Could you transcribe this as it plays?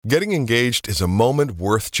Getting engaged is a moment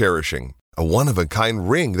worth cherishing. A one-of-a-kind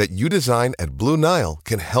ring that you design at Blue Nile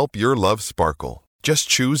can help your love sparkle. Just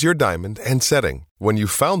choose your diamond and setting. When you've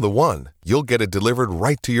found the one, you'll get it delivered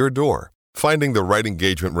right to your door. Finding the right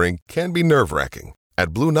engagement ring can be nerve-wracking.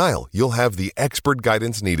 At Blue Nile, you'll have the expert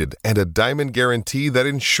guidance needed and a diamond guarantee that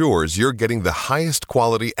ensures you're getting the highest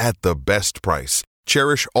quality at the best price.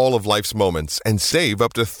 Cherish all of life's moments and save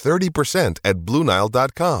up to 30% at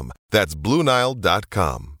BlueNile.com. That's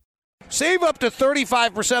BlueNile.com. Save up to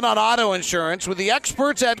 35% on auto insurance with the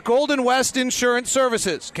experts at Golden West Insurance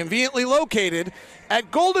Services, conveniently located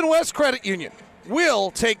at Golden West Credit Union.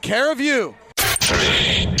 We'll take care of you.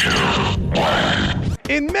 3, 2, 1.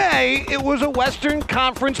 In May, it was a Western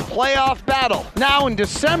Conference playoff battle. Now in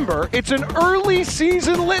December, it's an early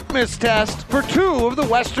season litmus test for two of the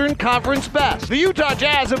Western Conference best. The Utah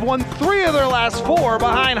Jazz have won 3 of their last 4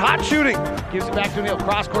 behind hot shooting. Gives it back to O'Neal.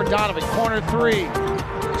 Cross-court Donovan, corner 3.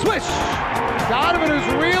 Swish! Donovan has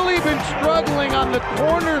really been struggling on the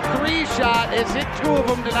corner 3 shot. Has hit 2 of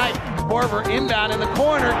them tonight. Korver inbound in the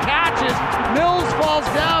corner, catches. Mills falls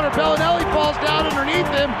down, or Bellinelli falls down underneath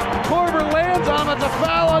him. Korver lands on him. It's a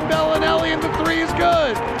foul on Bellinelli, and the 3 is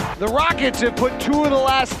good. The Rockets have put 2 of the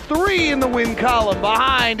last 3 in the win column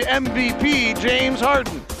behind MVP James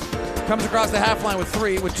Harden. Comes across the half line with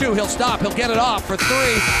 3. With 2, he'll stop. He'll get it off for 3.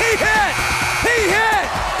 He hit! He hit!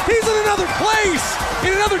 He's in another place!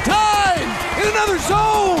 In another time! In another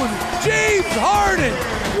zone! James Harden!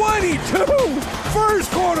 22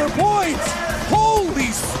 first quarter points! Holy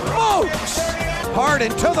smokes! Harden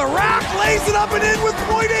to the rack, lays it up and in with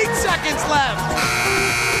 0.8 seconds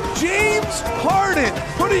left. James Harden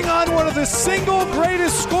putting on one of the single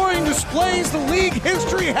greatest scoring displays the league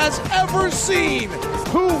history has ever seen.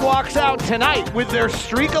 Who walks out tonight with their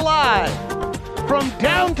streak alive? From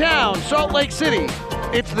downtown Salt Lake City,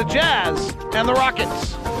 it's the Jazz and the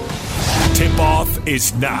Rockets. Tip-off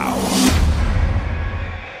is now.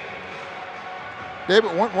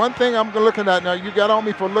 David, one thing I'm looking at now, you got on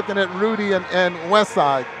me for looking at Rudy and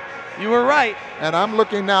Westside. You were right. And I'm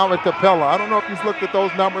looking now at Capella. I don't know if you've looked at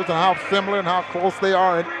those numbers and how similar and how close they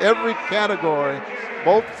are in every category.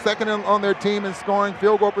 Both second on their team in scoring.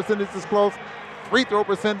 Field goal percentage is close. Free throw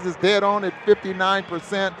percentage is dead on at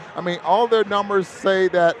 59%. I mean, all their numbers say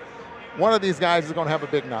that one of these guys is going to have a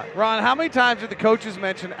big night. Ron, how many times did the coaches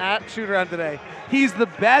mention at shoot-around today, he's the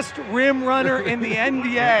best rim runner in the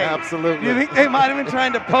NBA? Absolutely. You think they might have been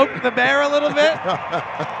trying to poke the bear a little bit?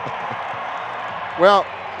 Well,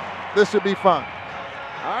 this should be fun.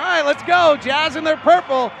 All right, let's go. Jazz in their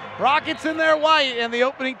purple, Rockets in their white, and the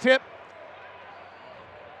opening tip.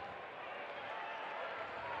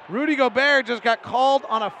 Rudy Gobert just got called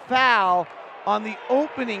on a foul on the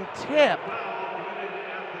opening tip.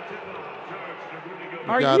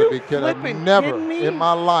 You gotta be kidding. I've never in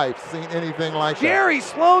my life seen anything like that. Jerry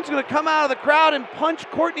Sloan's going to come out of the crowd and punch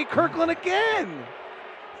Courtney Kirkland again.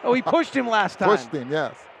 Oh, he pushed him last time. Pushed him,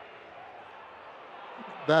 yes.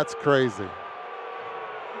 That's crazy.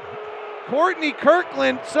 Courtney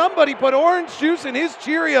Kirkland, somebody put orange juice in his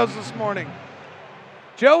Cheerios this morning.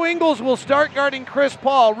 Joe Ingles will start guarding Chris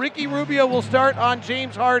Paul. Ricky Rubio will start on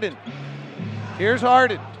James Harden. Here's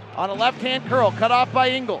Harden on a left-hand curl, cut off by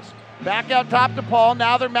Ingles. Back out top to Paul.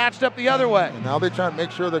 Now they're matched up the other way. And now they're trying to make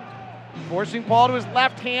sure that... Forcing Paul to his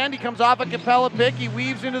left hand. He comes off a Capella pick. He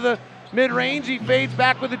weaves into the mid-range. He fades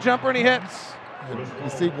back with the jumper, and he hits. And you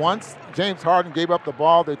see, once James Harden gave up the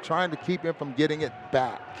ball, they're trying to keep him from getting it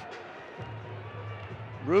back.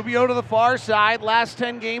 Rubio to the far side. Last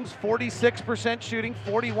 10 games, 46% shooting,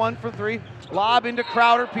 41 for 3. Lob into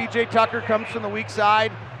Crowder. P.J. Tucker comes from the weak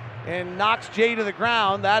side and knocks Jay to the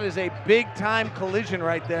ground. That is a big-time collision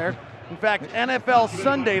right there. In fact, NFL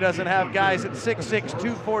Sunday doesn't have guys at 6'6",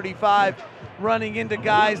 245 running into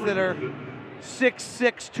guys that are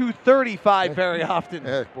 6'6", 235 very often.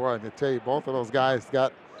 Yeah, boy, I can tell you, both of those guys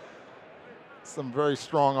got some very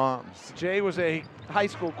strong arms. Jay was a high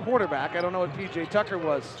school quarterback. I don't know what P.J. Tucker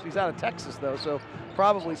was. He's out of Texas, though, so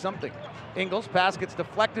probably something. Ingles, pass gets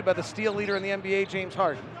deflected by the steal leader in the NBA, James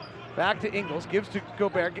Harden. Back to Ingles, gives to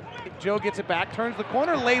Gobert. Joe gets it back, turns the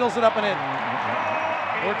corner, ladles it up and in.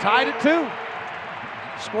 We're tied at 2.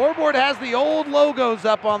 Scoreboard has the old logos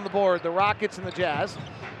up on the board, the Rockets and the Jazz.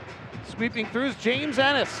 Sweeping through is James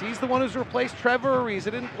Ennis. He's the one who's replaced Trevor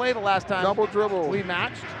Ariza. Didn't play the last time. Double dribble. We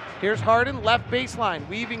matched. Here's Harden, left baseline,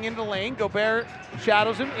 weaving into the lane. Gobert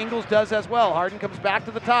shadows him. Ingles does as well. Harden comes back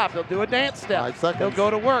to the top. He'll do a dance step. 5 seconds. He'll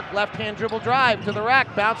go to work. Left-hand dribble drive to the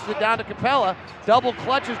rack. Bounces it down to Capella. Double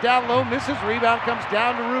clutches down low. Misses. Rebound comes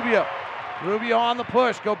down to Rubio. Rubio on the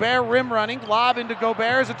push. Gobert rim running. Lob into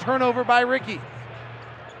Gobert as a turnover by Ricky.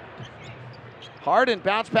 Harden,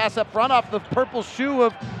 bounce pass up front off the purple shoe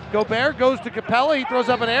of Gobert, goes to Capella. He throws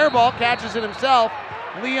up an air ball, catches it himself.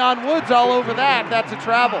 Leon Woods all over that. That's a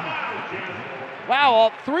travel. Wow,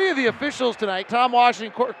 all three of the officials tonight, Tom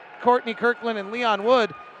Washington, Courtney Kirkland, and Leon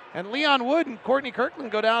Wood. And Leon Wood and Courtney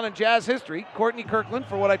Kirkland go down in Jazz history. Courtney Kirkland,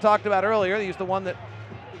 for what I talked about earlier, he's the one that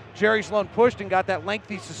Jerry Sloan pushed and got that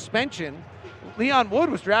lengthy suspension. Leon Wood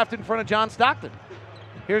was drafted in front of John Stockton.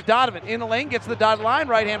 Here's Donovan in the lane, gets the dotted line,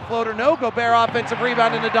 right-hand floater, no. Gobert offensive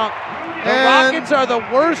rebound in the dunk. The Rockets are the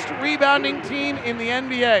worst rebounding team in the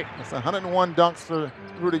NBA. It's 101 dunks for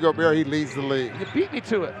Rudy Gobert. He leads the league. You beat me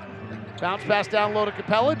to it. Bounce pass down low to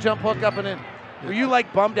Capella, jump hook up and in. Were you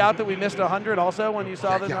like bummed out that we missed 100 also when you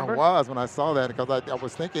saw the number? I was when I saw that because I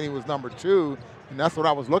was thinking he was number 2, and that's what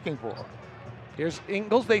I was looking for. Here's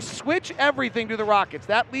Ingles. They switch everything to the Rockets.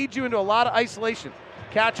 That leads you into a lot of isolation.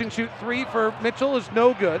 Catch and shoot 3 for Mitchell is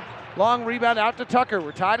no good. Long rebound out to Tucker.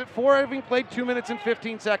 We're tied at 4, having played 2 minutes and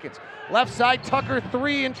 15 seconds. Left side, Tucker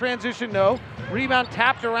 3 in transition, no. Rebound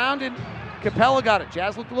tapped around and Capella got it.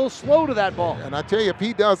 Jazz looked a little slow to that ball. And I tell you, if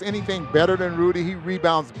he does anything better than Rudy, he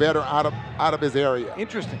rebounds better out of his area.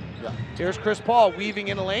 Interesting. Yeah. Here's Chris Paul weaving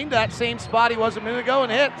in the lane. That same spot he was a minute ago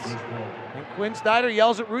and hits. And Quinn Snyder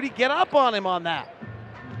yells at Rudy, get up on him on that.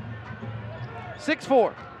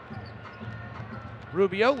 6-4.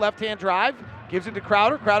 Rubio, left-hand drive, gives it to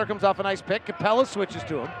Crowder. Crowder comes off a nice pick. Capella switches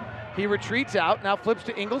to him. He retreats out, now flips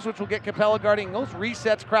to Ingles, which will get Capella guarding Ingles.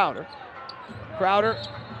 Resets Crowder. Crowder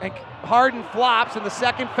and Harden flops, and the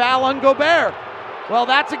second foul on Gobert. Well,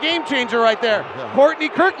 that's a game changer right there. Yeah. Courtney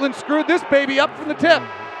Kirkland screwed this baby up from the tip.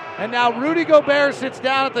 And now Rudy Gobert sits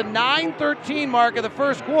down at the 9:13 mark of the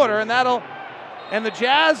first quarter, and the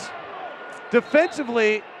Jazz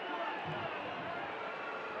defensively,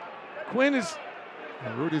 Quinn is...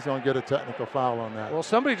 And Rudy's going to get a technical foul on that. Well,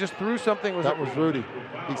 somebody just threw something. That was Rudy.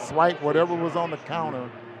 He swiped whatever was on the counter.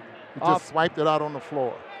 He just swiped it out on the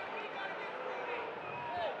floor.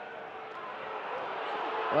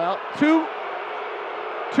 Well, two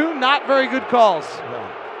not very good calls.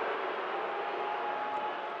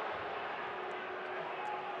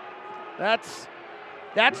 Yeah.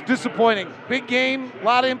 That's disappointing. Big game, a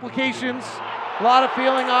lot of implications, a lot of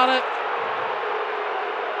feeling on it.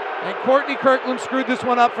 And Courtney Kirkland screwed this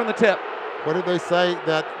one up from the tip. What did they say?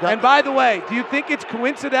 And by the way, do you think it's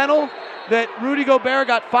coincidental that Rudy Gobert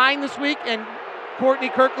got fined this week and Courtney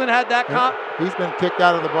Kirkland had that comp? He's been kicked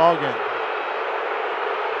out of the ball game.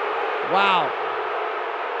 Wow.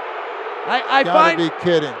 I gotta be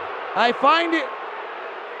kidding. I find it.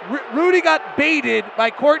 Rudy got baited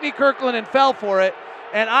by Courtney Kirkland and fell for it.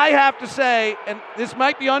 And I have to say, and this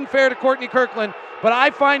might be unfair to Courtney Kirkland, but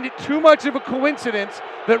I find it too much of a coincidence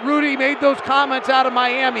that Rudy made those comments out of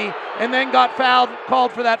Miami and then got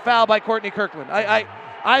called for that foul by Courtney Kirkland.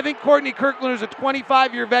 I think Courtney Kirkland, who's a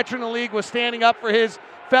 25-year veteran in the league, was standing up for his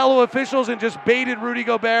fellow officials and just baited Rudy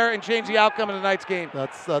Gobert and changed the outcome of tonight's game.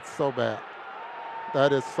 That's so bad.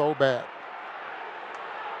 That is so bad.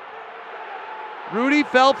 Rudy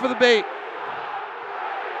fell for the bait.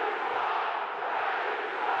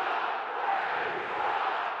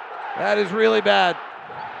 That is really bad.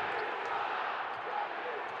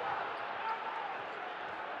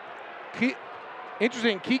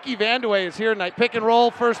 Interesting, Kiki Vandeweghe is here tonight. Pick and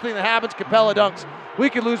roll, first thing that happens, Capella dunks.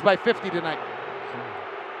 We could lose by 50 tonight.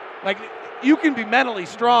 Like, you can be mentally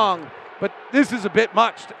strong, but this is a bit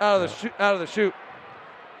much out of the shoot.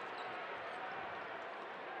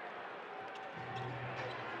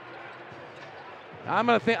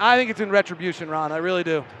 I think it's in retribution, Ron. I really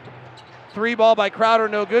do. 3 ball by Crowder,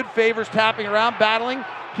 no good. Favors tapping around, battling,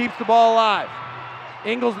 keeps the ball alive.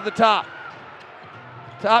 Ingles at the top.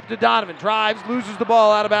 Top to Donovan, drives, loses the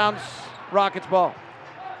ball out of bounds. Rockets ball.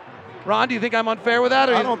 Ron, do you think I'm unfair with that?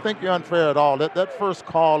 I don't think you're unfair at all. That first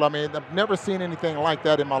call, I mean, I've never seen anything like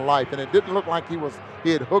that in my life, and it didn't look like he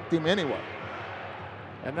had hooked him anyway.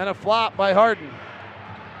 And then a flop by Harden.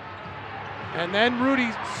 And then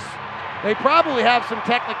Rudy, they probably have some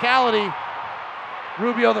technicality.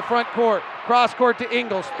 Rubio the front court, cross court to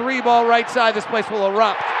Ingles, 3 ball right side, this place will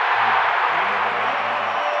erupt.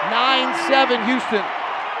 9-7 Houston.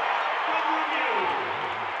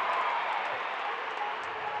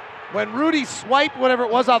 When Rudy swiped whatever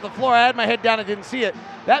it was off the floor, I had my head down and didn't see it.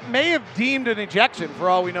 That may have deemed an ejection for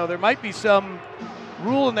all we know. There might be some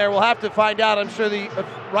rule in there. We'll have to find out. I'm sure the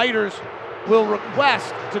writers will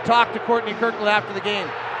request to talk to Courtney Kirkland after the game.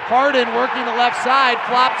 Harden working the left side,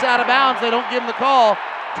 flops out of bounds. They don't give him the call.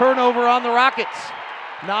 Turnover on the Rockets.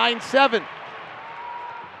 9-7.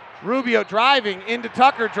 Rubio driving into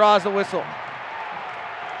Tucker, draws the whistle.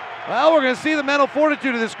 Well, we're going to see the mental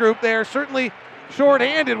fortitude of this group. They are certainly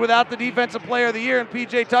shorthanded without the Defensive Player of the Year, and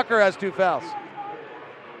P.J. Tucker has 2 fouls.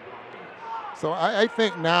 So I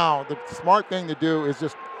think now the smart thing to do is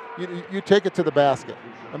just you take it to the basket.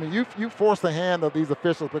 I mean, you force the hand of these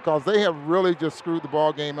officials because they have really just screwed the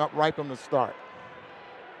ball game up right from the start.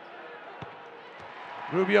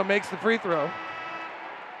 Rubio makes the free throw.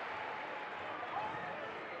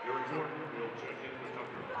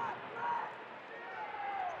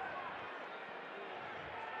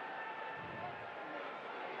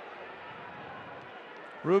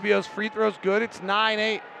 Rubio's free throw's good. It's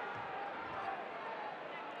 9-8.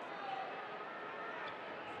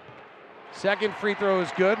 Second free throw is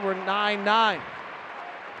good. We're 9-9.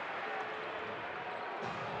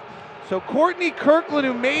 So Courtney Kirkland,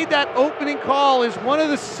 who made that opening call, is one of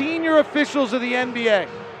the senior officials of the NBA.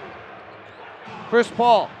 Chris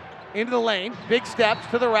Paul into the lane. Big steps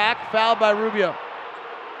to the rack. Fouled by Rubio.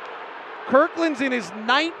 Kirkland's in his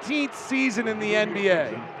 19th season in the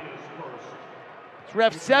NBA. He's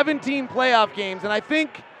ref 17 playoff games, and I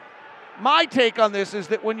think my take on this is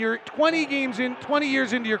that when you're 20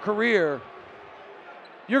 years into your career,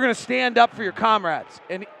 you're going to stand up for your comrades.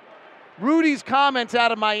 And Rudy's comments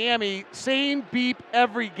out of Miami, saying beep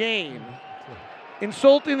every game,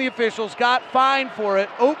 insulting the officials, got fined for it.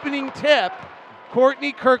 Opening tip,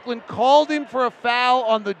 Courtney Kirkland called him for a foul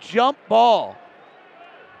on the jump ball.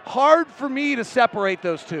 Hard for me to separate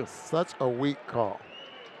those two. Such a weak call.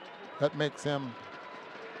 That makes him,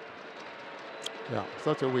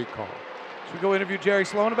 such a weak call. Should we go interview Jerry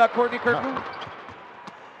Sloan about Courtney Kirkland? No.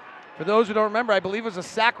 For those who don't remember, I believe it was a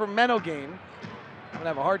Sacramento game. I'm going to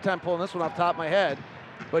have a hard time pulling this one off the top of my head.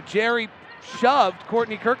 But Jerry shoved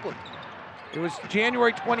Courtney Kirkland. It was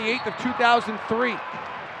January 28th of 2003.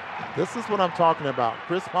 This is what I'm talking about.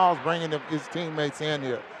 Chris Paul's bringing his teammates in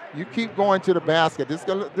here. You keep going to the basket.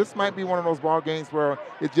 This might be one of those ball games where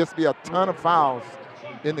it just be a ton of fouls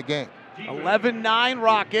in the game. 11-9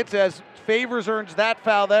 Rockets as Favors earns that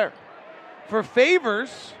foul there. For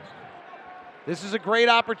Favors, this is a great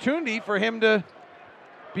opportunity for him to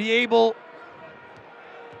be able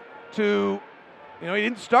to, he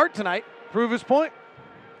didn't start tonight, prove his point.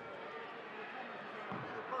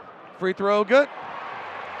 Free throw good.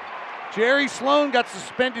 Jerry Sloan got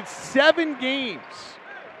suspended 7 games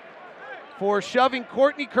for shoving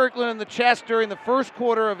Courtney Kirkland in the chest during the first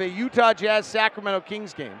quarter of a Utah Jazz Sacramento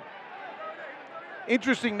Kings game.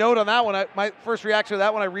 Interesting note on that one. My first reaction to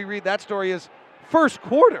that when I reread that story is first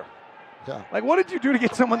quarter. Yeah. Like, what did you do to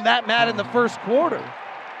get someone that mad in the first quarter?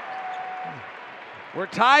 We're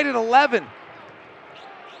tied at 11.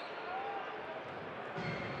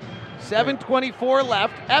 7:24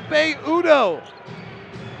 left. Ekpe Udoh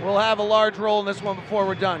will have a large role in this one before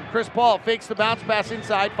we're done. Chris Paul fakes the bounce pass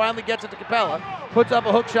inside, finally gets it to Capella. Puts up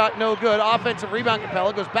a hook shot, no good. Offensive rebound,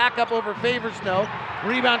 Capella goes back up over Favors, no.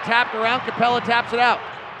 Rebound tapped around, Capella taps it out.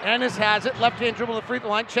 Ennis has it, left-hand dribble to the free throw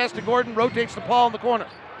line. Chest to Gordon, rotates to Paul in the corner.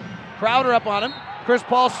 Crowder up on him. Chris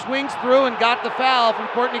Paul swings through and got the foul from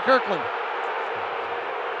Courtney Kirkland.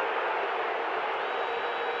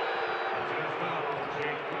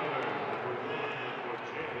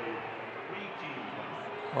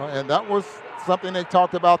 Well, and that was something they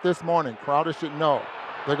talked about this morning. Crowder should know.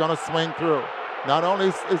 They're going to swing through. Not only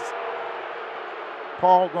is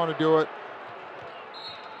Paul going to do it.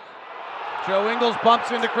 Joe Ingles bumps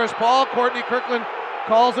into Chris Paul. Courtney Kirkland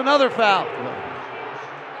calls another foul.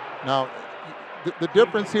 Now, the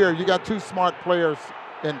difference here, you got 2 smart players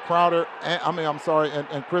in Crowder,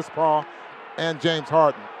 and Chris Paul and James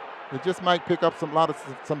Harden. It just might pick up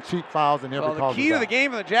some cheap fouls in here. Well, the key to the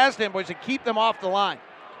game from the Jazz standpoint is to keep them off the line.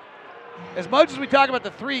 As much as we talk about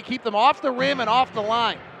the 3, keep them off the rim and off the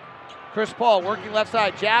line. Chris Paul working left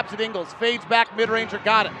side, jabs at Ingles, fades back, mid-ranger,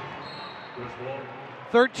 got it.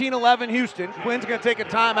 13-11 Houston. Quinn's going to take a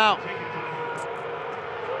timeout.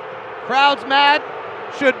 Crowd's mad?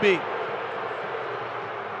 Should be.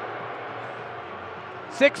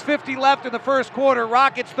 6:50 left in the first quarter.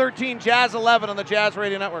 Rockets 13, Jazz 11 on the Jazz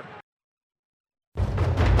Radio Network.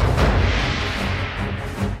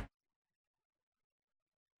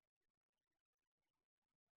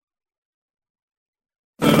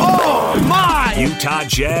 Oh my! Utah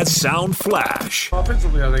Jazz Sound Flash.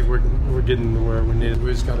 Offensively, I think we're getting to where we need.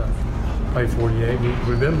 We just gotta play 48.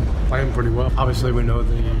 We've been playing pretty well. Obviously, we know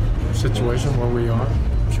the situation where we are.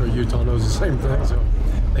 I'm sure Utah knows the same thing. So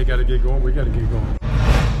they got to get going. We got to get going.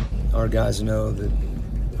 Our guys know that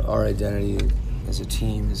our identity as a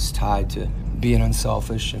team is tied to being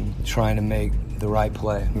unselfish and trying to make the right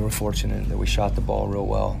play. We were fortunate that we shot the ball real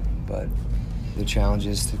well, but the challenge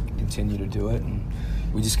is to continue to do it, and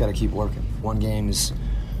we just got to keep working. One game is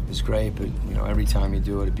is great, but every time you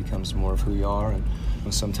do it, it becomes more of who you are.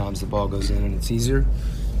 And sometimes the ball goes in and it's easier.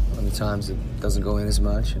 Other times it doesn't go in as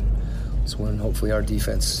much, and it's when hopefully our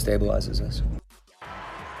defense stabilizes us.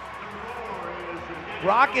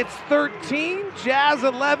 Rockets 13, Jazz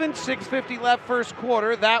 11, 6:50 left first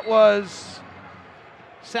quarter. That was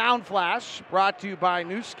Sound Flash, brought to you by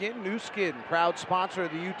Nu Skin. Nu Skin, proud sponsor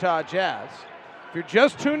of the Utah Jazz. If you're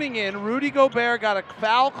just tuning in, Rudy Gobert got a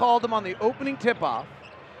foul called him on the opening tip-off.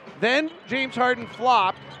 Then James Harden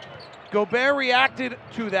flopped. Gobert reacted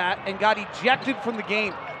to that and got ejected from the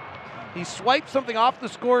game. He swiped something off the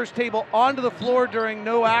scorer's table onto the floor during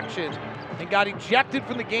no action and got ejected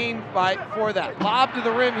from the game for that. Lob to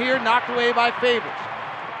the rim here, knocked away by Favors.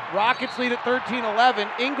 Rockets lead at 13-11.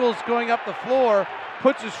 Ingles going up the floor,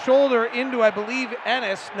 puts his shoulder into, I believe,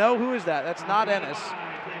 Ennis. No, who is that? That's not Ennis.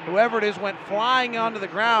 Whoever it is went flying onto the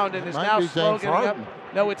ground and is now slow getting up.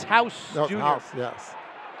 No, it's House Jr. House, yes.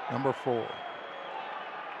 Number 4.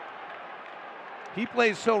 He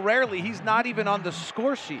plays so rarely, he's not even on the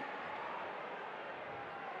score sheet.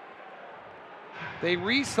 They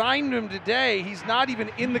re-signed him today. He's not even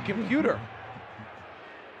in the computer.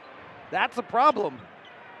 That's a problem.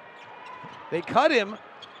 They cut him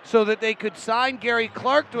so that they could sign Gary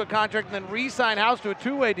Clark to a contract and then re-sign House to a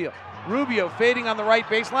two-way deal. Rubio fading on the right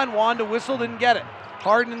baseline. Wanda whistle, didn't get it.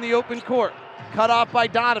 Harden in the open court. Cut off by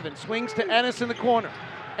Donovan. Swings to Ennis in the corner.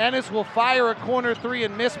 Ennis will fire a corner three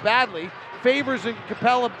and miss badly. Favors and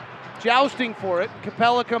Capella jousting for it.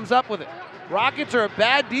 Capella comes up with it. Rockets are a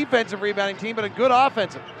bad defensive rebounding team, but a good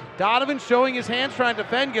offensive. Donovan showing his hands trying to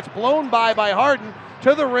defend, gets blown by Harden.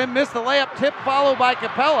 To the rim, missed the layup, tip followed by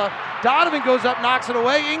Capella. Donovan goes up, knocks it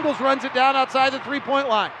away. Ingles runs it down outside the three-point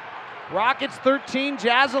line. Rockets 13,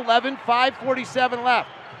 Jazz 11, 5:47 left.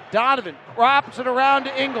 Donovan wraps it around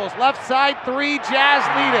to Ingles. Left side three, Jazz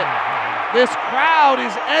lead it. This crowd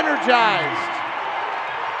is energized.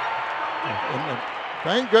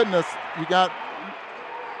 Thank goodness you got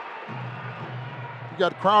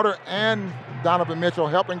Crowder and Donovan Mitchell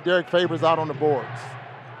helping Derek Favors out on the boards.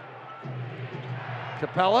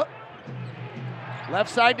 Capella, left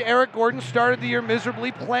side to Eric Gordon, started the year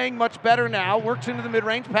miserably, playing much better now, works into the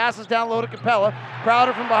mid-range, passes down low to Capella.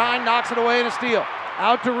 Crowder from behind knocks it away in a steal.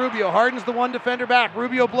 Out to Rubio, Harden's the one defender back.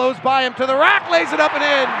 Rubio blows by him to the rack, lays it up and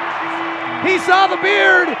in. He saw the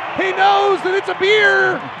beard, he knows that it's a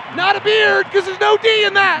beer, not a beard, because there's no D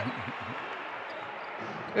in that.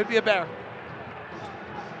 It'd be a bear.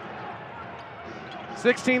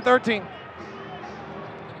 16-13.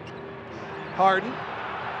 Harden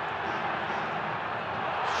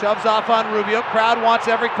shoves off on Rubio. Crowd wants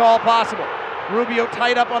every call possible. Rubio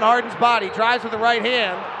tight up on Harden's body. Drives with the right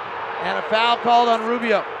hand. And a foul called on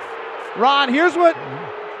Rubio. Ron, here's what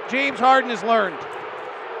James Harden has learned.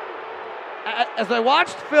 As I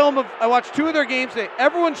watched I watched 2 of their games today.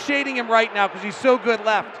 Everyone's shading him right now because he's so good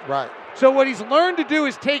left. Right. So what he's learned to do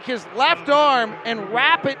is take his left arm and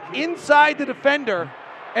wrap it inside the defender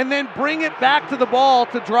and then bring it back to the ball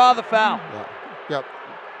to draw the foul. Yep.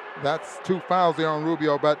 That's 2 fouls there on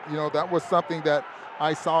Rubio, but that was something that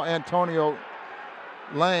I saw Antonio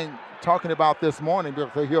Lang talking about this morning,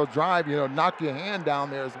 because he'll drive, knock your hand down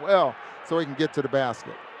there as well so he can get to the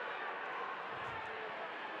basket.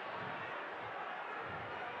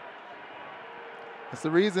 It's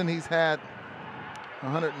the reason he's had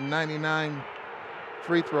 199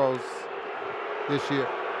 free throws this year.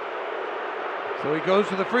 So he goes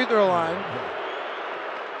to the free throw line.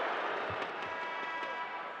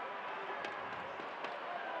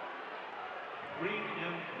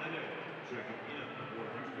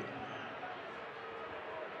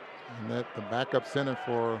 And the backup center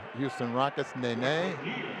for Houston Rockets, Nene.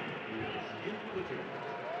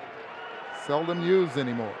 Seldom used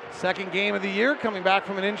anymore. Second game of the year, coming back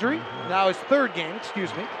from an injury. Now his third game,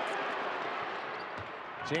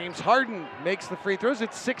 James Harden makes the free throws.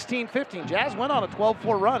 It's 16-15. Jazz went on a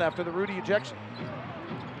 12-4 run after the Rudy ejection.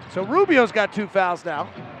 So Rubio's got 2 fouls now,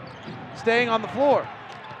 staying on the floor.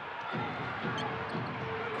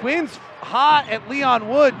 Quinn's hot at Leon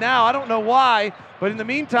Wood now. I don't know why, but in the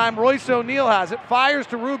meantime, Royce O'Neal has it. Fires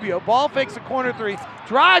to Rubio. Ball fakes a corner three.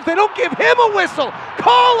 Drives. They don't give him a whistle.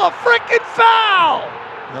 Call a freaking foul.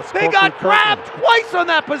 They got grabbed twice on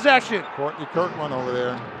that possession. Courtney Kirkland over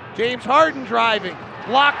there. James Harden driving.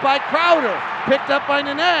 Blocked by Crowder. Picked up by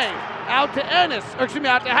Nene. Out to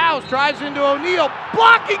out to House. Drives into O'Neal.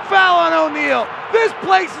 Blocking foul on O'Neal. This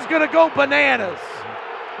place is going to go bananas.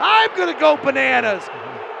 I'm going to go bananas.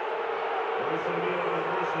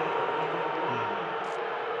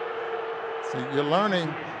 So you're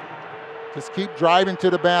learning. Just keep driving to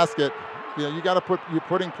the basket. You're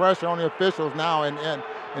putting pressure on the officials now, and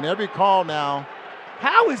And every call now.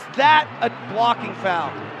 How is that a blocking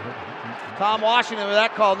foul? Tom Washington with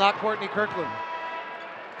that call, not Courtney Kirkland.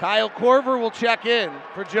 Kyle Korver will check in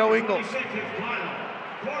for Joe Ingles.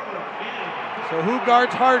 So who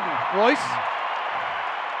guards Harden? Royce?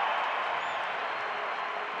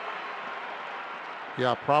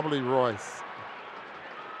 Yeah, probably Royce.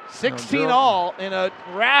 16 all in a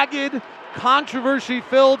ragged,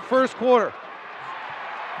 controversy-filled first quarter.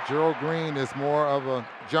 Gerald Green is more of a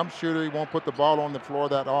jump shooter. He won't put the ball on the floor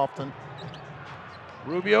that often.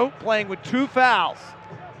 Rubio playing with 2 fouls.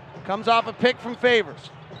 Comes off a pick from Favors.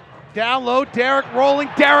 Down low, Derek rolling,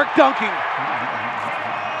 Derek dunking.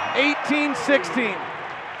 18-16.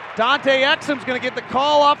 Dante Exum's going to get the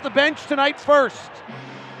call off the bench tonight first.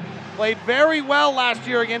 Played very well last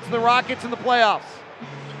year against the Rockets in the playoffs.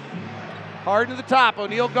 Harden to the top,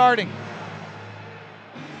 O'Neal guarding.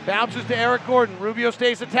 Bounces to Eric Gordon. Rubio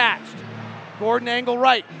stays attached. Gordon angle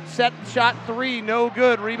right. Set shot 3, no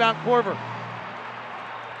good. Rebound Korver.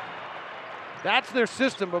 That's their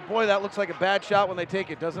system, but boy, that looks like a bad shot when they take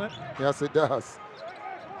it, doesn't it? Yes, it does.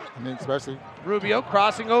 I mean, especially. Rubio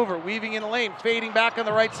crossing over, weaving in the lane, fading back on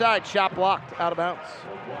the right side. Shot blocked, out of bounds.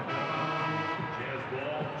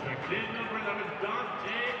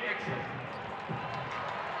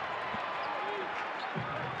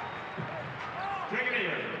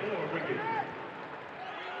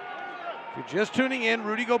 If you're just tuning in,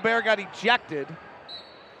 Rudy Gobert got ejected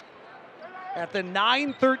at the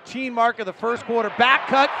 9:13 mark of the first quarter. Back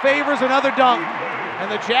cut, Favors another dunk.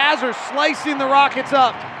 And the Jazz are slicing the Rockets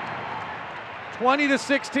up.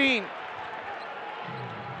 20-16.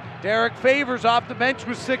 Derek Favors off the bench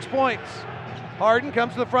with 6 points. Harden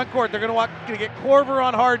comes to the front court. They're going to get Korver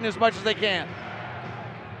on Harden as much as they can.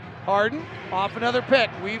 Harden off another pick,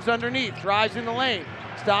 weaves underneath, drives in the lane.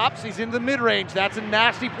 Stops, he's in the mid-range. That's a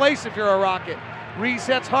nasty place if you're a Rocket.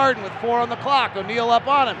 Resets Harden with 4 on the clock. O'Neal up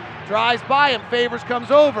on him. Drives by him. Favors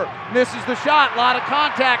comes over. Misses the shot. Lot of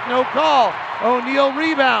contact. No call. O'Neal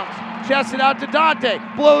rebounds. Chests it out to Dante.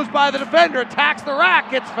 Blows by the defender. Attacks the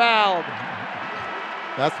rack. Gets fouled.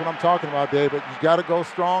 That's what I'm talking about, David. You got to go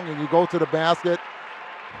strong and you go to the basket.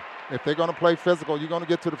 If they're going to play physical, you're going to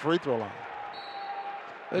get to the free throw line.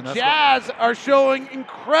 The Jazz are showing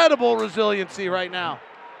incredible resiliency right now.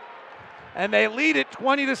 And they lead it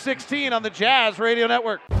 20-16 on the Jazz Radio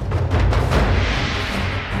Network.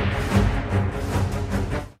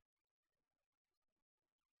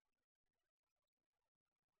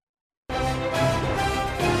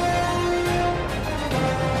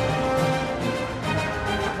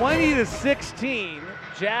 (20-16),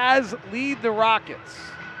 Jazz lead the Rockets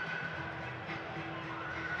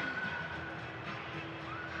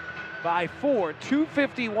by 4.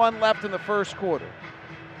 2:51 left in the first quarter.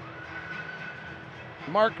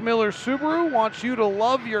 Mark Miller Subaru wants you to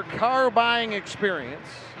love your car buying experience.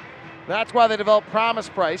 That's why they developed Promise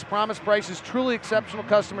Price. Promise Price is truly exceptional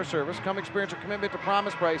customer service. Come experience a commitment to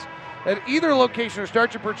Promise Price at either location or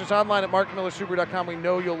start your purchase online at markmillersubaru.com. We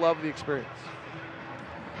know you'll love the experience.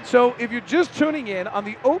 So if you're just tuning in, on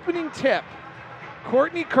the opening tip,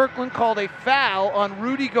 Courtney Kirkland called a foul on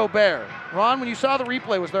Rudy Gobert. Ron, when you saw the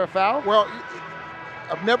replay, was there a foul? Well,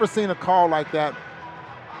 I've never seen a call like that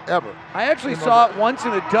ever. I actually saw it once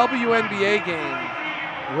in a WNBA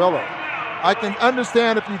game. Really? I can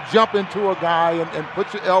understand if you jump into a guy and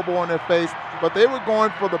put your elbow in their face, but they were going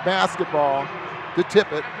for the basketball to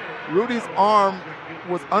tip it. Rudy's arm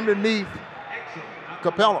was underneath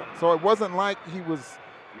Capella, so it wasn't like he was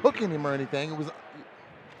hooking him or anything. It was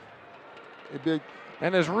a big.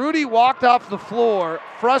 And as Rudy walked off the floor,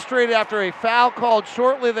 frustrated after a foul called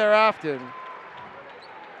shortly thereafter,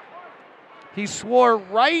 he swore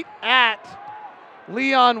right at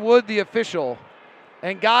Leon Wood, the official,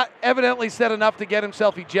 and got evidently said enough to get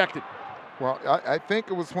himself ejected. Well, I think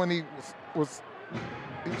it was when he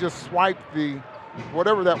he just swiped the,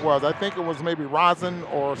 whatever that was. I think it was maybe rosin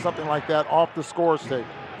or something like that off the scores table,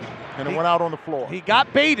 and it went out on the floor. He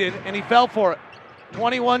got baited, and he fell for it.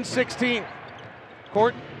 21-16.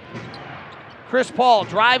 Chris Paul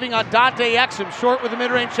driving on Dante Exum, short with a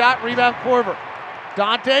mid-range shot, rebound Korver.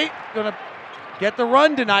 Dante going to get the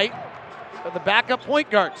run tonight. The backup point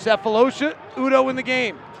guard, Cephalosha, Udo in the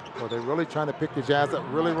game. Well, they're really trying to pick the Jazz up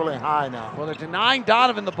really, really high now. Well, they're denying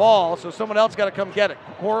Donovan the ball, so someone else got to come get it.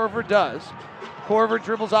 Korver does. Korver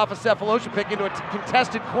dribbles off a Cephalosha pick into a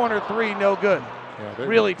contested corner three, no good. Yeah,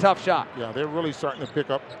 really tough shot. Yeah, they're really starting to pick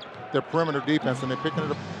up their perimeter defense, and they're picking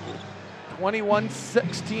it up.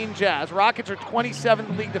 21-16 Jazz. Rockets are 27th in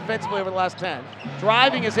the league defensively over the last 10.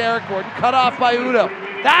 Driving is Eric Gordon, cut off by Udo.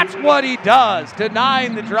 That's what he does,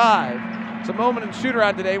 denying the drive. It's a moment in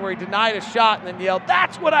shoot-around today where he denied a shot and then yelled,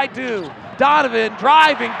 "That's what I do." Donovan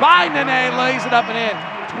driving by Nene, lays it up and in.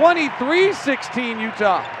 23-16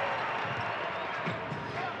 Utah.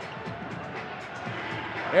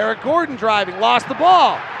 Eric Gordon driving, lost the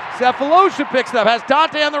ball. Cephalosha picks it up, has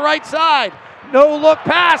Dante on the right side. No look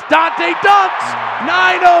pass, Dante dunks.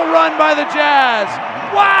 9-0 run by the Jazz.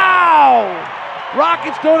 Wow!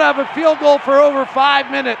 Rockets don't have a field goal for over 5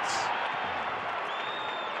 minutes.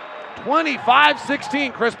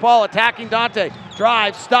 25-16, Chris Paul attacking Dante.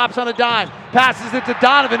 Drives, stops on a dime, passes it to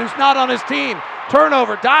Donovan, who's not on his team.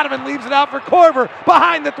 Turnover, Donovan leaves it out for Korver.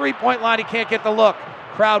 Behind the three-point line, he can't get the look.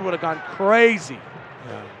 Crowd would have gone crazy.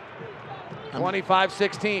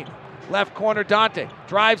 25-16. Left corner, Dante.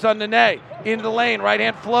 Drives on Nene. Into the lane,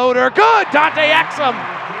 right-hand floater. Good! Dante Exum.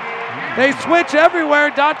 They switch everywhere.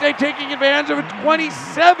 Dante taking advantage of a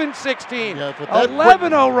 27-16.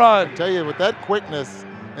 11-0 run. I tell you, with that quickness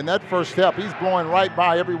and that first step, he's blowing right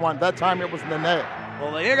by everyone. That time it was Nene.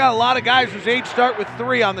 Well, they got a lot of guys whose age start with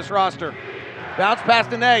 3 on this roster. Bounce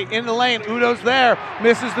past Nene. In the lane. Udo's there.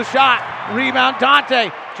 Misses the shot. Rebound,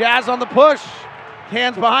 Dante. Jazz on the push.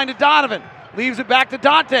 Hands behind to Donovan. Leaves it back to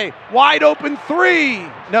Dante. Wide open 3.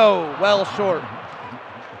 No, well short.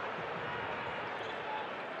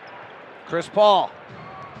 Chris Paul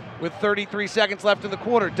with 33 seconds left in the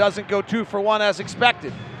quarter. Doesn't go 2 for 1 as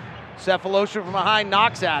expected. Cephalosha from behind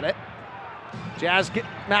knocks at it. Jazz get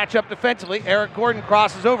match up defensively. Eric Gordon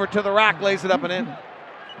crosses over to the rack, lays it up and in.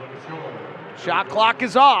 Shot clock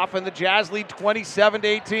is off, and the Jazz lead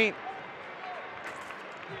 27-18.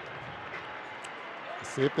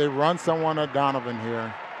 See if they run someone at Donovan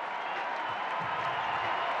here.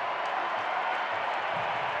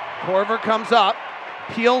 Korver comes up,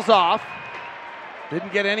 peels off.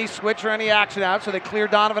 Didn't get any switch or any action out, so they clear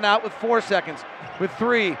Donovan out with 4 seconds. With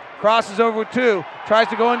 3, crosses over with 2, tries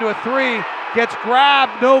to go into a 3, gets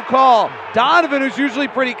grabbed, no call. Donovan, who's usually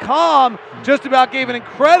pretty calm, just about gave an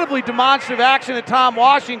incredibly demonstrative action to Tom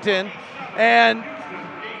Washington, and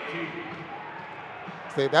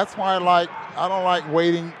see, that's why I don't like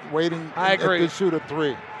waiting I agree. to shoot a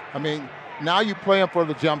 3. I mean, now you play him for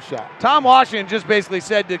the jump shot. Tom Washington just basically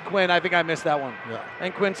said to Quinn, I think I missed that one. Yeah.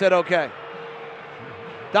 And Quinn said, okay.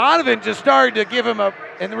 Donovan just started to give him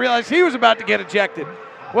and realized he was about to get ejected.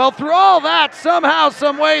 Well, through all that, somehow,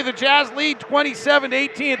 some way, the Jazz lead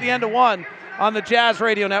 27-18 at the end of 1 on the Jazz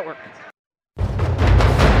Radio Network.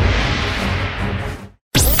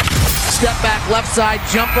 Step back, left side,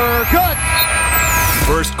 jumper, good.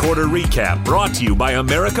 First quarter recap brought to you by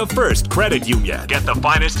America First Credit Union. Get the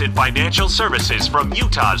finest in financial services from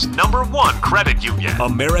Utah's #1 credit union.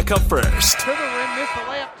 America First. To the rim, missed the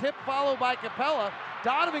layup, tip followed by Capella.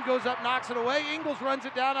 Donovan goes up, knocks it away. Ingles runs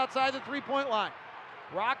it down outside the three-point line.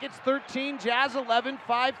 Rockets 13, Jazz 11,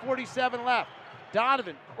 5:47 left.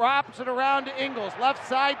 Donovan drops it around to Ingles. Left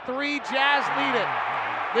side 3, Jazz lead it.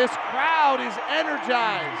 This crowd is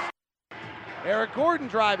energized. Eric Gordon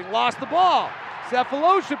driving, lost the ball.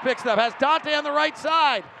 Cephalosha picks it up, has Dante on the right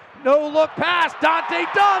side. No look pass, Dante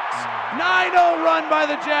dunks. 9-0 run by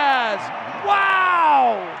the Jazz.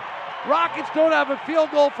 Wow! Rockets don't have a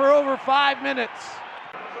field goal for over 5 minutes.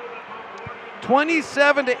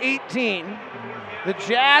 27-18. The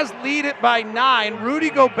Jazz lead it by 9. Rudy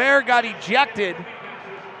Gobert got ejected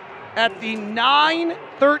at the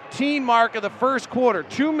 9:13 mark of the first quarter.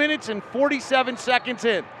 2 minutes and 47 seconds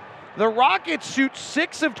in. The Rockets shoot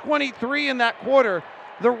 6 of 23 in that quarter.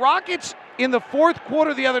 The Rockets in the fourth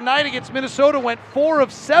quarter the other night against Minnesota went 4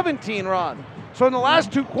 of 17, Ron. So in the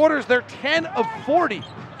last 2 quarters, they're 10 of 40.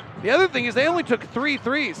 The other thing is they only took 3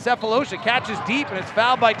 threes. Cephalosha catches deep, and it's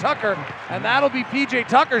fouled by Tucker, and that'll be P.J.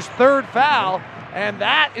 Tucker's 3rd foul, and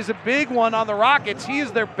that is a big one on the Rockets. He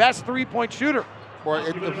is their best three-point shooter. Boy,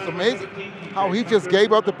 it's amazing how he just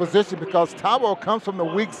gave up the position because Thabo comes from the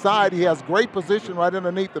weak side. He has great position right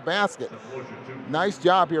underneath the basket. Nice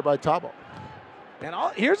job here by Thabo. And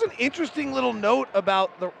here's an interesting little note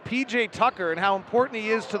about the P.J. Tucker and how important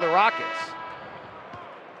he is to the Rockets.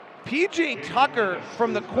 P.J. Tucker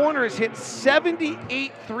from the corner has hit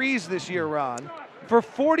 78 threes this year, Ron, for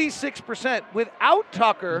 46%. Without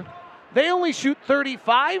Tucker, they only shoot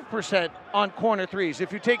 35% on corner threes.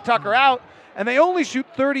 If you take Tucker out, and they only shoot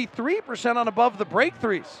 33% on above the break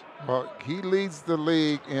threes. Well, he leads the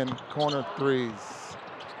league in corner threes.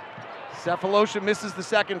 Cephalosha misses the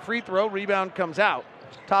second free throw. Rebound comes out.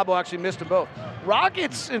 Thabo actually missed them both.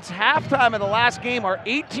 Rockets, since halftime of the last game, are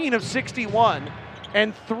 18 of 61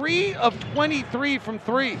 and 3 of 23 from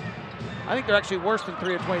 3. I think they're actually worse than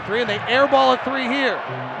 3 of 23, and they airball a 3 here.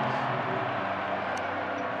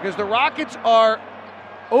 Because the Rockets are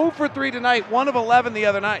 0 for 3 tonight, 1 of 11 the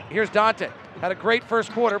other night. Here's Dante. Had a great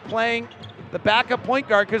first quarter playing the backup point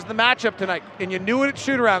guard because of the matchup tonight. And you knew it at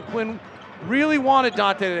shoot-around. Quinn really wanted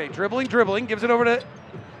Dante today. Dribbling, gives it over to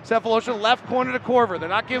Cephalosha, left corner to Korver. They're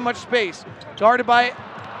not giving much space. Guarded by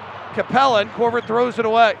Capella, and Korver throws it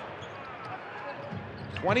away.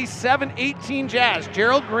 27-18 Jazz.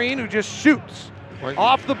 Gerald Green, who just shoots.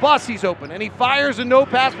 Off the bus, he's open. And he fires a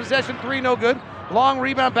no-pass possession three, no good. Long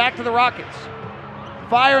rebound back to the Rockets.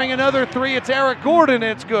 Firing another three, it's Eric Gordon, and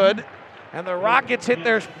it's good. And the Rockets hit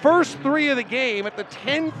their first three of the game at the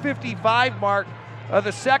 10:55 mark of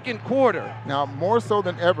the second quarter. Now, more so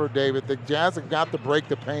than ever, David, the Jazz have got to break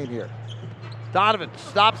the paint here. Donovan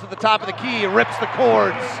stops at the top of the key and rips the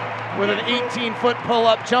cords with an 18-foot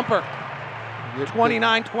pull-up jumper.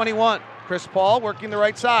 29-21. Chris Paul working the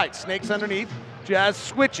right side. Snakes underneath. Jazz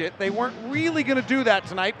switch it. They weren't really going to do that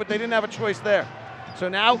tonight, but they didn't have a choice there. So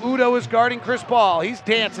now Udoh is guarding Chris Paul. He's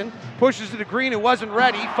dancing, pushes it to Green, who wasn't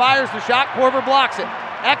ready, fires the shot, Korver blocks it.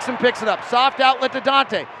 Exum picks it up, soft outlet to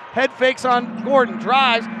Dante. Head fakes on Gordon,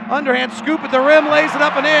 drives, underhand scoop at the rim, lays it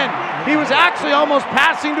up and in. He was actually almost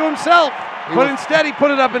passing to himself, but instead he put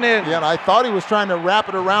it up and in. Yeah, and I thought he was trying to wrap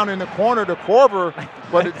it around in the corner to Korver,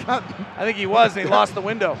 but it got... I think he was, and he lost the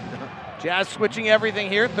window. Jazz switching everything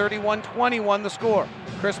here, 31-21 the score.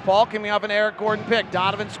 Chris Paul coming off an Eric Gordon pick.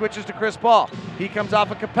 Donovan switches to Chris Paul. He comes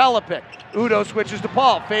off a Capella pick. Udoh switches to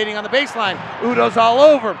Paul, fading on the baseline. Udoh's all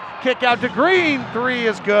over him. Kick out to Green. Three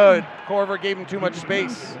is good. Korver gave him too much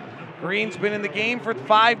space. Green's been in the game for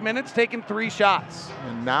 5 minutes, taking 3 shots.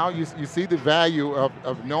 And now you see the value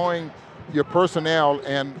of knowing your personnel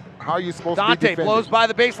and how you're supposed to be defending. Dante blows by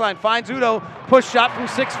the baseline, finds Udoh, push shot from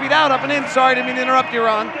 6 feet out, up and in. Sorry, didn't mean to interrupt you,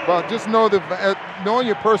 Ron. Well, just know knowing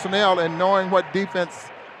your personnel and knowing what defense,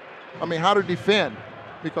 how to defend.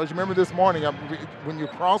 Because you remember this morning, when you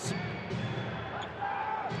cross,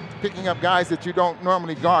 picking up guys that you don't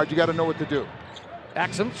normally guard, you got to know what to do.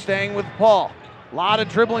 Exum staying with Paul. A lot of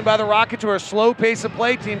dribbling by the Rockets, who are a slow pace of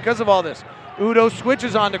play team because of all this. Udoh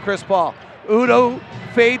switches on to Chris Paul. Udoh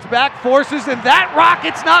fades back, forces, and that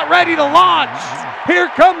Rocket's not ready to launch. Here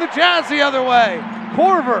come the Jazz the other way.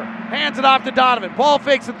 Korver hands it off to Donovan. Ball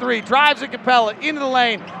fakes a three, drives at Capella into the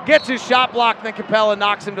lane, gets his shot blocked, and then Capella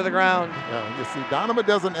knocks him to the ground. Yeah, you see, Donovan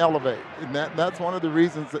doesn't elevate, and that's one of the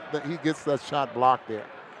reasons that he gets that shot blocked there.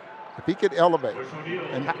 If he could elevate.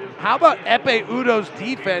 And how about Ekpe Udoh's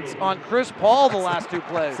defense on Chris Paul the last 2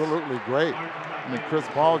 plays? Absolutely great. Chris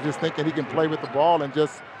Paul just thinking he can play with the ball and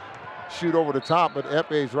just shoot over the top, but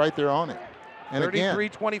Ekpe's right there on it. And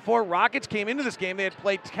 33-24, Rockets came into this game. They had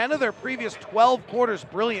played 10 of their previous 12 quarters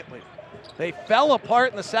brilliantly. They fell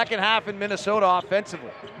apart in the second half in Minnesota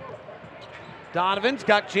offensively. Donovan's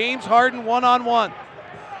got James Harden one-on-one.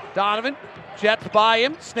 Donovan jets by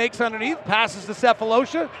him, snakes underneath, passes to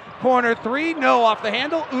Cephalosha. Corner three, no off the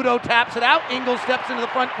handle. Udoh taps it out. Ingles steps into the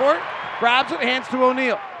front court, grabs it, hands to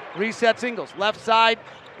O'Neal. Resets Ingles. Left side,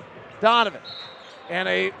 Donovan. And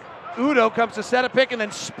Udoh comes to set a pick and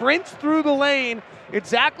then sprints through the lane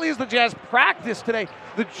exactly as the Jazz practiced today.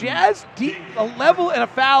 The Jazz, a level and a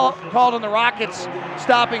foul called on the Rockets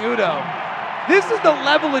stopping Udoh. This is the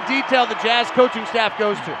level of detail the Jazz coaching staff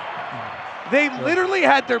goes to. They literally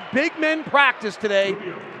had their big men practice today,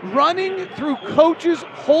 running through coaches,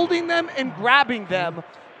 holding them and grabbing them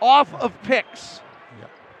off of picks. Yeah.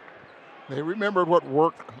 They remembered what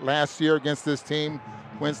worked last year against this team.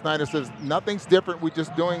 Quinn Snyder says, nothing's different, we're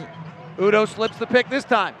just doing. Udoh slips the pick this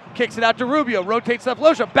time, kicks it out to Rubio, rotates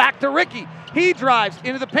Cephalosha, back to Ricky. He drives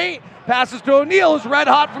into the paint, passes to O'Neal, who's red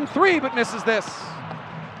hot from three, but misses this.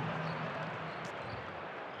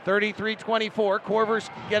 33-24, Korver's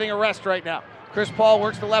getting a rest right now. Chris Paul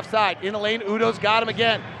works the left side. In the lane, Udoh's got him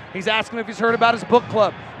again. He's asking if he's heard about his book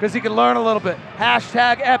club, because he can learn a little bit.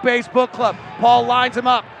 Hashtag Ekpe's book club. Paul lines him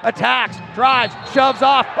up, attacks, drives, shoves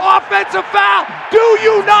off. Offensive foul! Do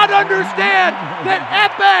you not understand that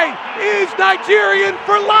Ekpe is Nigerian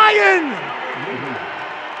for Lion?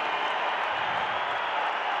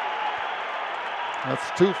 That's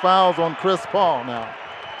 2 fouls on Chris Paul now.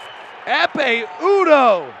 Ekpe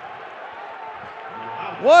Udoh.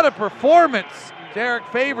 What a performance. Derek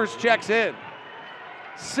Favors checks in.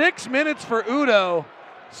 6 minutes for Udoh.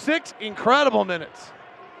 6 incredible minutes.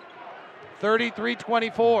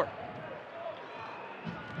 33-24.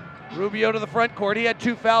 Rubio to the front court. He had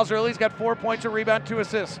 2 fouls early. He's got 4 points, a rebound, 2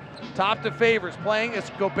 assists. Top to Favors. Playing as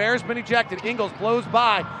Gobert's been ejected. Ingles blows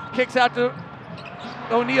by. Kicks out to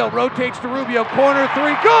O'Neal. Rotates to Rubio. Corner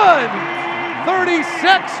three. Good!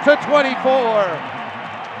 36-24.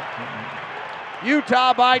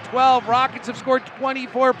 Utah by 12. Rockets have scored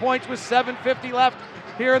 24 points with 7:50 left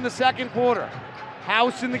here in the second quarter.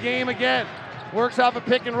 House in the game again. Works off a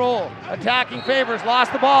pick and roll. Attacking Favors.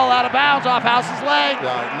 Lost the ball out of bounds off House's leg.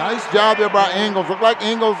 Yeah, nice job there by Ingles. Looked like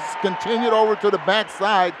Ingles continued over to the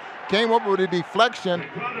backside. Came up with a deflection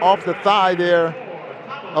off the thigh there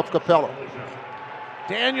of Capella.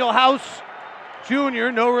 Daniel House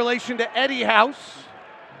Jr., no relation to Eddie House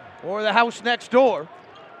or the house next door.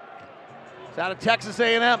 It's out of Texas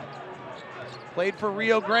A&M. Played for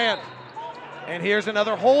Rio Grande. And here's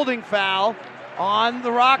another holding foul on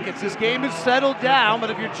the Rockets. This game is settled down, but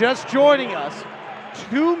if you're just joining us,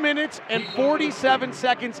 2 minutes and 47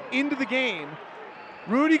 seconds into the game,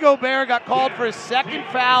 Rudy Gobert got called for his second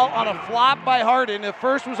foul on a flop by Harden. The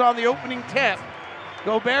first was on the opening tip.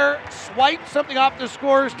 Gobert swiped something off the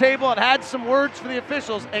scorer's table and had some words for the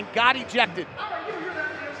officials and got ejected.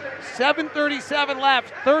 7:37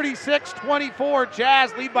 left, 36-24.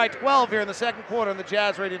 Jazz lead by 12 here in the second quarter on the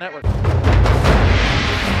Jazz Radio Network.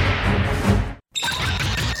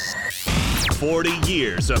 40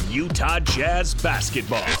 years of Utah Jazz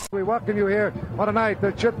basketball. We welcome you here on a night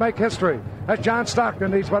that should make history, as John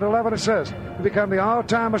Stockton needs but 11 assists to become the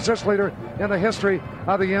all-time assist leader in the history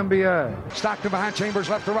of the NBA. Stockton behind Chambers,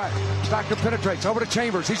 left to right. Stockton penetrates over to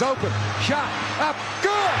Chambers. He's open. Shot up.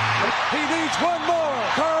 Good! He needs one more.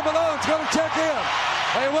 Karl Malone's going to check in.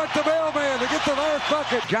 They want the mailman to get the last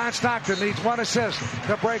bucket. John Stockton needs one assist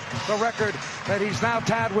to break the record that he's now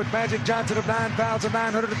tied with Magic Johnson of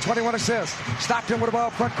 9,921 assists. Stockton with the ball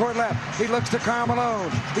front court left. He looks to Karl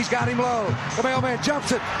Malone. He's got him low. The mailman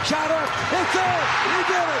jumps it. Shot up. It's in. He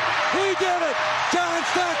did it. He did it. John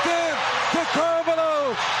Stockton to Karl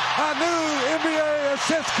Malone, a new NBA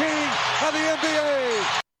assist king of the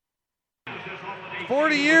NBA.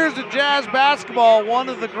 40 years of Jazz basketball, one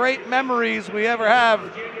of the great memories we ever have.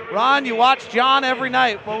 Ron, you watched John every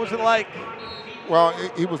night. What was it like? Well,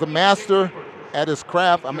 he was a master at his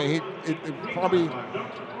craft. I mean, he probably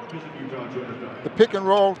the pick and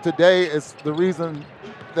roll today is the reason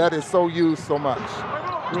that is so used so much.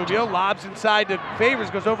 Rubio lobs inside to Favors,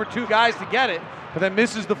 goes over two guys to get it, but then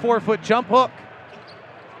misses the 4-foot jump hook.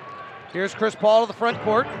 Here's Chris Paul to the front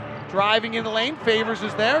court, driving in the lane. Favors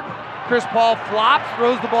is there. Chris Paul flops,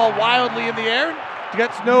 throws the ball wildly in the air,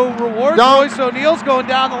 gets no reward. Royce O'Neal's going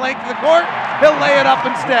down the length of the court. He'll lay it up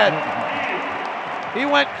instead. He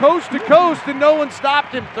went coast to coast and no one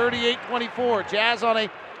stopped him. 38-24. Jazz on a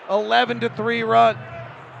 11-3 run.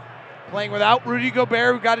 Playing without Rudy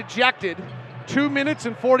Gobert, who got ejected 2 minutes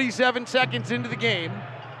and 47 seconds into the game.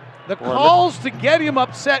 The calls to get him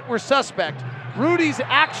upset were suspect. Rudy's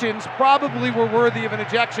actions probably were worthy of an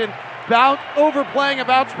ejection. Overplaying a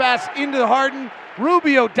bounce pass into Harden.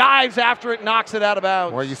 Rubio dives after it, knocks it out of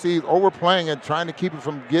bounds. Well, you see he's overplaying and trying to keep him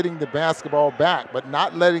from getting the basketball back, but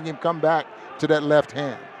not letting him come back to that left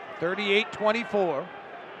hand. 38-24.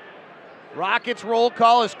 Rockets roll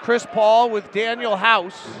call is Chris Paul with Daniel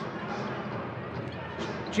House,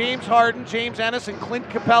 James Harden, James Ennis, and Clint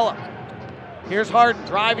Capella. Here's Harden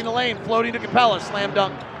driving the lane, floating to Capella, slam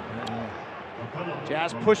dunk.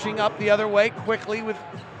 Jazz pushing up the other way quickly with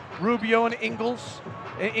Rubio and Ingles.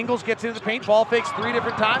 Ingles gets into the paint, ball fakes 3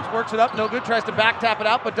 different times, works it up, no good, tries to back tap it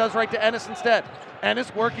out, but does right to Ennis instead.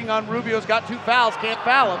 Ennis working on Rubio's got 2 fouls, can't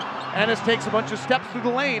foul him. Ennis takes a bunch of steps through the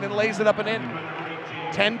lane and lays it up and in.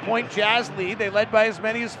 10-point Jazz lead, they led by as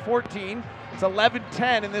many as 14. It's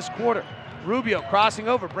 11-10 in this quarter. Rubio crossing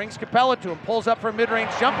over, brings Capella to him, pulls up for a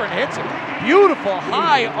mid-range jumper and hits it. Beautiful,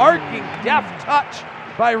 high, arcing, deft touch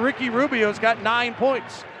by Ricky Rubio. Has got 9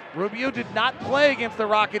 points. Rubio did not play against the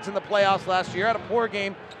Rockets in the playoffs last year. Had a poor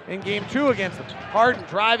game in Game 2 against them. Harden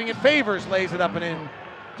driving in Favors, lays it up and in.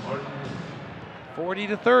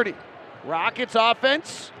 40-30. Rockets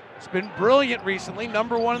offense, it's been brilliant recently.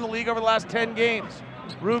 Number 1 in the league over the last 10 games.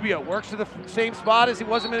 Rubio works to the same spot as he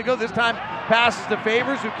was a minute ago. This time passes to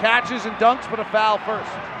Favors, who catches and dunks, but a foul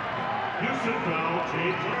first.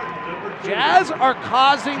 Jazz are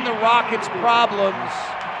causing the Rockets problems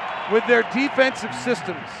with their defensive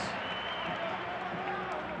systems.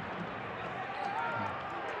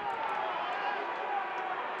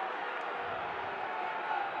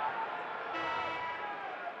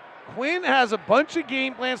 Quinn has a bunch of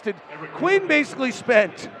game plans. Quinn basically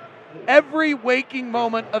spent every waking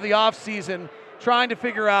moment of the offseason trying to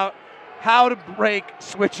figure out how to break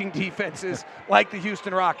switching defenses like the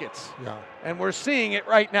Houston Rockets. Yeah. And we're seeing it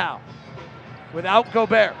right now. Without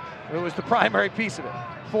Gobert, it was the primary piece of it.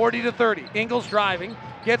 40-30. Ingles driving,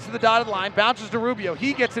 gets to the dotted line, bounces to Rubio.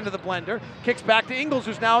 He gets into the blender, kicks back to Ingles,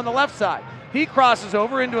 who's now on the left side. He crosses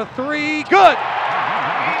over into a 3. Good!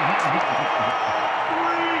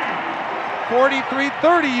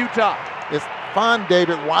 43-30 Utah. It's fun,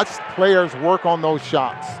 David. Watch players work on those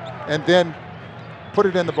shots and then put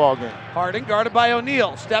it in the ball game. Harden guarded by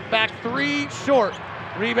O'Neal. Step back three, short.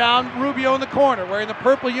 Rebound, Rubio in the corner, wearing the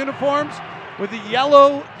purple uniforms with the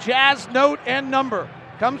yellow Jazz note and number.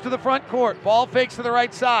 Comes to the front court. Ball fakes to the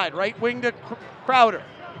right side. Right wing to Crowder.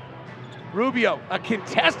 Rubio, a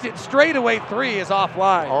contested straightaway three is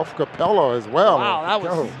offline. Off Capella as well. Wow,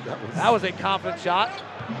 that was a confident shot.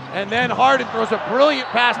 And then Harden throws a brilliant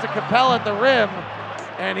pass to Capella at the rim,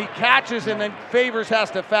 and he catches, and then Favors has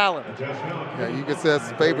to foul him. Yeah, you can say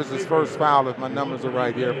Favors' first foul if my numbers are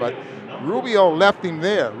right here, but Rubio left him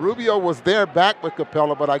there. Rubio was there back with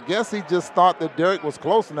Capella, but I guess he just thought that Derek was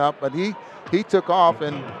close enough, but he took off,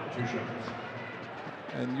 and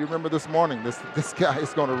you remember this morning, this guy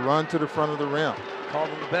is going to run to the front of the rim. Called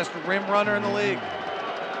him the best rim runner in the league.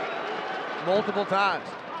 Multiple times.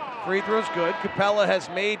 Free throws good. Capella has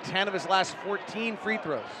made 10 of his last 14 free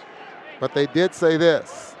throws. But they did say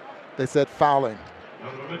this. They said fouling.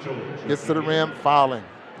 Gets to the rim, fouling.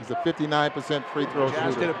 He's a 59% free throw shooter.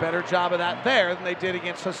 Jazz did a better job of that there than they did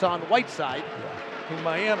against Hassan Whiteside in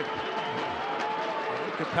Miami.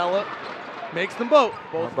 Capella makes them both.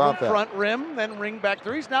 Both from front rim, then ring back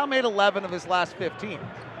three. He's now made 11 of his last 15.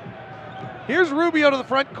 Here's Rubio to the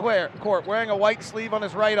front court, wearing a white sleeve on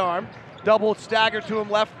his right arm. Double stagger to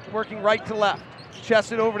him left, working right to left.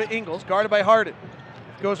 Chests it over to Ingles, guarded by Harden.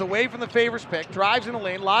 Goes away from the Favors pick, drives in the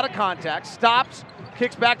lane, a lot of contact, stops,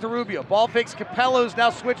 kicks back to Rubio. Ball fakes Capella, who's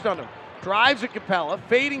now switched on him. Drives at Capella,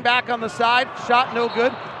 fading back on the side, shot no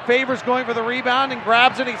good. Favors going for the rebound and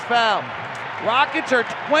grabs it, he's fouled. Rockets are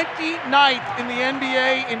 29th in the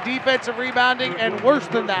NBA in defensive rebounding, and worse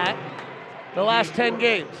than that the last 10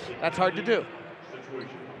 games. That's hard to do.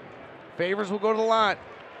 Favors will go to the line.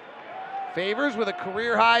 Favors with a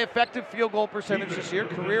career-high effective field goal percentage this year,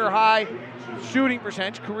 career-high shooting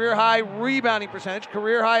percentage, career-high rebounding percentage,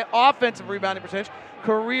 career-high offensive rebounding percentage,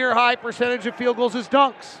 career-high percentage of field goals as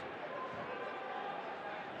dunks.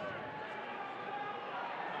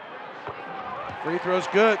 Free throw's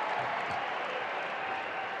good.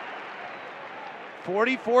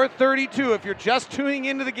 44-32. If you're just tuning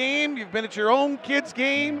into the game, you've been at your own kid's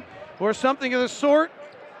game or something of the sort,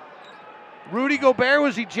 Rudy Gobert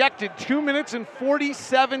was ejected 2 minutes and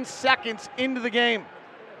 47 seconds into the game.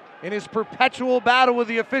 In his perpetual battle with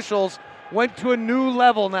the officials, went to a new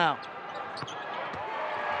level now.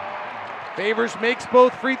 Favors makes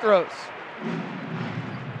both free throws.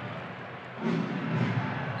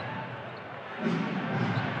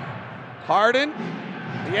 Harden,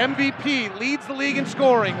 the MVP, leads the league in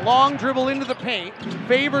scoring. Long dribble into the paint.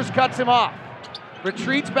 Favors cuts him off.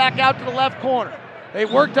 Retreats back out to the left corner. They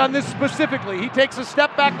worked on this specifically. He takes a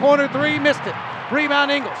step back corner three, missed it. Rebound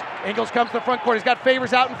Ingles. Ingles comes to the front court. He's got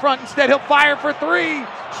Favors out in front. Instead, he'll fire for three.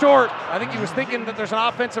 Short. I think he was thinking that there's an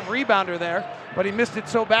offensive rebounder there, but he missed it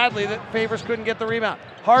so badly that Favors couldn't get the rebound.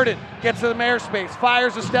 Harden gets to the Mayor space,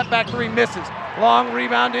 fires a step back three, misses. Long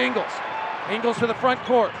rebound to Ingles. Ingles to the front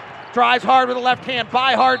court. Drives hard with the left hand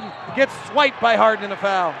by Harden. Gets swiped by Harden in a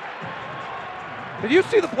foul. Did you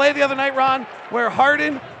see the play the other night, Ron, where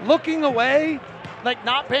Harden, looking away, like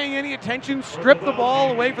not paying any attention, stripped the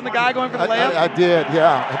ball away from the guy going for the layup? I did,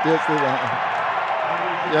 yeah. I did see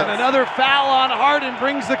that. Yes. And another foul on Harden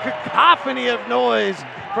brings the cacophony of noise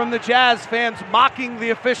from the Jazz fans mocking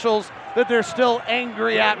the officials that they're still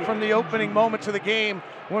angry at from the opening moments of the game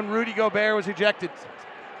when Rudy Gobert was ejected.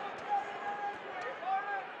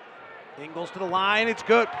 Ingles to the line, it's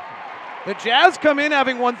good. The Jazz come in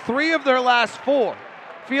having won 3 of their last 4,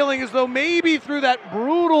 feeling as though maybe through that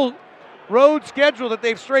brutal road schedule that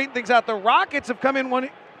they've straightened things out. The Rockets have come in,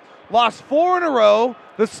 lost 4 in a row.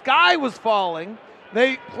 The sky was falling.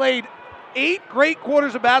 They played 8 great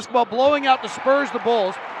quarters of basketball, blowing out the Spurs, the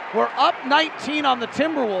Bulls. Were up 19 on the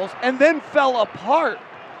Timberwolves, and then fell apart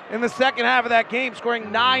in the second half of that game,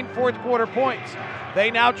 scoring 9 fourth quarter points.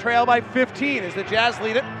 They now trail by 15 as the Jazz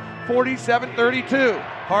lead it 47-32.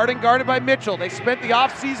 Harden guarded by Mitchell. They spent the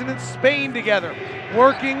offseason in Spain together,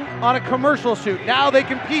 working on a commercial shoot. Now they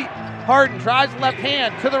compete. Harden tries the left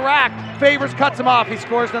hand to the rack. Favors cuts him off. He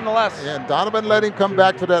scores nonetheless. And Donovan let him come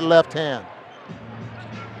back to that left hand.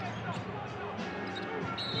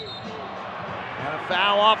 And a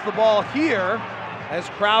foul off the ball here as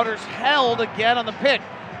Crowder's held again on the pick.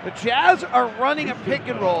 The Jazz are running a pick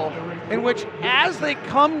and roll in which as they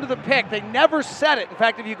come to the pick, they never set it. In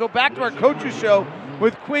fact, if you go back to our coaches show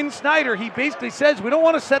with Quinn Snyder, he basically says, we don't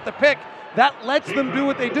want to set the pick. That lets them do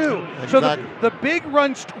what they do. Exactly. So the big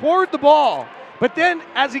runs toward the ball, but then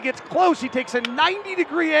as he gets close, he takes a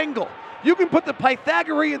 90-degree angle. You can put the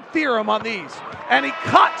Pythagorean theorem on these, and he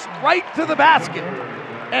cuts right to the basket.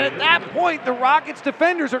 And at that point, the Rockets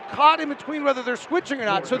defenders are caught in between whether they're switching or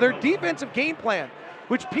not. So their defensive game plan,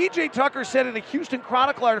 which P.J. Tucker said in a Houston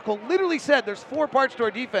Chronicle article, literally said there's 4 parts to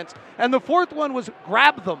our defense. And the 4th one was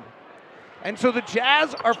grab them. And so the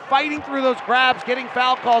Jazz are fighting through those grabs, getting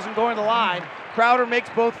foul calls and going to the line. Crowder makes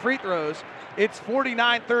both free throws. It's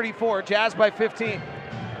 49-34, Jazz by 15.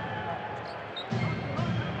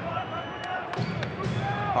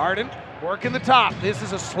 Harden working the top. This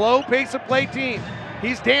is a slow pace of play team.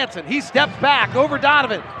 He's dancing. He steps back over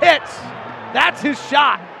Donovan. Hits. That's his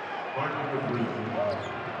shot.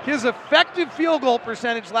 His effective field goal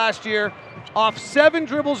percentage last year off 7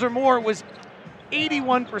 dribbles or more was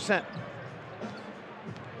 81%.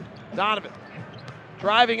 Donovan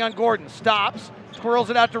driving on Gordon. Stops. Twirls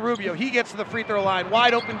it out to Rubio. He gets to the free throw line.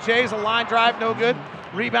 Wide open Jays. A line drive. No good.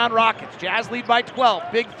 Rebound Rockets. Jazz lead by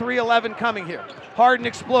 12. Big 3-11 coming here. Harden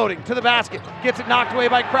exploding to the basket. Gets it knocked away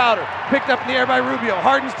by Crowder. Picked up in the air by Rubio.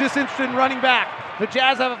 Harden's disinterested in running back. The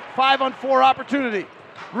Jazz have a 5-on-4 opportunity.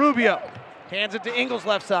 Rubio hands it to Ingles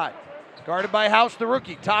left side. Guarded by House, the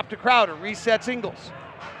rookie. Top to Crowder. Resets Ingles.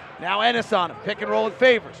 Now Ennis on him. Pick and roll with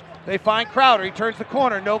Favors. They find Crowder. He turns the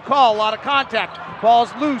corner. No call. A lot of contact.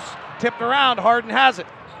 Ball's loose. Tipped around. Harden has it.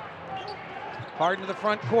 Harden to the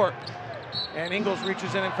front court. And Ingles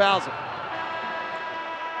reaches in and fouls him.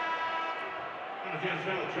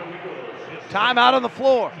 Timeout on the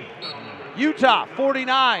floor. Utah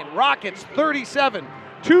 49, Rockets 37.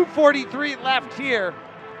 2:43 left here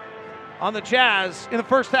on the Jazz in the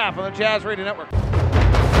first half on the Jazz Radio Network.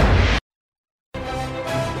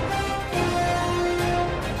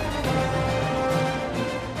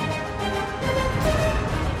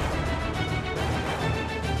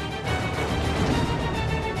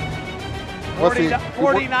 What's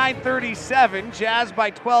 49-37, Jazz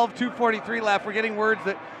by 12, 2:43 left. We're getting words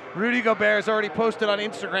that Rudy Gobert has already posted on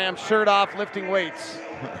Instagram, shirt off, lifting weights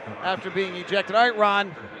after being ejected. All right,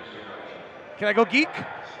 Ron, can I go geek?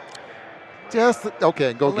 Just,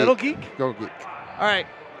 okay, go geek. A little geek? Go geek. All right,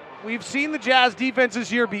 we've seen the Jazz defense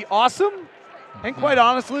this year be awesome, and quite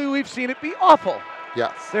honestly, we've seen it be awful.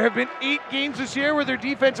 Yes. There have been 8 games this year where their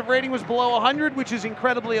defensive rating was below 100, which is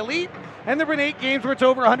incredibly elite. And there have been 8 games where it's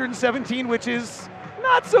over 117, which is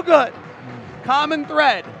not so good. Common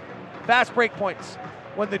thread, fast break points.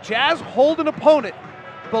 When the Jazz hold an opponent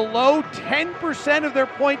below 10% of their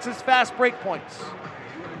points as fast break points,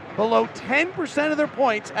 below 10% of their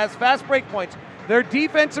points as fast break points, their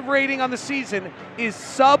defensive rating on the season is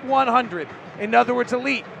sub 100. In other words,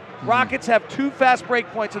 elite. Rockets have 2 fast break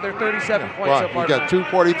points of their 37 points so far. You got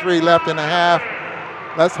 2:43 left in the half.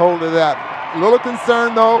 Let's hold to that. A little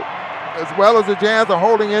concerned, though, as well as the Jazz are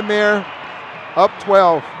holding in there, up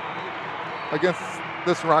 12 against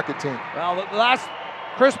this Rocket team. Well, the last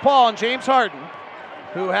Chris Paul and James Harden,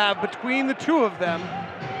 who have between the two of them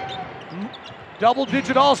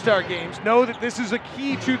double-digit All-Star games, know that this is a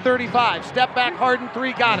key 235. Step back, Harden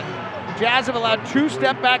 3, got it. Jazz have allowed 2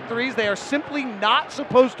 step-back threes. They are simply not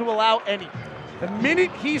supposed to allow any. The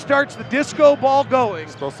minute he starts the disco ball going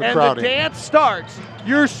and the dance starts,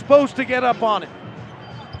 you're supposed to get up on it.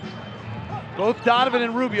 Both Donovan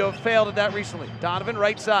and Rubio have failed at that recently. Donovan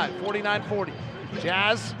right side, 49-40.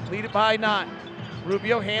 Jazz lead it by 9.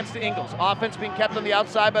 Rubio hands to Ingles. Offense being kept on the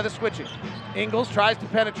outside by the switching. Ingles tries to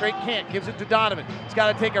penetrate, can't. Gives it to Donovan. He's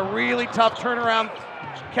got to take a really tough turnaround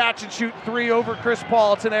catch and shoot 3 over Chris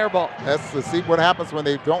Paul. It's an air ball. That's to see what happens when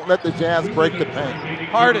they don't let the Jazz break the paint.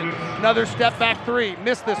 Harden, another step back 3.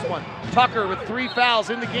 Missed this one. Tucker with 3 fouls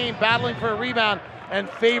in the game, battling for a rebound, and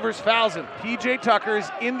Favors fouls him. P.J. Tucker is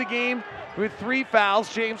in the game with 3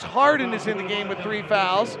 fouls. James Harden is in the game with 3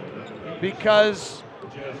 fouls because,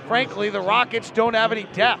 frankly, the Rockets don't have any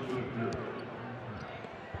depth.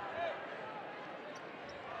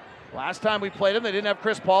 Last time we played them, they didn't have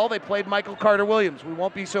Chris Paul. They played Michael Carter-Williams. We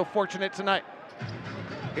won't be so fortunate tonight.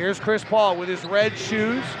 Here's Chris Paul with his red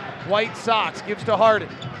shoes, white socks, gives to Harden.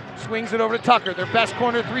 Swings it over to Tucker. Their best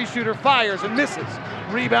corner 3-shooter fires and misses.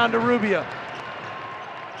 Rebound to Rubio.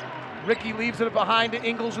 Ricky leaves it behind to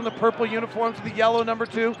Ingles in the purple uniforms with the yellow number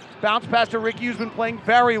 2. Bounce pass to Ricky, who's been playing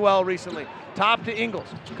very well recently. Top to Ingles.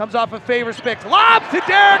 Comes off a Favors pick. Lob to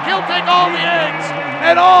Derek. He'll take all the eggs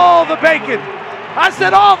and all the bacon. I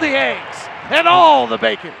said all the eggs and all the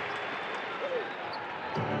bacon.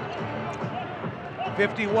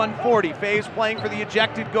 51-40. Faves playing for the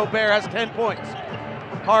ejected Gobert has 10 points.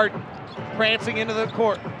 Harden prancing into the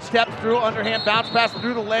court. Steps through, underhand bounce pass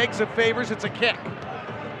through the legs of Favors. It's a kick.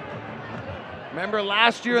 Remember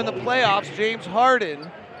last year in the playoffs, James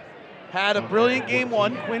Harden had a brilliant game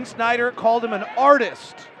 1. Quinn Snyder called him an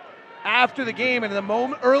artist after the game. And in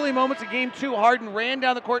the early moments of game 2, Harden ran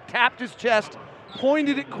down the court, tapped his chest,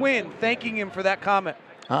 pointed at Quinn, thanking him for that comment.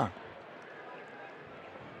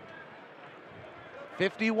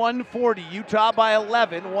 51-40, Utah by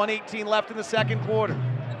 11, 1:18 left in the second quarter.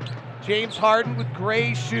 James Harden with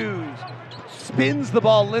gray shoes spins the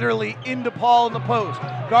ball literally into Paul in the post,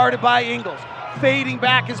 guarded by Ingles. Fading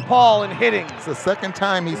back is Paul and hitting. It's the second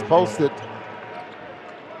time he's posted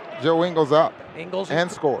Joe Ingles up and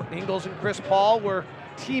scored. Ingles and Chris Paul were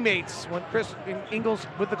teammates when Chris and Ingles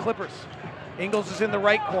with the Clippers. Ingles is in the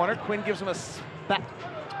right corner. Quinn gives him a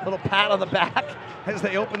little pat on the back as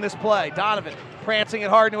they open this play. Donovan prancing at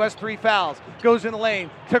Harden, who has 3 fouls. Goes in the lane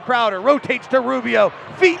to Crowder, rotates to Rubio.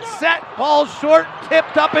 Feet set, ball short,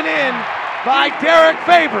 tipped up and in by Derek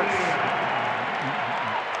Favors.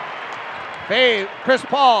 Chris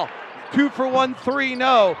Paul, 2 for 1, 3,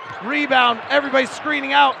 no. Rebound, everybody's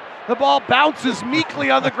screening out. The ball bounces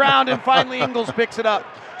meekly on the ground, and finally Ingles picks it up.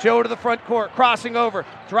 Joe to the front court, crossing over,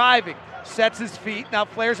 driving, sets his feet, now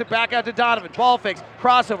flares it back out to Donovan. Ball fakes,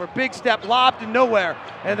 crossover, big step, lobbed to nowhere,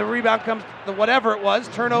 and the rebound comes, whatever it was,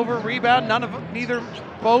 turnover, rebound, neither,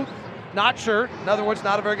 both, not sure. In other words,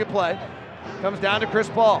 not a very good play. Comes down to Chris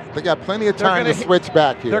Paul. They got plenty of time to switch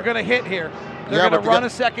back here. They're going to hit here. They're going to run a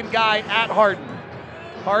second guy at Harden.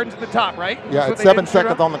 Harden's at the top, right? Yeah, it's 7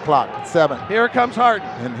 seconds on the clock. 7. Here comes Harden.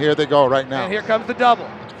 And here they go right now. And here comes the double.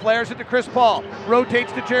 Flares it to Chris Paul.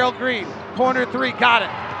 Rotates to Gerald Green. Corner 3, got it.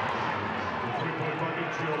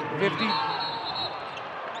 50.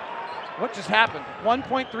 What just happened?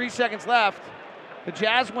 1.3 seconds left. The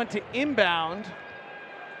Jazz went to inbound.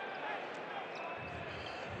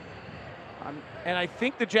 And I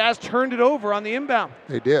think the Jazz turned it over on the inbound.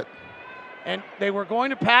 They did. And they were going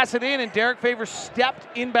to pass it in, and Derek Favors stepped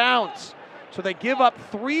inbounds. So they give up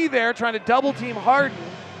 3 there, trying to double team Harden.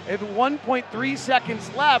 They have 1.3 seconds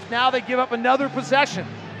left. Now they give up another possession.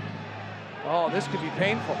 Oh, this could be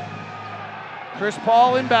painful. Chris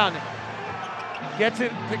Paul inbounding. Gets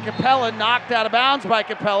it to Capella, knocked out of bounds by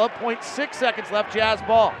Capella. 0.6 seconds left, Jazz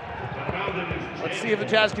ball. Let's see if the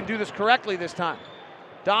Jazz can do this correctly this time.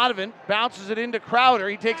 Donovan bounces it into Crowder.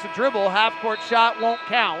 He takes a dribble. Half-court shot won't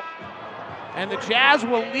count. And the Jazz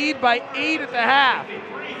will lead by 8 at the half.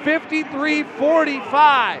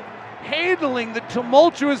 53-45. Handling the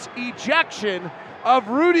tumultuous ejection of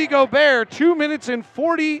Rudy Gobert. 2 minutes and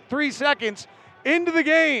 43 seconds into the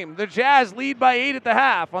game. The Jazz lead by 8 at the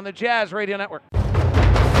half on the Jazz Radio Network.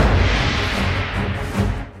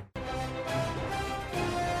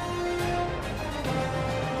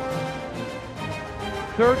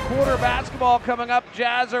 Third quarter basketball coming up.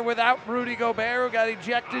 Jazz are without Rudy Gobert, who got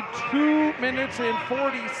ejected 2 minutes and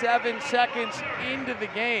 47 seconds into the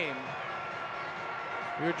game.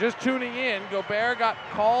 If you're just tuning in, Gobert got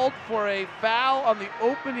called for a foul on the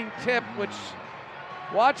opening tip, which,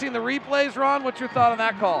 watching the replays, Ron, what's your thought on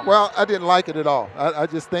that call? Well, I didn't like it at all. I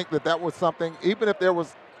just think that was something, even if there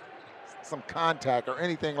was some contact or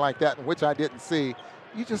anything like that, in which I didn't see,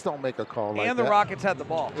 you just don't make a call like that. And the Rockets had the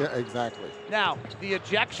ball. Yeah, exactly. Now, the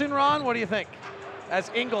ejection, Ron, what do you think?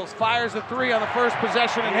 As Ingles fires a 3 on the first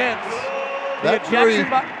possession and hits. That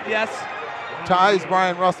ejection yes. Ties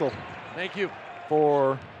Brian Russell. Thank you.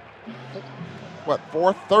 For, what,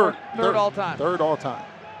 third all time. Third all time.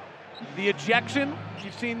 The ejection,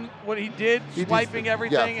 you've seen what he did, swiping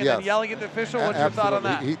everything and then yelling at the official. What's your thought on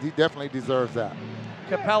that? He definitely deserves that.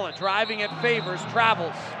 Capella driving at Favors,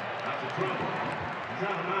 travels.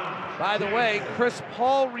 By the way, Chris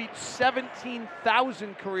Paul reached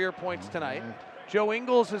 17,000 career points tonight. Joe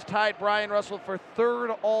Ingles has tied Brian Russell for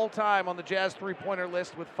 3rd all-time on the Jazz three-pointer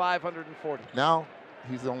list with 540. Now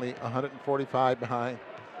he's only 145 behind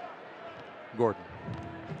Gordon.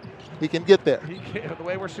 He can get there. He can, the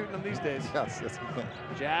way we're shooting them these days. Yes, he can.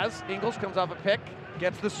 Jazz, Ingles comes off a pick,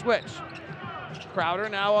 gets the switch. Crowder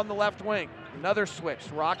now on the left wing. Another switch.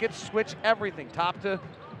 Rockets switch everything. Top to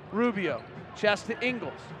Rubio. Chest to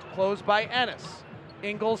Ingles. Closed by Ennis.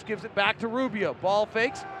 Ingles gives it back to Rubio. Ball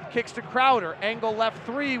fakes. Kicks to Crowder. Angle left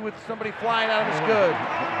 3 with somebody flying out of his good.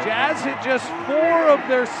 Jazz hit just 4 of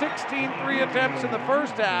their 16 3 attempts in the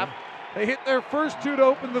first half. They hit their first 2 to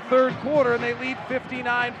open the third quarter, and they lead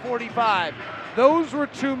 59-45. Those were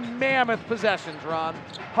 2 mammoth possessions, Ron.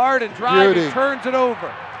 Harden driving, turns it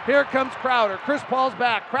over. Here comes Crowder. Chris Paul's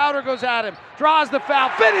back. Crowder goes at him, draws the foul,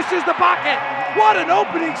 finishes the bucket. What an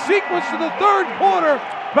opening sequence to the third quarter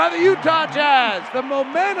by the Utah Jazz. The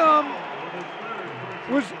momentum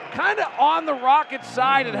was kind of on the Rockets'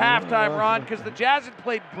 side at halftime, Ron, because the Jazz had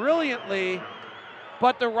played brilliantly,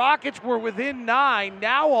 but the Rockets were within 9.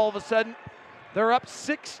 Now all of a sudden, they're up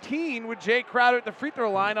 16 with Jay Crowder at the free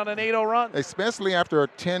throw line on an 8-0 run. Especially after a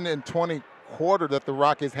 10-20 quarter that the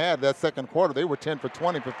Rockets had, that second quarter. They were 10 for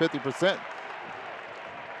 20 for 50%.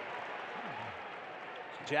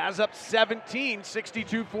 Jazz up 17,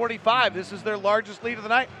 62-45. This is their largest lead of the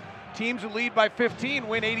night. Teams who lead by 15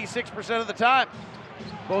 win 86% of the time.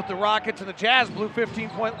 Both the Rockets and the Jazz blew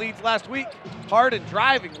 15-point leads last week. Harden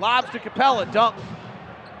driving, lobs to Capella, dunk.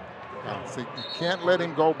 See, you can't let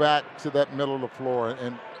him go back to that middle of the floor.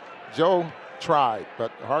 And Joe tried,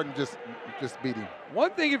 but Harden just beat him.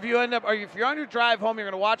 One thing, if you're on your drive home, you're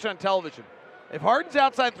going to watch on television. If Harden's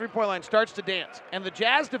outside the three-point line, starts to dance, and the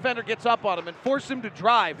Jazz defender gets up on him and forces him to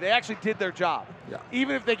drive, they actually did their job,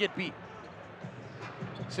 even if they get beat.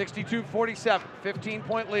 62-47,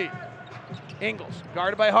 15-point lead. Ingles,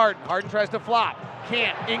 guarded by Harden. Harden tries to flop.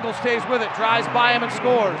 Can't. Ingles stays with it, drives by him and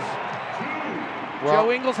scores. Joe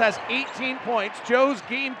Ingles has 18 points. Joe's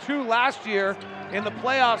game 2 last year in the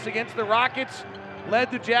playoffs against the Rockets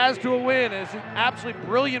led the Jazz to a win. It's an absolutely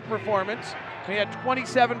brilliant performance. He had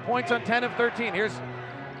 27 points on 10 of 13. Here's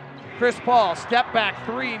Chris Paul, step back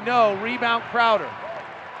 3, no, rebound Crowder.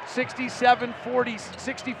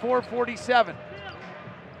 64-47.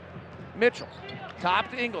 Mitchell,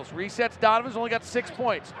 top to Ingles, resets Donovan's only got 6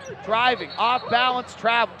 points. Driving, off balance,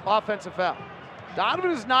 travel, offensive foul.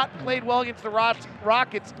 Donovan has not played well against the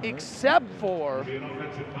Rockets except for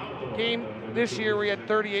game this year where he had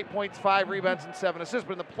 38 points, 5 rebounds, and 7 assists.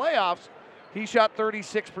 But in the playoffs, he shot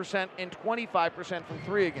 36% and 25% from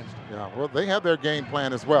 3 against him. Yeah, well, they have their game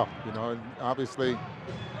plan as well. You know, and obviously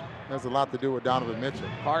has a lot to do with Donovan Mitchell.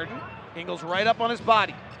 Harden, Ingles right up on his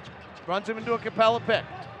body. Runs him into a Capella pick.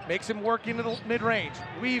 Makes him work into the mid-range.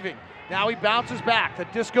 Weaving. Now he bounces back. The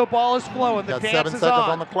disco ball is flowing. The dance 7 is seconds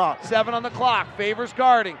on the clock. 7 on the clock. Favors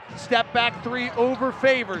guarding. Step back 3 over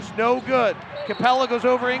Favors. No good. Capella goes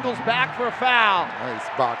over Ingles back for a foul. Nice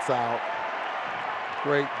box out.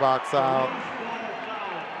 Great box out.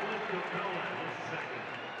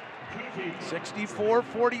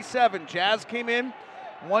 64-47. Jazz came in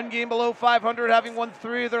 1 game below 500, having won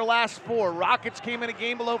 3 of their last 4. Rockets came in a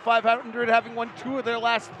game below 500, having won 2 of their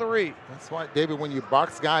last 3. That's why, David, when you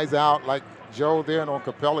box guys out like Joe there and on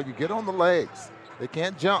Capella, you get on the legs. They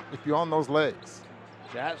can't jump if you're on those legs.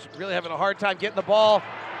 Jazz really having a hard time getting the ball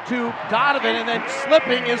to Donovan, and then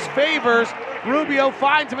slipping is Favors. Rubio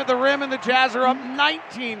finds him at the rim, and the Jazz are up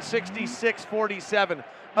 19, 66-47.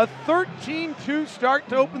 A 13-2 start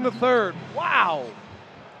to open the third. Wow.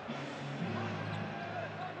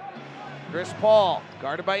 Chris Paul,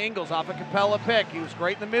 guarded by Ingles off a Capella pick. He was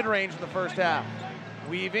great in the mid-range in the first half.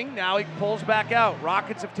 Weaving, now he pulls back out.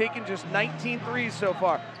 Rockets have taken just 19 threes so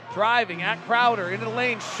far. Driving at Crowder, into the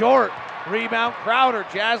lane, short. Rebound, Crowder.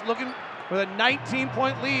 Jazz looking with a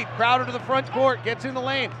 19-point lead. Crowder to the front court, gets in the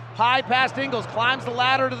lane. High past Ingles, climbs the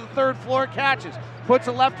ladder to the 3rd floor, catches. Puts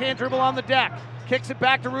a left-hand dribble on the deck. Kicks it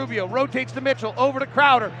back to Rubio, rotates to Mitchell, over to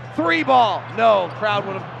Crowder. 3 ball. No, Crowd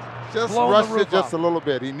would have just rushed it just a little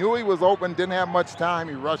bit. He knew he was open, didn't have much time,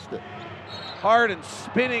 he rushed it. Harden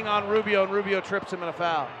spinning on Rubio, and Rubio trips him in a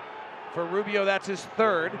foul. For Rubio, that's his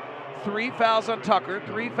 3rd. 3 fouls on Tucker,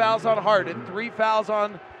 3 fouls on Harden, 3 fouls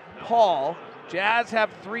on Paul. Jazz have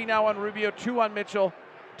 3 now on Rubio, 2 on Mitchell,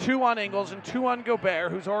 2 on Ingles, and 2 on Gobert,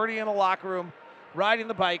 who's already in the locker room, riding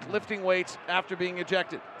the bike, lifting weights after being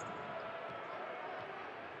ejected.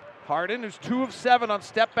 Harden, who's 2 of 7 on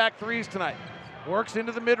step-back threes tonight. Works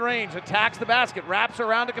into the mid-range, attacks the basket, wraps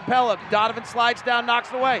around to Capella. Donovan slides down, knocks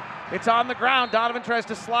it away. It's on the ground. Donovan tries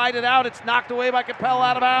to slide it out. It's knocked away by Capella,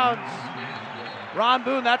 out of bounds. Ron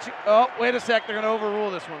Boone, oh, wait a sec. They're going to overrule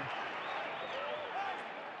this one.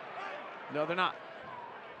 No, they're not.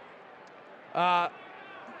 I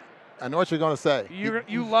know what you're going to say.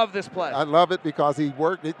 You love this play. I love it because he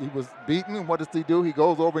worked it. He was beaten, and what does he do? He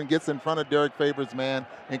goes over and gets in front of Derek Favors' man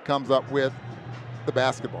and comes up with the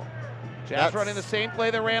basketball. Jazz running the same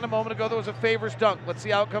play they ran a moment ago. There was a Favors dunk. Let's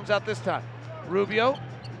see how it comes out this time. Rubio,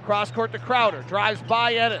 cross court to Crowder, drives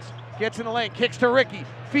by Ennis, gets in the lane, kicks to Ricky,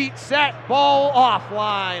 feet set, ball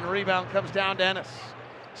offline. Rebound comes down to Ennis.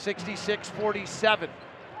 66-47.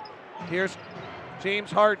 Here's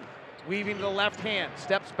James Harden, weaving to the left hand,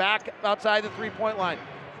 steps back outside the 3-point line.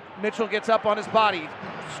 Mitchell gets up on his body,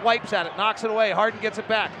 swipes at it, knocks it away. Harden gets it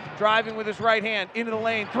back, driving with his right hand into the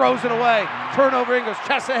lane, throws it away. Turnover, Ingles,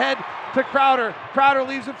 chest ahead to Crowder. Crowder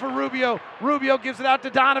leaves it for Rubio. Rubio gives it out to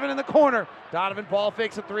Donovan in the corner. Donovan ball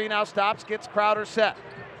fakes a 3, now stops, gets Crowder set.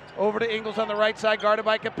 Over to Ingles on the right side, guarded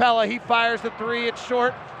by Capella. He fires the 3, it's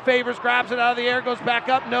short. Favors grabs it out of the air, goes back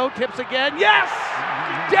up, no, tips again. Yes!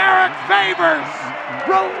 Derek Favors,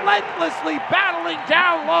 relentlessly battling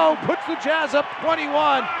down low, puts the Jazz up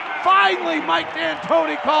 21. Finally, Mike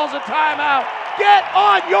D'Antoni calls a timeout. Get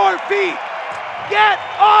on your feet! Get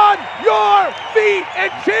on your feet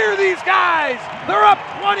and cheer these guys! They're up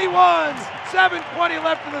 21, 7:20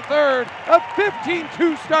 left in the third. A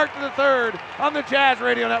 15-2 start to the third on the Jazz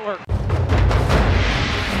Radio Network.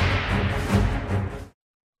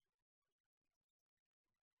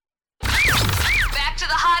 Back to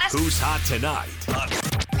the hottest. Who's hot tonight?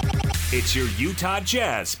 It's your Utah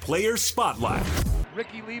Jazz Player Spotlight.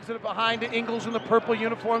 Ricky leaves it behind to Ingles in the purple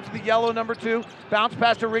uniforms with the yellow number 2. Bounce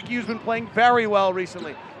pass to Ricky, who's been playing very well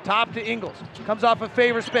recently. Top to Ingles. Comes off a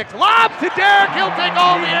Favors fix. Lob to Derek. He'll take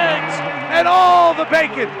all the eggs and all the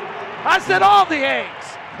bacon. I said all the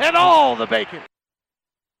eggs and all the bacon.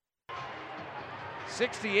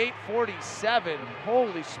 68-47.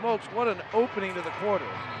 Holy smokes, what an opening to the quarter.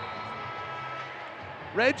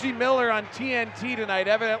 Reggie Miller on TNT tonight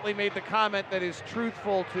evidently made the comment that is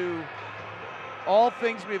truthful to all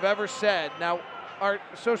things we've ever said. Now, our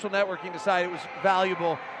social networking decided it was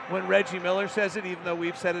valuable when Reggie Miller says it, even though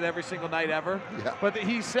we've said it every single night ever. Yeah. But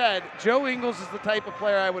he said, Joe Ingles is the type of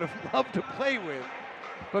player I would have loved to play with,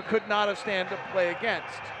 but could not have stand to play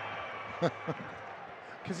against.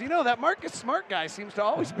 Because, you know, that Marcus Smart guy seems to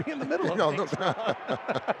always be in the middle of things.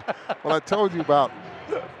 Well, I told you about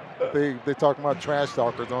they talking about trash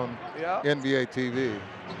talkers on NBA TV.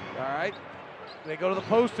 All right. They go to the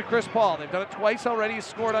post to Chris Paul. They've done it twice already. He's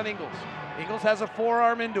scored on Ingles. Ingles has a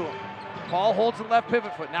forearm into him. Paul holds the left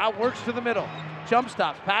pivot foot. Now works to the middle. Jump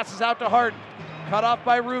stops. Passes out to Harden. Cut off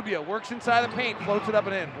by Rubio. Works inside the paint. Floats it up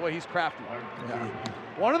and in. Boy, he's crafty. Yeah.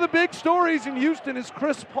 One of the big stories in Houston is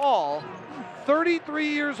Chris Paul, 33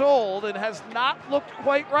 years old, and has not looked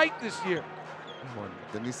quite right this year.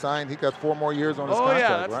 Didn't he sign? He got 4 more years on his contract,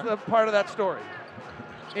 yeah, that's right? the part of that story.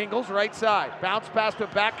 Ingles right side. Bounce pass to a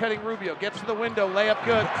back-cutting Rubio. Gets to the window. Layup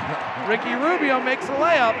good. Ricky Rubio makes a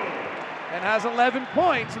layup and has 11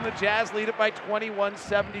 points, and the Jazz lead it by 21,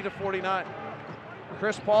 70-49.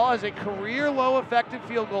 Chris Paul has a career-low effective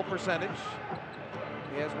field goal percentage.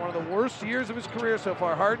 He has one of the worst years of his career so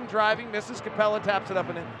far. Harden driving, misses. Capella taps it up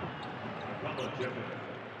and in.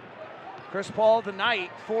 Chris Paul tonight,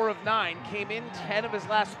 4 of 9, came in 10 of his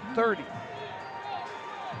last 30.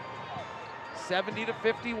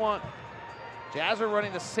 70-51. Jazz are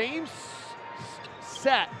running the same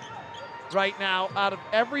set right now out of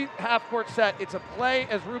every half-court set. It's a play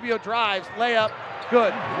as Rubio drives, layup,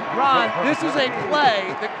 good. Ron, this is a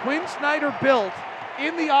play that Quinn Snyder built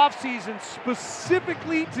in the offseason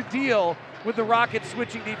specifically to deal with the Rockets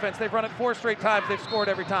switching defense. They've run it 4 straight times. They've scored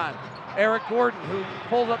every time. Eric Gordon, who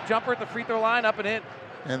pulled up jumper at the free throw line, up and in.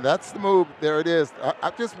 And that's the move. There it is.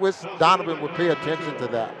 I just wish Donovan would pay attention to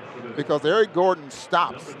that, because Eric Gordon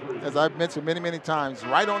stops, as I've mentioned many, many times,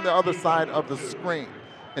 right on the other side of the screen.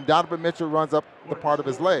 And Donovan Mitchell runs up the part of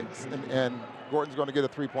his legs, and Gordon's going to get a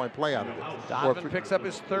 3-point play out of it. Donovan picks up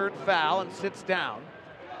his 3rd foul and sits down.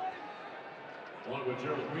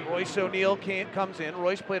 Royce O'Neal comes in.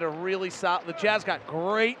 Royce played a really solid. The Jazz got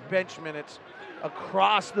great bench minutes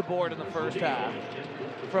across the board in the first half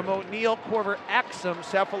from O'Neal, Korver, Exum,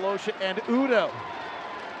 Cephalosha, and Udo.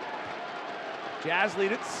 Jazz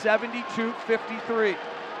lead it 72-53.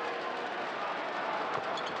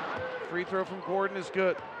 Free throw from Gordon is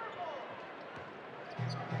good.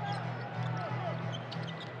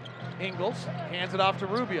 Ingles hands it off to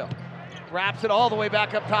Rubio. Wraps it all the way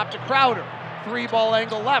back up top to Crowder. 3-ball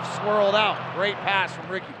angle left, swirled out. Great pass from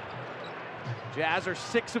Ricky. Jazz are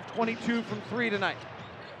 6 of 22 from 3 tonight.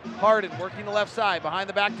 Harden working the left side, behind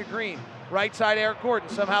the back to Green. Right side, Eric Gordon,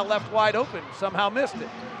 somehow left wide open, somehow missed it.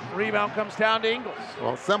 Rebound comes down to Ingles.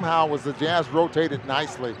 Well, somehow was the Jazz rotated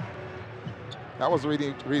nicely. That was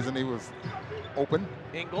the reason he was open.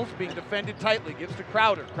 Ingles being defended tightly, gives to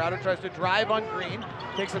Crowder. Crowder tries to drive on Green,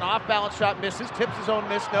 takes an off-balance shot, misses, tips his own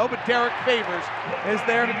miss, no, but Derek Favors is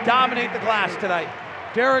there to dominate the glass tonight.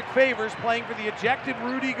 Derek Favors, playing for the ejected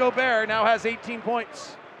Rudy Gobert, now has 18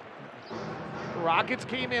 points. The Rockets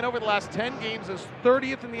came in over the last 10 games as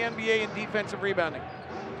 30th in the NBA in defensive rebounding.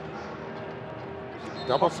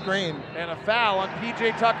 Double screen. And a foul on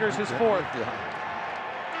P.J. Tucker's his 4th. Yeah.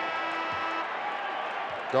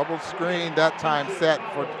 Double screen that time set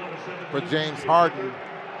for James Harden.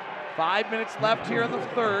 5 minutes left here in the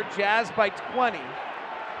third. Jazz by 20.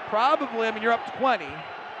 Probably, I mean, you're up 20.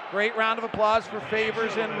 Great round of applause for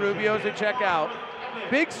Favors and Rubio as they check out.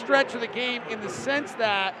 Big stretch of the game in the sense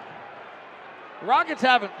that the Rockets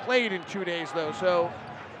haven't played in 2 days, though, so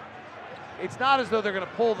it's not as though they're going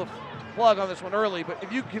to pull the plug on this one early, but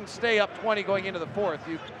if you can stay up 20 going into the 4th,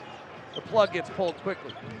 the plug gets pulled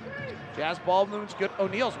quickly. Jazz ball moves good.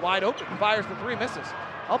 O'Neal's wide open, fires the 3, misses.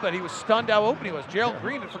 I'll bet he was stunned how open he was. Gerald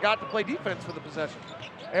Green had forgot to play defense for the possession.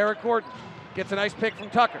 Eric Gordon gets a nice pick from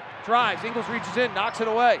Tucker. Drives, Ingles reaches in, knocks it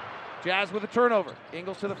away. Jazz with a turnover.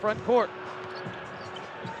 Ingles to the front court.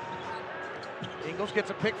 Ingles gets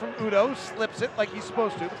a pick from Udo, slips it like he's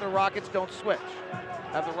supposed to, but the Rockets don't switch.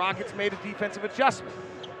 Have the Rockets made a defensive adjustment?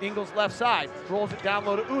 Ingles left side, rolls it down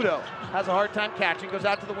low to Udo. Has a hard time catching, goes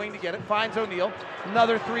out to the wing to get it, finds O'Neal.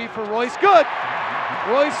 Another three for Royce, good!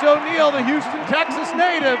 Royce O'Neal, the Houston, Texas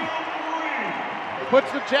native,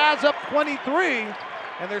 puts the Jazz up 23,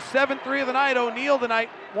 and their 7th-3 of the night. O'Neal tonight,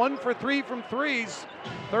 1 for 3 from threes,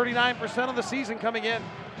 39% of the season coming in.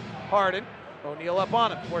 Harden, O'Neal up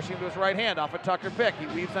on him, forcing him to his right hand off a Tucker pick. He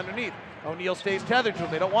weaves underneath. O'Neal stays tethered to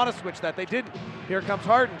him. They don't want to switch that. They didn't. Here comes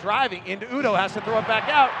Harden driving into Udo. Has to throw it back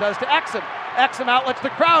out. Does to Exum. Exum outlets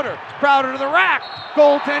to Crowder. Crowder to the rack.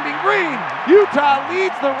 Goaltending Green. Utah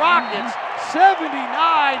leads the Rockets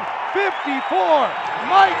 79-54.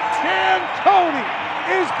 Mike D'Antoni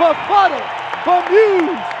is befuddled,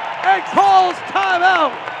 bemused, and calls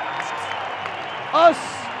timeout. A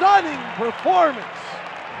stunning performance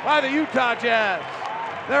by the Utah Jazz.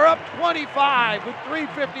 They're up 25 with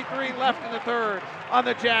 3:53 left in the third on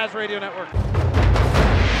the Jazz Radio Network. Complete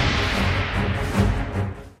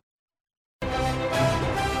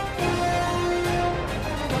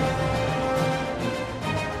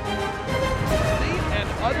and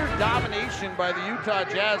utter domination by the Utah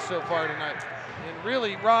Jazz so far tonight. And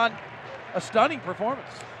really, Ron, a stunning performance.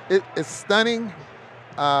 It's stunning,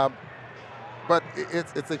 but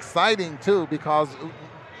it's exciting too, because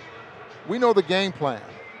we know the game plan,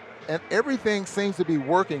 and everything seems to be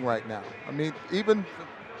working right now. I mean, even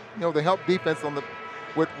the help defense on the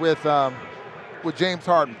with James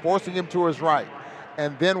Harden, forcing him to his right,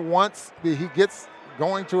 and then once he gets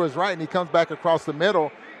going to his right and he comes back across the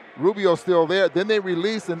middle, Rubio's still there. Then they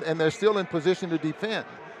release and they're still in position to defend.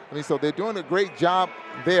 I mean, so they're doing a great job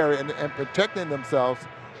there and protecting themselves.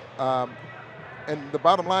 And the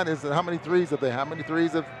bottom line is how many threes have they? How many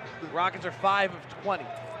threes have the Rockets are 5 of 20.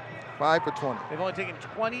 5 for 20. They've only taken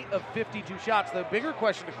 20 of 52 shots. The bigger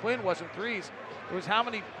question to Quinn wasn't threes. It was how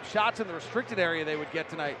many shots in the restricted area they would get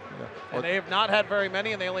tonight. Yeah. And they have not had very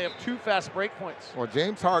many, and they only have 2 fast break points. Well,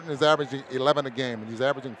 James Harden is averaging 11 a game, and he's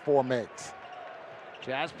averaging 4 makes.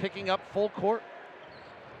 Jazz picking up full court.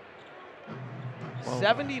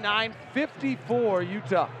 79-54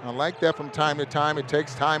 Utah. I like that from time to time. It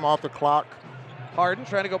takes time off the clock. Harden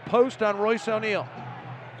trying to go post on Royce O'Neal.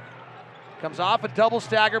 Comes off a double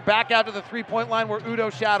stagger, back out to the three-point line where Udo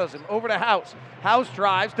shadows him. Over to House. House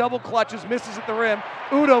drives, double clutches, misses at the rim.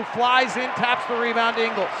 Udo flies in, taps the rebound to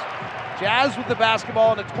Ingles. Jazz with the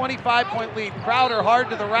basketball in a 25-point lead. Crowder hard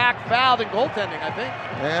to the rack, fouled, and goaltending, I think.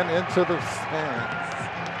 And into the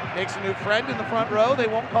stands. Makes a new friend in the front row. They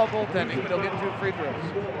won't call goaltending, but he'll get 2 free throws.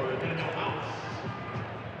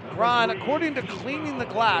 Ron, according to Cleaning the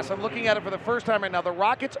Glass, I'm looking at it for the first time right now, the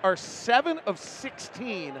Rockets are 7 of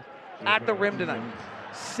 16 at the rim tonight.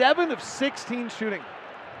 7 of 16 shooting.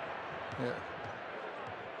 Yeah.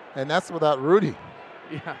 And that's without Rudy.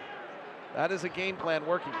 Yeah. That is a game plan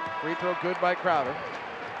working. Free throw good by Crowder.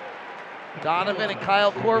 Donovan and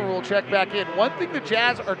Kyle Korver will check back in. One thing the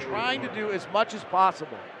Jazz are trying to do as much as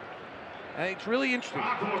possible, and it's really interesting,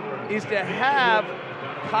 is to have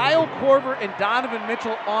Kyle Korver and Donovan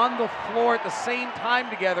Mitchell on the floor at the same time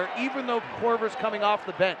together, even though Korver's coming off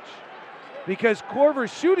the bench. Because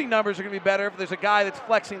Korver's shooting numbers are going to be better if there's a guy that's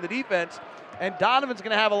flexing the defense, and Donovan's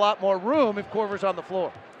going to have a lot more room if Korver's on the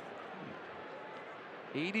floor.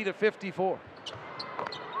 80-54.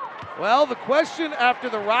 Well, the question after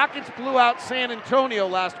the Rockets blew out San Antonio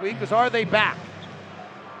last week was, are they back?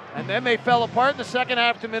 And then they fell apart in the second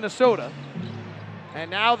half to Minnesota. And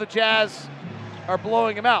now the Jazz are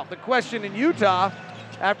blowing them out. The question in Utah,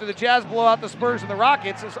 after the Jazz blow out the Spurs and the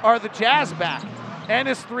Rockets, is, are the Jazz back?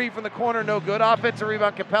 Ennis 3 from the corner, no good. Offensive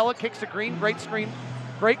rebound, Capella kicks to Green, great screen,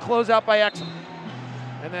 great closeout by Exum.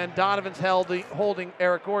 And then Donovan's holding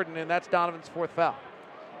Eric Gordon, and that's Donovan's 4th foul.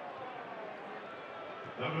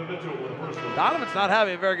 Donovan's not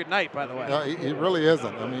having a very good night, by the way. No, he really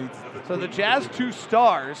isn't. I mean, so the Jazz 2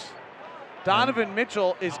 stars. Donovan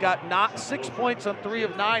Mitchell has got 6 points on 3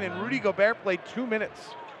 of 9, and Rudy Gobert played 2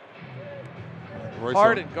 minutes.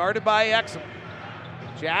 Harden guarded by Exum.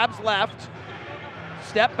 Jabs left.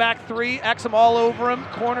 Step back 3. Exum all over him.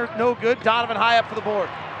 Corner no good. Donovan high up for the board.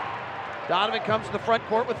 Donovan comes to the front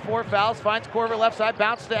court with 4 fouls, finds Korver left side,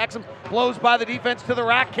 bounces to Exum, blows by the defense to the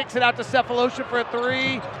rack, kicks it out to Cephalosha for a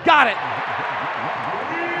 3. Got it!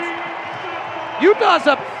 Utah's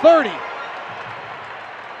up 30.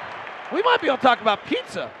 We might be able to talk about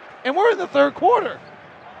pizza, and we're in the 3rd quarter.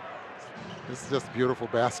 This is just beautiful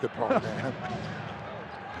basketball, man.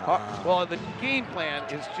 Well, the game plan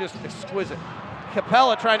is just exquisite.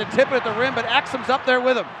 Capella trying to tip it at the rim, but Exum's up there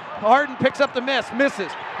with him. Harden picks up the miss,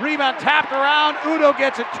 misses. Rebound tapped around. Udoh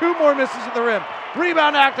gets it. 2 more misses at the rim.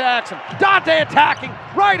 Rebound out to Exum. Dante attacking.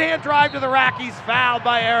 Right hand drive to the rack. He's fouled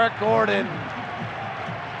by Eric Gordon.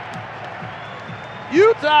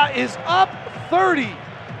 Utah is up 30.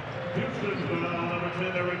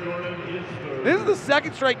 This is the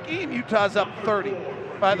second straight game Utah's up 30,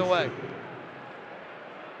 by the way.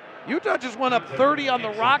 Utah just went up 30 on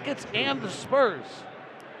the Rockets and the Spurs.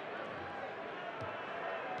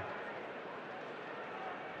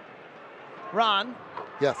 Ron.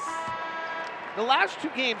 Yes. The last 2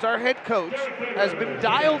 games, our head coach has been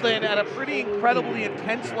dialed in at a pretty incredibly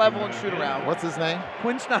intense level in shoot-around. What's his name?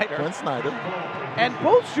 Quinn Snyder. Quinn Snyder. And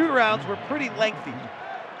both shoot-arounds were pretty lengthy.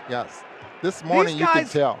 Yes. This morning you can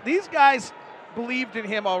tell. These guys believed in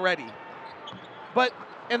him already.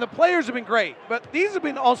 And the players have been great, but these have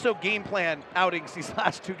been also game plan outings these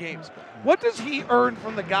last 2 games. What does he earn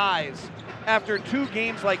from the guys after 2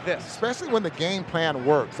 games like this? Especially when the game plan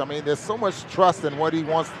works. I mean, there's so much trust in what he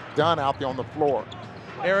wants done out there on the floor.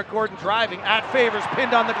 Eric Gordon driving at Favors,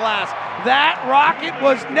 pinned on the glass. That rocket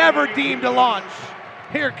was never deemed a launch.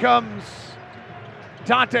 Here comes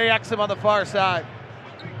Dante Exum on the far side.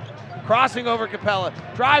 Crossing over Capella,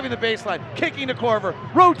 driving the baseline, kicking to Korver,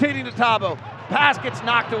 rotating to Thabo. Pass gets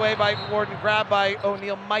knocked away by Gordon, grabbed by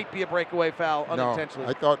O'Neal. Might be a breakaway foul unintentionally.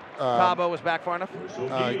 No, I thought Thabo was back far enough?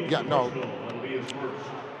 Yeah, no.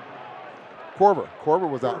 Korver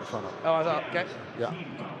was out in front of him. Oh, I thought, okay. Yeah.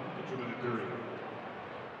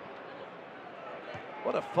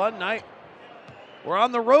 What a fun night. We're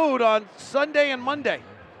on the road on Sunday and Monday.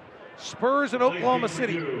 Spurs in Oklahoma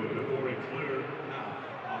City.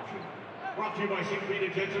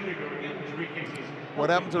 What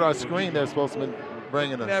happened to our screen they're supposed to be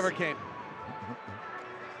bringing us? Never came.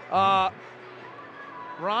 Ron,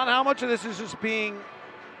 how much of this is just being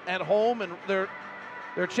at home and they're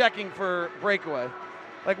checking for breakaway?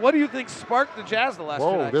 Like, what do you think sparked the Jazz the last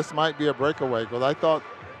 2 nights? This might be a breakaway because I thought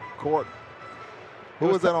who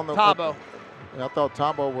was that on the Thabo. I thought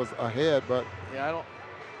Thabo was ahead, but yeah,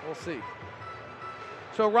 we'll see.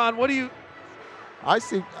 So Ron, what do you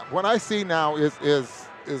what I see now is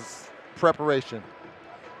preparation.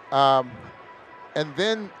 And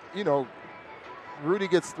then, Rudy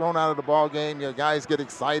gets thrown out of the ball game. Guys get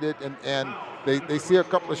excited and they see a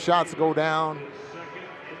couple of shots go down.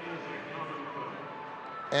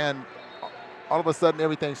 And all of a sudden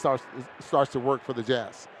everything starts to work for the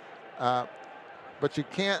Jazz. But you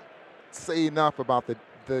can't say enough about the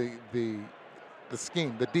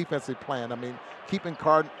scheme, the defensive plan. I mean, keeping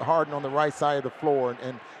Harden on the right side of the floor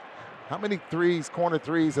and how many corner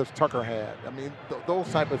threes has Tucker had? I mean,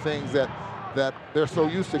 those type of things that they're so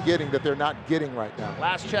used to getting that they're not getting right now.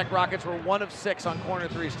 Last check, Rockets were 1 of 6 on corner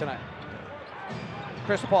threes tonight.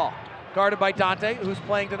 Chris Paul, guarded by Dante, who's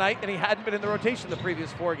playing tonight, and he hadn't been in the rotation the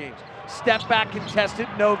previous 4 games. Step back contested,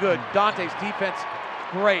 no good. Dante's defense,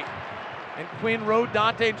 great. And Quinn rode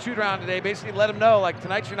Dante in shoot around today, basically let him know, like,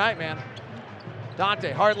 tonight's your night, man.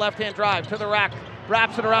 Dante, hard left-hand drive to the rack,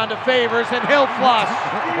 wraps it around to Favors, and he'll flush.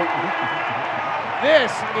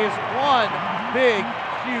 This is one big,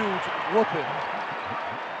 huge whooping.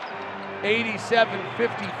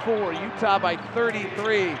 87-54, Utah by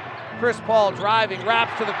 33. Chris Paul driving,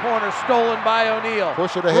 wraps to the corner, stolen by O'Neal.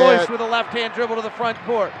 Push it ahead. Royce with a left-hand dribble to the front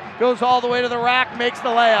court. Goes all the way to the rack, makes the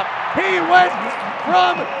layup. He went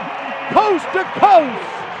from coast to coast.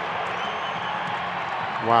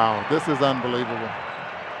 Wow, this is unbelievable.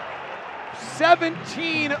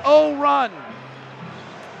 17-0 run.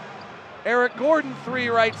 Eric Gordon 3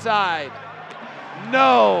 right side.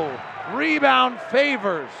 No. Rebound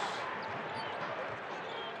Favors.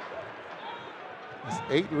 It's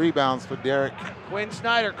 8 rebounds for Derek. Quinn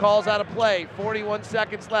Snyder calls out a play. 41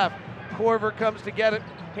 seconds left. Korver comes to get it.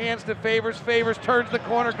 Hands to Favors. Favors turns the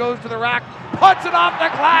corner, goes to the rack, puts it off the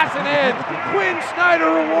glass and in. Quinn Snyder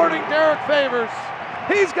rewarding Derek Favors.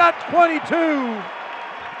 He's got 22.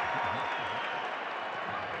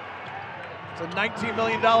 It's a $19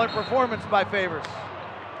 million performance by Favors.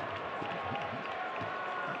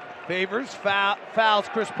 Favors fouls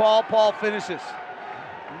Chris Paul. Paul finishes.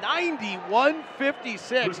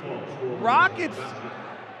 91-56. Rockets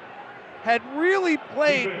had really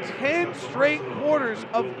played 10 straight quarters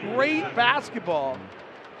of great basketball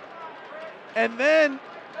and then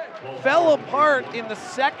fell apart in the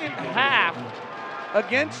second half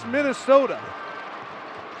against Minnesota.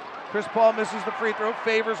 Chris Paul misses the free throw.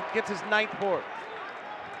 Favors gets his 9th board.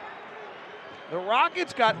 The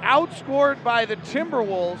Rockets got outscored by the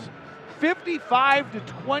Timberwolves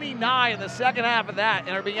 55-29 in the second half of that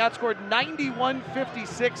and are being outscored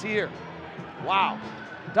 91-56 here. Wow.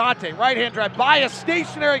 Dante, right-hand drive by a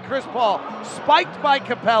stationary Chris Paul, spiked by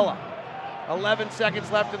Capella. 11 seconds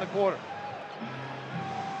left in the quarter.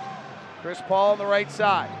 Chris Paul on the right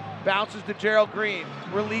side, bounces to Gerald Green,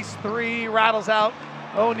 release three, rattles out,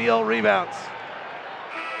 O'Neal rebounds.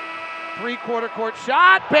 Three-quarter court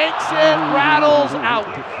shot, banks it, rattles out.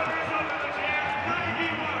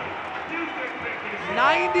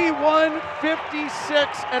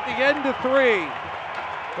 91-56 at the end of three.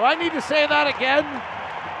 Do I need to say that again?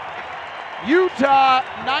 Utah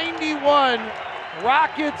 91,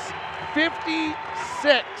 Rockets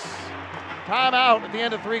 56. Timeout at the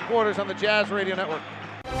end of three quarters on the Jazz Radio Network.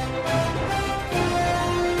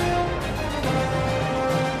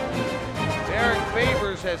 Derek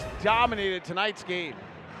Favors has dominated tonight's game.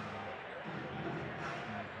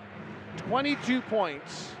 22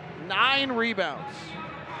 points, 9 rebounds,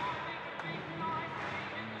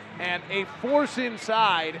 and a force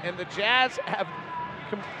inside, and the Jazz have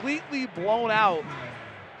completely blown out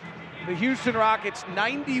the Houston Rockets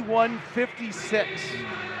 91-56.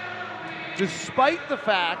 Despite the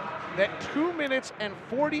fact that 2 minutes and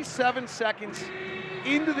 47 seconds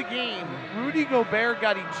into the game, Rudy Gobert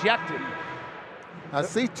got ejected. I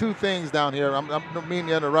see two things down here. I don't mean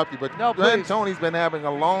to interrupt you, but no, D'Antoni's been having a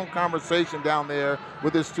long conversation down there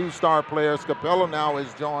with his two-star players. Capella now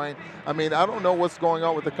is joined. I mean, I don't know what's going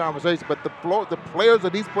on with the conversation, but the players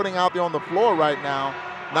that he's putting out there on the floor right now,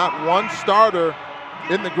 not one starter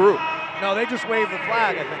in the group. No, they just waved the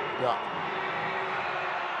flag, I think. Yeah.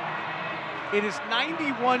 It is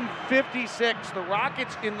 91-56. The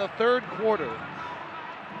Rockets in the third quarter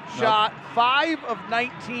shot 5 of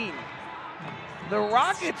 19. The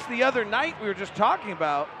Rockets the other night we were just talking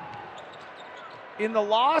about, in the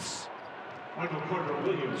loss,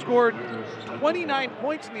 scored 29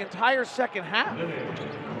 points in the entire second half.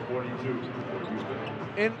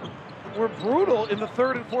 And were brutal in the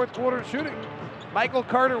third and fourth quarter shooting. Michael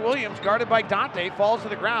Carter-Williams, guarded by Dante, falls to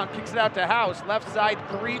the ground, kicks it out to House. Left side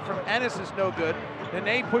three from Ennis is no good.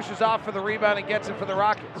 Nene pushes off for the rebound and gets it for the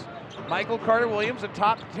Rockets. Michael Carter-Williams, a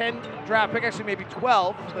top 10 draft pick, actually maybe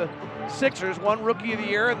 12 for the Sixers, won Rookie of the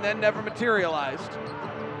Year and then never materialized.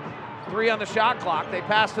 3 on the shot clock. They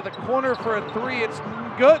pass to the corner for a 3. It's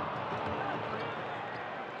good.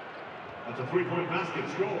 That's a 3-point basket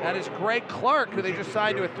score. That is Greg Clark, who they just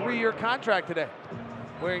signed to a 3-year contract today,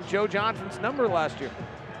 wearing Joe Johnson's number last year.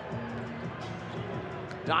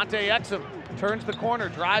 Dante Exum turns the corner,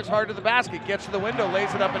 drives hard to the basket, gets to the window,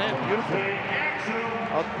 lays it up and in. Beautiful.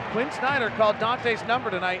 Quinn Snyder called Dante's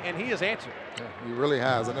number tonight, and he has answered. Yeah, he really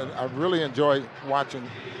has, and I really enjoy watching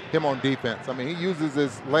him on defense. I mean, he uses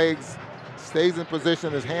his legs, stays in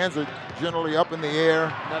position, his hands are generally up in the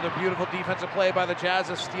air. Another beautiful defensive play by the Jazz,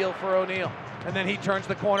 a steal for O'Neal. And then he turns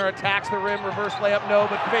the corner, attacks the rim, reverse layup, no,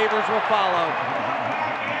 but Favors will follow.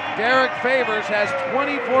 Derek Favors has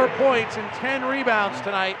 24 points and 10 rebounds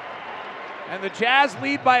tonight. And the Jazz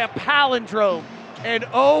lead by a palindrome. And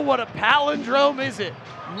oh, what a palindrome is it?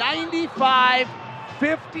 95-59.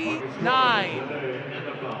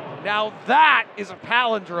 Now that is a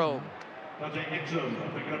palindrome.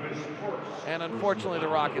 And unfortunately, the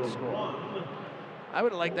Rockets score. I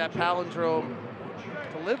would like that palindrome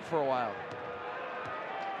to live for a while.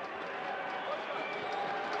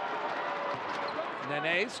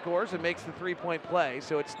 Nene scores and makes the three-point play,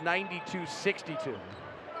 so it's 92-62.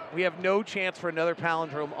 We have no chance for another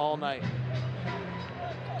palindrome all night.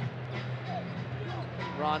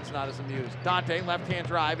 Ron's not as amused. Dante, left-hand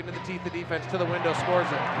drive into the teeth of defense to the window, scores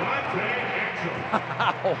it.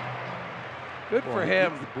 Wow. Good for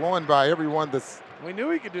him. He's blowing by everyone that's... We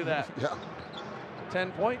knew he could do that. Yeah.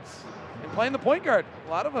 10 points. And playing the point guard. A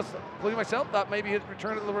lot of us, including myself, thought maybe he'd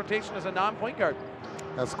return to the rotation as a non-point guard.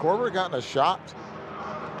 Has Korver gotten a shot?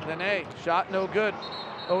 Nene, shot no good.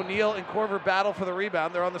 O'Neal and Korver battle for the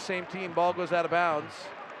rebound. They're on the same team. Ball goes out of bounds,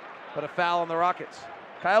 but a foul on the Rockets.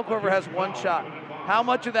 Kyle Korver has one shot. How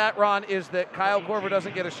much of that, Ron, is that Kyle Korver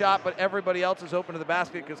doesn't get a shot, but everybody else is open to the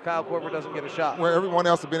basket because Kyle Korver doesn't get a shot? Where everyone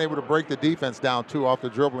else has been able to break the defense down, too, off the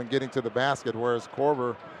dribble and getting to the basket, whereas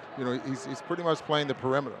Korver, you know, he's pretty much playing the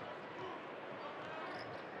perimeter.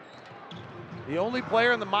 The only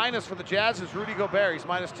player in the minus for the Jazz is Rudy Gobert. He's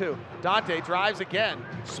 -2. Dante drives again,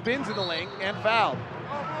 spins in the lane, and fouled.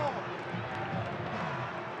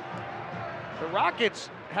 The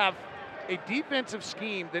Rockets have a defensive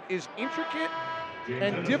scheme that is intricate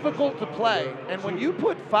and difficult to play. And when you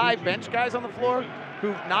put 5 bench guys on the floor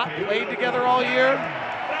who've not played together all year,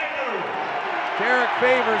 Derek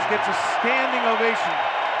Favors gets a standing ovation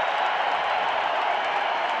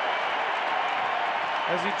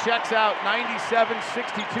as he checks out.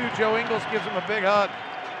 97-62. Joe Ingles gives him a big hug.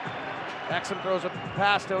 Exum throws a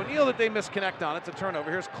pass to O'Neal that they misconnect on. It's a turnover.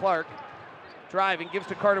 Here's Clark driving, gives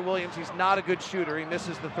to Carter Williams. He's not a good shooter. He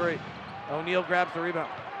misses the three. O'Neal grabs the rebound.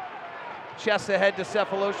 Chests ahead to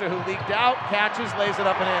Cephalosha, who leaked out, catches, lays it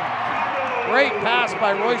up and in. Great pass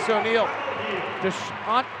by Royce O'Neal.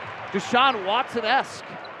 Deshaun Watson-esque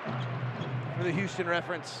for the Houston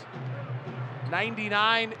reference.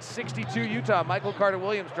 99-62 Utah. Michael Carter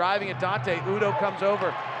Williams driving at Dante. Udo comes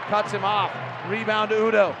over, cuts him off. Rebound to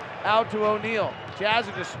Udo. Out to O'Neal. Jazz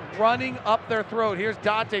are just running up their throat. Here's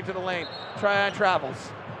Dante to the lane. Tryon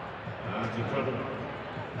travels.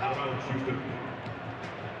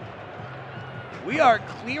 We are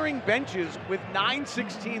clearing benches with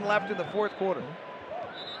 9:16 left in the fourth quarter.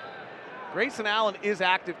 Grayson Allen is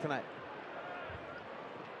active tonight.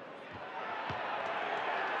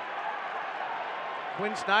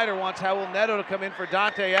 Quinn Snyder wants Howell Neto to come in for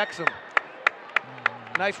Dante Exum.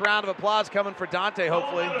 Nice round of applause coming for Dante,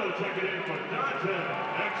 hopefully.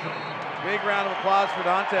 Big round of applause for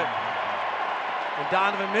Dante. And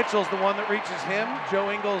Donovan Mitchell's the one that reaches him.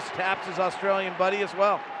 Joe Ingles taps his Australian buddy as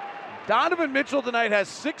well. Donovan Mitchell tonight has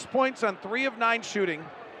 6 points on 3 of 9 shooting.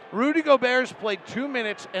 Rudy Gobert's played 2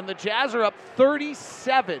 minutes, and the Jazz are up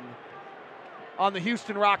 37 on the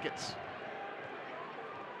Houston Rockets.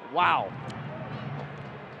 Wow.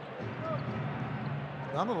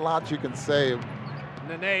 Not a lot you can say.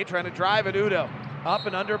 Nene trying to drive at Udo. Up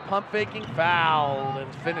and under, pump faking, foul,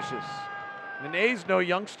 and finishes. Nene's no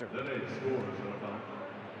youngster.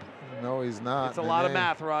 No, he's not. It's a lot of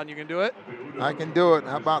math, Ron. You can do it? I can do it.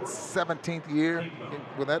 How about 17th year?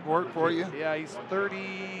 Will that work for you? Yeah, he's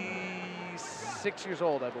 36 years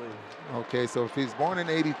old, I believe. Okay, so if he's born in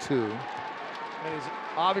 82. And he's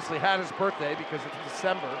obviously had his birthday because it's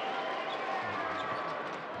December.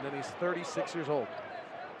 And then he's 36 years old.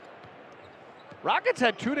 Rockets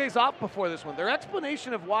had 2 days off before this one. Their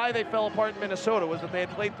explanation of why they fell apart in Minnesota was that they had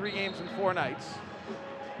played 3 games in 4 nights.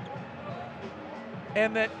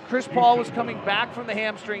 And that Chris Paul was coming back from the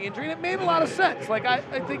hamstring injury, and it made a lot of sense. Like, I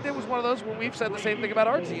think that was one of those where we've said the same thing about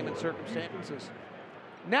our team in circumstances.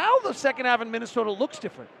 Now the second half in Minnesota looks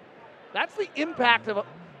different. That's the impact of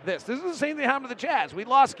this. This is the same thing that happened to the Jazz. We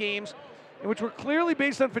lost games in which were clearly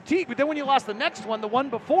based on fatigue, but then when you lost the next one, the one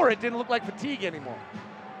before it didn't look like fatigue anymore.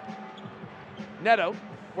 Neto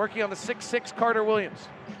working on the 6'6" Carter Williams.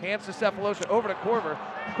 Hands to Cephalosha, over to Korver.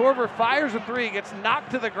 Korver fires a 3, gets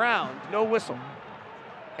knocked to the ground, no whistle.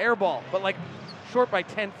 Air ball, but like short by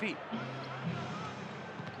 10 feet.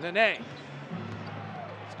 Nene. This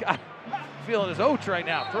guy feeling his oats right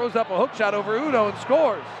now. Throws up a hook shot over Udo and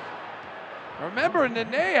scores. Remember,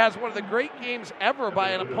 Nene has one of the great games ever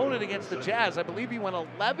by an opponent against the Jazz. I believe he went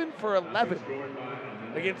 11 for 11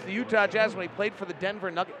 against the Utah Jazz when he played for the Denver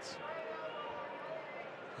Nuggets.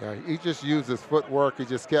 Yeah, he just used his footwork. He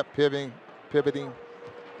just kept pivoting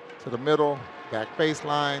to the middle, back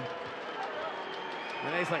baseline.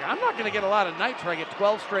 And he's like, I'm not going to get a lot of nights where I get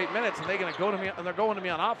 12 straight minutes, and they're going to go to me, and they're going to me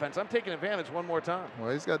on offense. I'm taking advantage one more time. Well,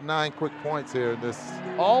 he's got 9 quick points here in this.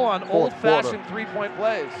 All on old-fashioned three-point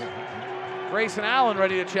plays. Grayson Allen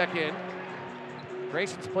ready to check in.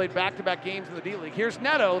 Grayson's played back-to-back games in the D-League. Here's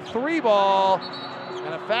Neto, 3-ball,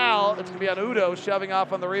 and a foul. It's going to be on Udo, shoving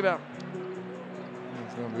off on the rebound.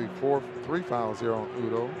 It's going to be 3 fouls here on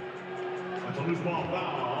Udo. That's a loose ball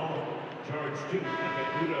foul. Charge 2.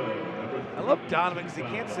 Udo. I love Donovan because he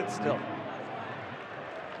can't sit still.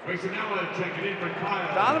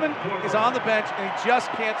 Donovan is on the bench and he just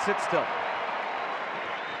can't sit still.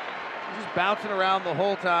 He's just bouncing around the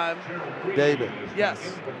whole time. David. Yes.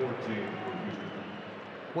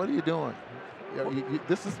 What are you doing?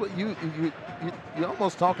 This is what you're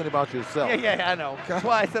almost talking about yourself. Yeah, I know. That's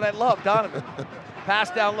why I said I love Donovan.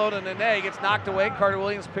 Pass down low to Nene, gets knocked away. Carter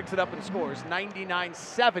Williams picks it up and scores.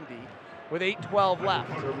 99-70 with 8:12 left.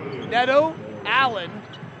 Neto, Allen,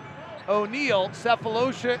 O'Neal,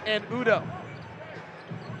 Cephalosha, and Udo.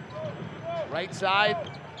 Right side,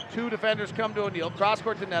 2 defenders come to O'Neal. Cross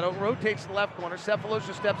court to Neto, rotates to the left corner.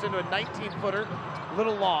 Cephalosha steps into a 19-footer, a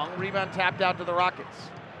little long. Rebound tapped out to the Rockets.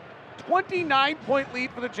 29-point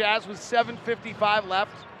lead for the Jazz with 7:55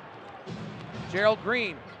 left. Gerald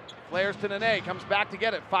Green flares to Nene, comes back to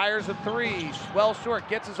get it, fires a 3, well short,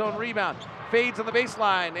 gets his own rebound, fades on the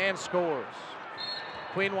baseline, and scores.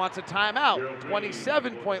 Queen wants a timeout.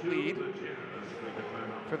 27-point lead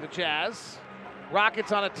for the Jazz.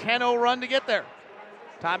 Rockets on a 10-0 run to get there.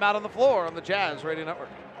 Timeout on the floor on the Jazz Radio Network.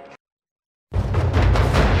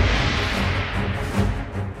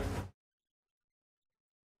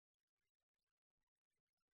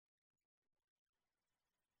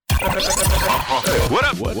 What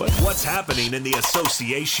up? What's happening in the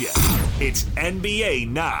association. It's NBA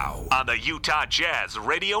Now on the Utah Jazz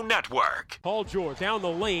Radio Network. Paul George down the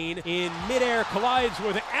lane in midair, collides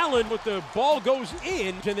with Allen, but the ball goes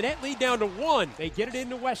in, and the net lead down to 1. They get it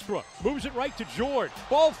into Westbrook. Moves it right to George.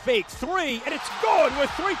 Ball fakes 3, and it's good with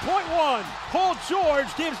 3.1. Paul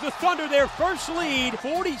George gives the Thunder their first lead,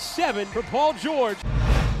 47 for Paul George.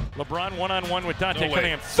 LeBron one-on-one with Dante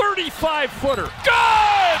Cunningham. 35-footer.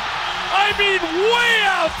 Good! I mean, way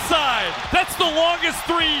outside. That's the longest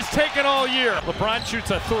three he's taken all year. LeBron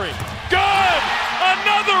shoots a 3. Good!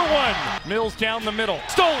 Another one! Mills down the middle.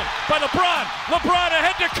 Stolen by LeBron. LeBron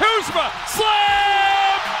ahead to Kuzma.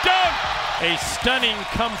 Slam dunk! A stunning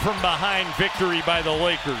come-from-behind victory by the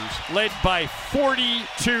Lakers, led by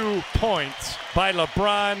 42 points by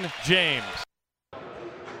LeBron James.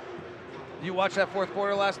 You watched that fourth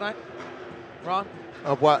quarter last night, Ron?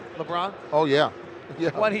 Of what? LeBron? Oh, yeah. Yeah.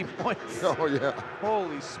 20 points. Oh, yeah.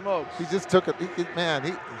 Holy smokes. He just took it.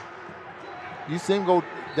 You see him go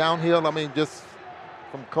downhill, I mean, just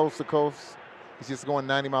from coast to coast. He's just going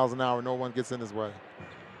 90 miles an hour. No one gets in his way.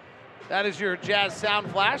 That is your Jazz sound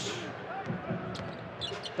flash.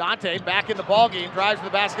 Dante back in the ballgame, drives to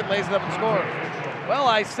the basket, lays it up and scores. Well,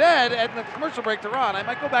 I said at the commercial break to Ron, I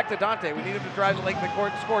might go back to Dante. We need him to drive the length of the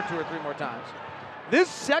court and score 2 or 3 more times. This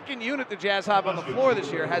second unit the Jazz have on the floor this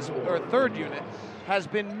year, or third unit, has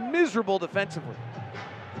been miserable defensively.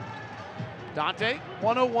 Dante,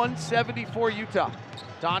 101-74 Utah.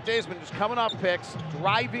 Dante has been just coming off picks,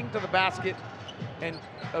 driving to the basket, and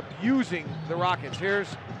abusing the Rockets.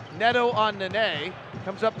 Here's Neto on Nene,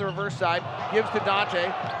 comes up the reverse side, gives to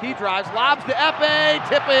Dante. He drives, lobs to Epe,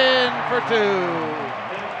 tip in for 2.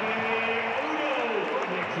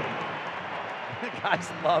 The guys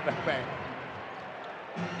love Epe.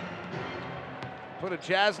 Put a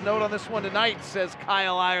Jazz note on this one tonight, says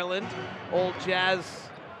Kyle Ireland, old Jazz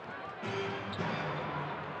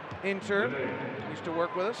intern. Used to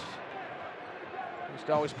work with us. Used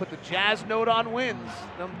to always put the Jazz note on wins.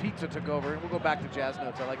 Then pizza took over, and we'll go back to Jazz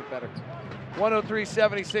notes. I like it better.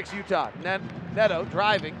 103-76 Utah. Neto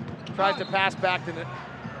driving, tries to pass back to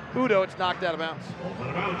Udo. It's knocked out of bounds.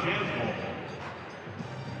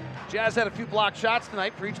 Jazz had a few blocked shots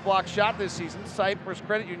tonight. For each blocked shot this season, Cypress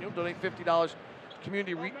Credit Union will donate $50.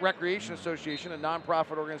 Community Recreation Association, a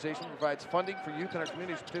nonprofit organization that provides funding for youth in our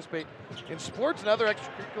communities to participate in sports and other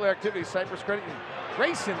extracurricular activities. Cypress Credit Union.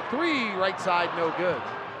 Grayson, 3, right side, no good.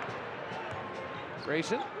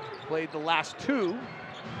 Grayson played the last 2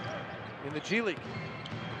 in the G League.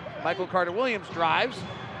 Michael Carter-Williams drives,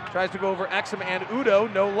 tries to go over Exum and Udo,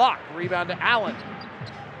 no luck. Rebound to Allen.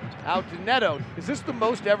 Out to Neto. Is this the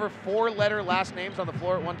most ever 4-letter last names on the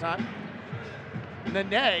floor at one time?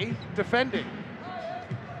 Nene defending.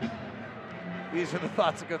 These are the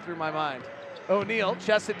thoughts that go through my mind. O'Neal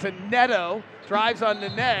chests it to Neto, drives on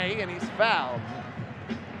Nene, and he's fouled.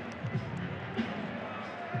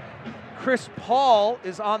 Chris Paul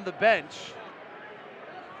is on the bench.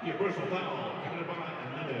 You're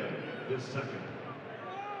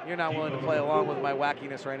not willing to play along with my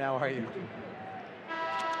wackiness right now, are you?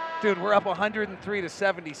 Dude, we're up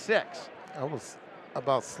 103-76. I was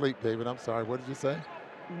about sleep, David. I'm sorry. What did you say?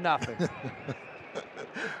 Nothing.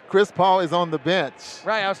 Chris Paul is on the bench.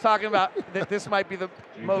 Right, I was talking about that this might be the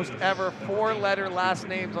most ever 4-letter last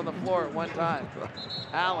names on the floor at one time.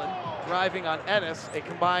 Allen driving on Ennis, a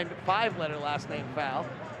combined 5-letter last name foul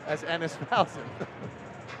as Ennis fouls him.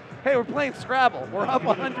 Hey, we're playing Scrabble. We're up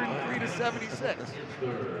 103-76.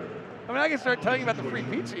 I mean, I can start telling you about the free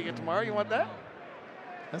pizza you get tomorrow. You want that?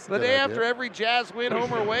 That's the day after every Jazz win,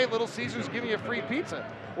 home or away, Little Caesars giving you a free pizza.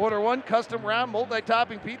 Order one custom round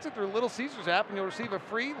multi-topping pizza through Little Caesars app, and you'll receive a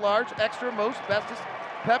free, large, extra, most, bestest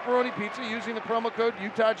pepperoni pizza using the promo code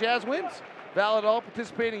Utah Jazz Wins. Valid at all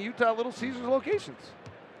participating Utah Little Caesars locations.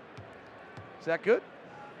 Is that good?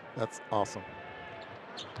 That's awesome.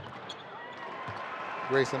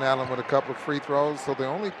 Grayson Allen with a couple of free throws. So the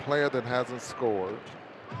only player that hasn't scored,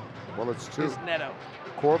 well, it's 2. Is Neto.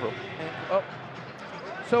 Corvo.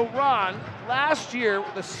 So, Ron, last year,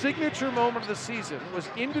 the signature moment of the season was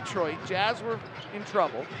in Detroit. Jazz were in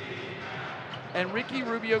trouble. And Ricky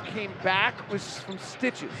Rubio came back with some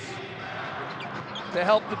stitches to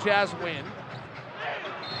help the Jazz win.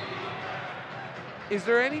 Is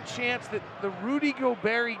there any chance that the Rudy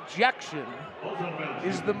Gobert ejection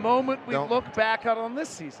is the moment we look back on this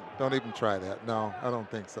season? Don't even try that. No, I don't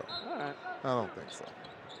think so. All right. I don't think so.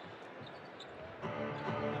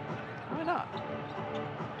 Why not?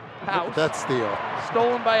 House. That steal.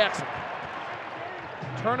 Stolen by Exum.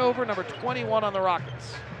 Turnover number 21 on the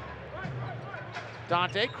Rockets.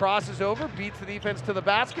 Dante crosses over, beats the defense to the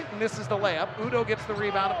basket, misses the layup. Udoh gets the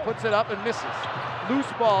rebound and puts it up and misses. Loose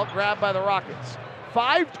ball grabbed by the Rockets.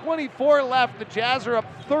 5:24 left. The Jazz are up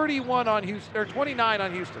 31 on Houston, or 29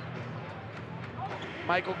 on Houston.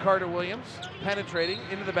 Michael Carter-Williams penetrating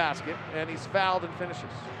into the basket, and he's fouled and finishes.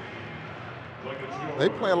 They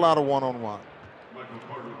play a lot of one-on-one.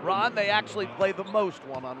 Ron, they actually play the most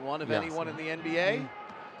one-on-one of anyone in the NBA.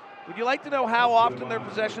 Would you like to know how often their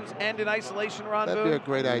possessions end in isolation, Ron That'd Boone? be a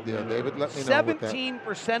great idea, David. Let me know.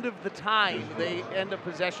 17% of the time they end a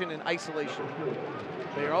possession in isolation.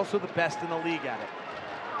 They are also the best in the league at it.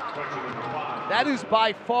 That is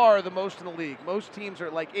by far the most in the league. Most teams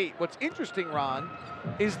are like 8. What's interesting, Ron,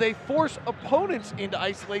 is they force opponents into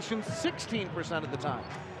isolation 16% of the time.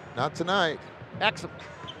 Not tonight. Exum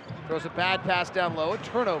throws a bad pass down low, a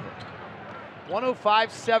turnover.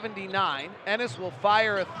 105-79. Ennis will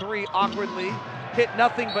fire a 3 awkwardly, hit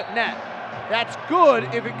nothing but net. That's good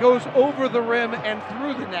if it goes over the rim and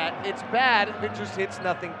through the net. It's bad if it just hits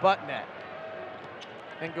nothing but net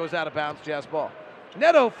and goes out of bounds. Jazz ball.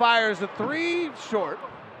 Neto fires a 3 short.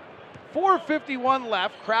 4:51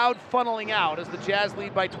 left. Crowd funneling out as the Jazz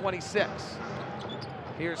lead by 26.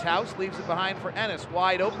 Here's House, leaves it behind for Ennis.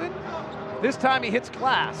 Wide open. This time he hits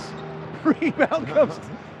glass. Rebound comes.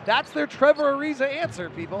 That's their Trevor Ariza answer,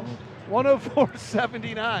 people.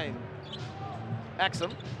 104-79.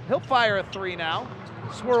 Exum. He'll fire a 3 now.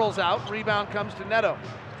 Swirls out. Rebound comes to Neto.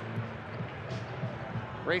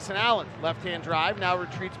 Grayson Allen, left-hand drive, now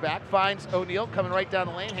retreats back, finds O'Neal coming right down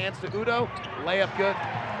the lane, hands to Udoh, layup good.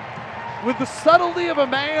 With the subtlety of a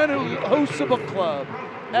man who hosts a book club,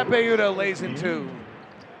 Ekpe Udoh lays in 2.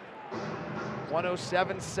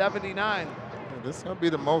 107-79. This is going to be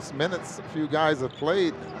the most minutes a few guys have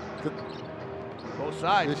played. Both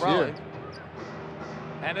sides, this probably. year.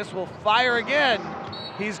 Ennis will fire again.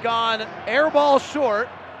 He's gone air ball short,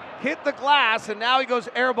 hit the glass, and now he goes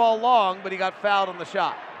air ball long, but he got fouled on the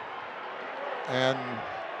shot. And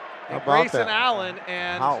Grayson Allen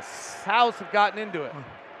and House have gotten into it.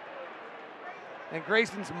 And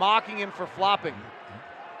Grayson's mocking him for flopping.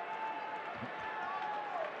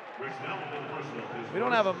 We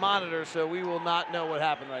don't have a monitor, so we will not know what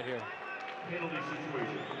happened right here.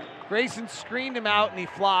 Grayson screened him out, and he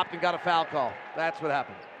flopped and got a foul call. That's what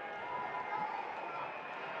happened.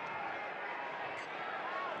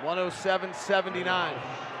 107-79.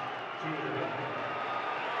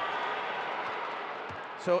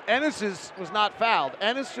 So Ennis was not fouled.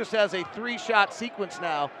 Ennis just has a 3-shot sequence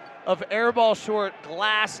now of air ball short,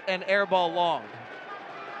 glass, and air ball long.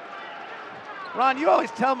 Ron, you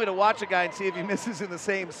always tell me to watch a guy and see if he misses in the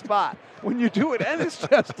same spot. When you do what Ennis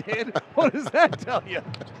just did, what does that tell you?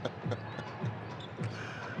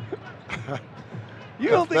 You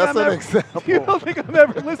don't think I'm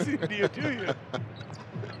ever listening to you, do you?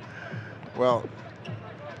 Well,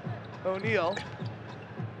 O'Neal.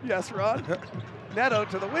 Yes, Ron. Neto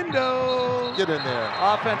to the window. Get in there.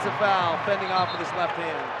 Offensive foul, fending off with his left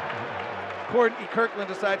hand. Courtney Kirkland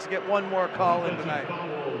decides to get one more call in tonight.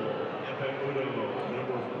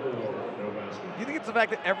 You think it's the fact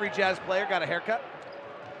that every Jazz player got a haircut?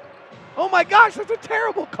 Oh my gosh, that's a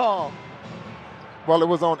terrible call. Well, it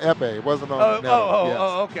was on Ekpe. It wasn't on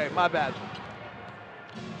Neto. Okay, my bad.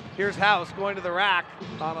 Here's House going to the rack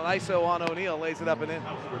on an ISO on O'Neal, lays it up and in.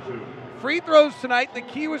 Free throws tonight, the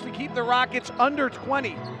key was to keep the Rockets under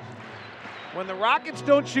 20. When the Rockets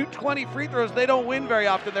don't shoot 20 free throws, they don't win very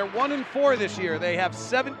often. They're 1-4 this year. They have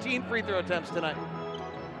 17 free throw attempts tonight.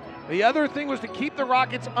 The other thing was to keep the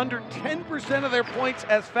Rockets under 10% of their points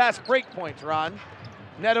as fast break points, Ron.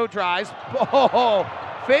 Neto drives.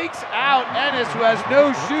 Fakes out Ennis, who has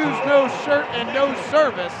no shoes, no shirt, and no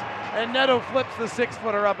service. And Neto flips the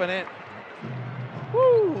 6-footer up and in.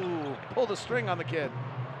 Woo! Pull the string on the kid.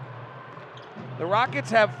 The Rockets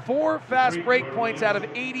have 4 fast break points out of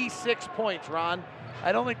 86 points, Ron.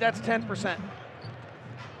 I don't think that's 10%.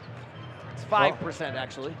 It's 5%,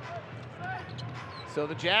 actually. So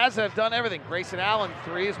the Jazz have done everything. Grayson Allen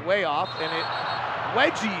 3 is way off, and it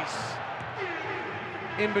wedgies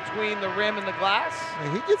in between the rim and the glass.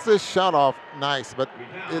 And he gets this shot off nice, but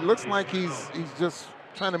it looks like he's just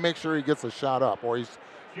trying to make sure he gets a shot up, or he's.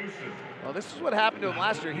 Well, this is what happened to him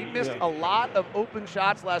last year. He missed a lot of open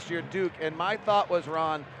shots last year at Duke, and my thought was,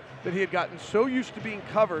 Ron, that he had gotten so used to being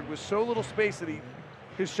covered with so little space that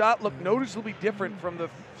his shot looked noticeably different from the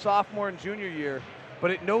sophomore and junior year, but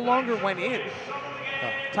it no longer went in.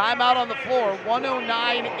 Timeout on the floor,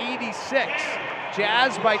 109-86.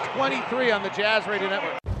 Jazz by 23 on the Jazz Radio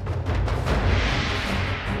Network.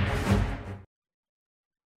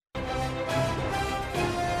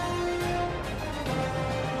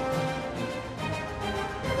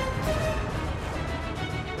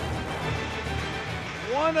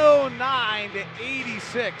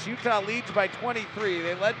 109-86. Utah leads by 23.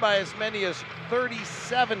 They led by as many as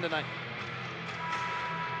 37 tonight.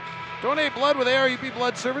 Donate blood with ARUP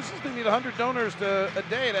Blood Services. They need 100 donors a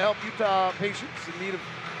day to help Utah patients in need of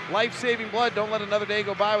life-saving blood. Don't let another day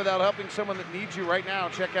go by without helping someone that needs you right now.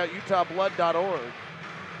 Check out utahblood.org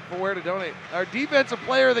for where to donate. Our defensive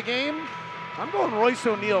player of the game, I'm going Royce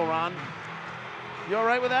O'Neal, Ron. You all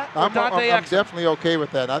right with that? I'm definitely okay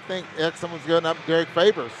with that. I think Exum was good enough. Derek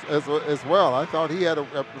Favors as well. I thought he had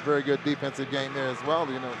a very good defensive game there as well.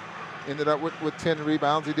 You know, ended up with 10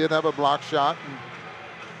 rebounds. He did have a block shot.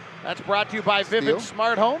 That's brought to you by Vivint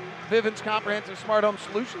Smart Home. Vivint's comprehensive smart home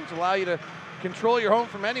solutions allow you to control your home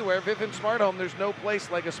from anywhere. Vivint Smart Home, there's no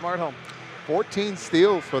place like a smart home. 14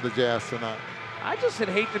 steals for the Jazz tonight. I just would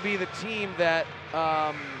hate to be the team that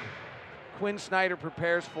Quinn Snyder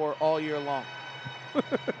prepares for all year long.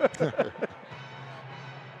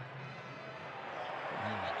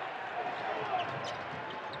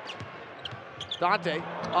 Dante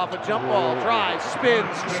off a jump ball, drives,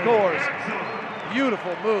 spins, scores.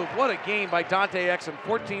 Beautiful move. What a game by Dante Exum.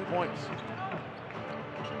 14 points.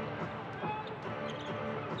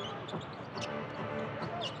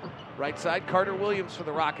 Right side, Carter Williams for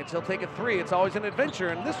the Rockets. He'll take a three. It's always an adventure,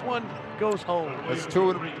 and this one goes home. It's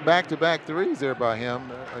 2 back-to-back threes there by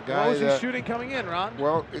him. A guy what was he shooting coming in, Ron?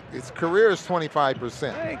 Well, his career is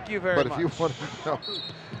 25%. Thank you very much. But if you want to know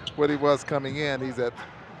what he was coming in, he's at,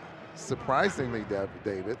 surprisingly,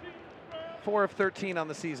 David, 4 of 13 on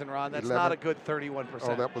the season, Ron. That's 11. Not a good 31%.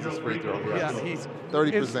 Oh, that was his free throw. Yes. Yeah, he's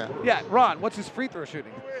 30%. Yeah, Ron, what's his free throw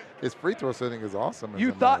shooting? His free throw shooting is awesome.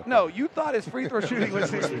 You thought his free throw shooting was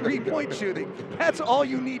his 3-point shooting. That's all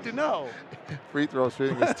you need to know. Free throw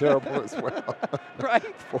shooting is terrible as well.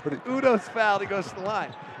 Right? 40. Udo's fouled. He goes to the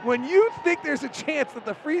line. When you think there's a chance that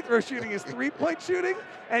the free throw shooting is 3-point shooting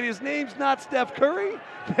and his name's not Steph Curry,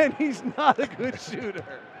 then he's not a good shooter.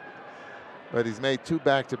 But he's made 2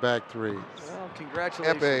 back-to-back threes. Well,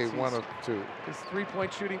 congratulations. FA 1 of 2. His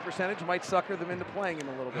 3-point shooting percentage might sucker them into playing him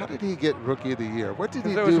a little bit. How did he get Rookie of the Year? What did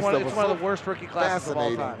he do? It's one of the worst rookie classes of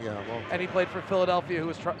all time. Yeah, well, and he played for Philadelphia, who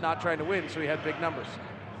was not trying to win, so he had big numbers.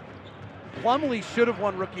 Plumlee should have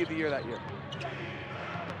won Rookie of the Year that year.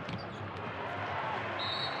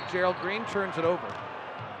 Gerald Green turns it over.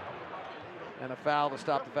 And a foul to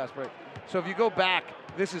stop the fast break. So if you go back,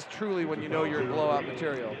 this is truly when you know you're in blowout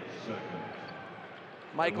material.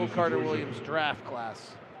 Michael Carter-Williams draft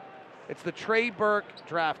class. It's the Trey Burke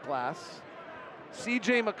draft class.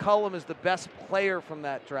 C.J. McCollum is the best player from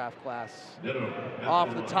that draft class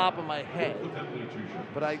off the top of my head.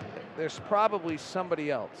 But there's probably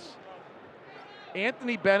somebody else.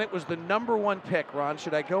 Anthony Bennett was the #1 pick, Ron.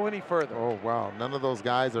 Should I go any further? Oh, wow. None of those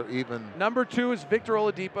guys are even. Number 2 is Victor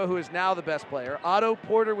Oladipo, who is now the best player. Otto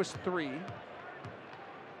Porter was 3.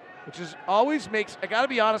 Which is always makes, I got to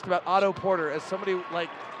be honest about Otto Porter as somebody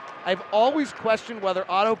I've always questioned whether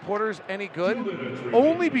Otto Porter's any good,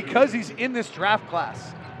 only because he's in this draft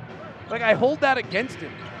class. I hold that against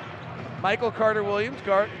him. Michael Carter-Williams,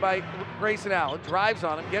 guarded by Grayson Allen, drives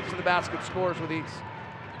on him, gets to the basket, scores with ease.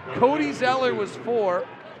 Cody Zeller was 4.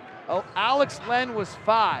 Alex Len was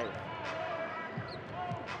 5.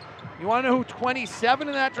 You want to know who 27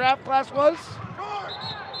 in that draft class was?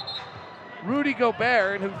 Rudy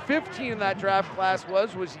Gobert, and who 15 in that draft class was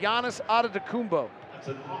Giannis Antetokounmpo.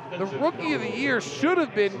 The Rookie of the Year should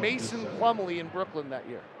have been Mason Plumlee in Brooklyn that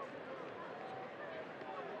year.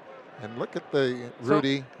 And look at the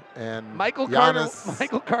Rudy and Michael Giannis.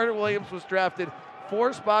 Michael Carter-Williams was drafted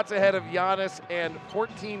 4 spots ahead of Giannis and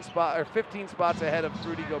 15 spots ahead of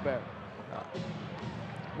Rudy Gobert.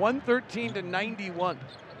 113-91.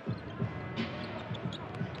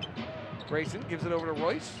 Grayson gives it over to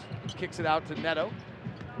Royce. Kicks it out to Neto.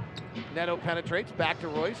 Neto penetrates, back to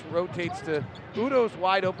Royce, rotates to Udo's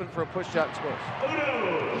wide open for a push shot and scores.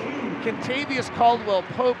 Kentavious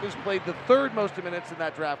Caldwell-Pope has played the 3rd most minutes in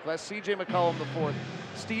that draft class. C.J. McCollum the 4th.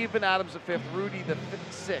 Steven Adams the 5th. Rudy the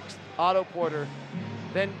 6th. Otto Porter.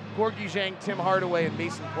 Then Gorgui Dieng, Tim Hardaway, and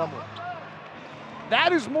Mason Plumlee.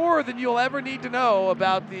 That is more than you'll ever need to know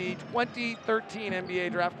about the 2013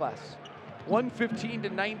 NBA draft class.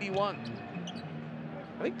 115-91.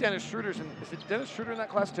 I think Dennis Schroeder's in. Is it Dennis Schroeder in that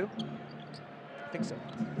class too? I think so.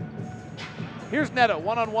 Here's Neto,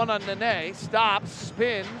 1-on-1 on Nene. Stops,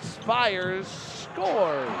 spins, fires,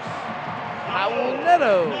 scores. Raul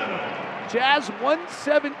Neto. Jazz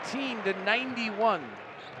 117-91.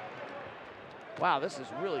 Wow, this is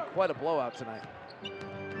really quite a blowout tonight.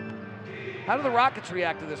 How do the Rockets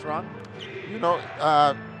react to this, Ron? You know,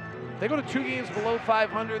 they go to 2 games below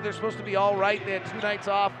 500. They're supposed to be all right. They had 2 nights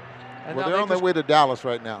off. And well, they're on their way to Dallas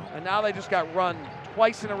right now. And now they just got run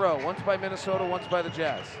twice in a row. Once by Minnesota, once by the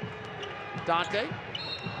Jazz. Dante,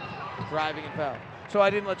 driving and foul. So I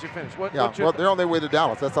didn't let you finish. They're on their way to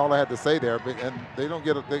Dallas. That's all I had to say there. And they don't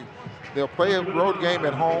get they'll play a road game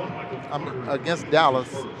at home against Dallas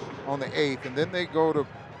on the 8th, and then they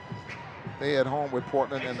at home with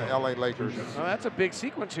Portland and the LA Lakers. Oh, that's a big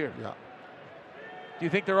sequence here. Yeah. Do you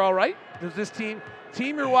think they're all right? Does this team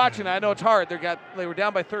you're watching, I know it's hard, they were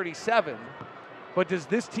down by 37, but does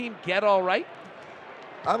this team get all right?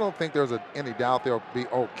 I don't think there's any doubt they'll be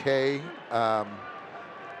okay.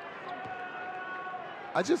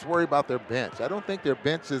 I just worry about their bench. I don't think their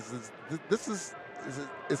bench is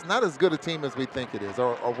it's not as good a team as we think it is,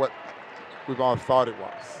 or what we've all thought it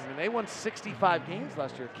was. I mean, they won 65 games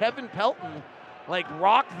last year. Kevin Pelton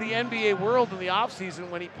rocked the NBA world in the offseason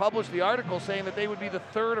when he published the article saying that they would be the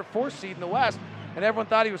 3rd or 4th seed in the West, and everyone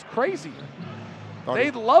thought he was crazy.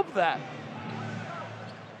 They'd love that.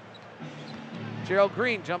 Gerald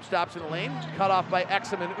Green jump stops in the lane, cut off by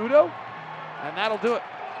Exum and Udo, and that'll do it.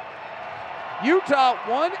 Utah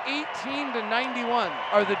 118-91.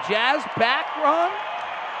 Are the Jazz back, Ron?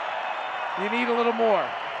 You need a little more.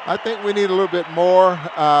 I think we need a little bit more.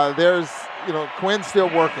 Quinn's still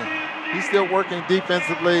working. He's still working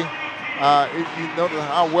defensively. You know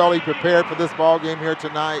how well he prepared for this ball game here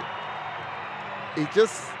tonight.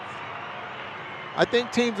 I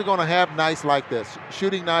think teams are going to have nights like this.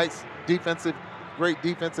 Shooting nights, great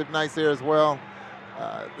defensive nights there as well.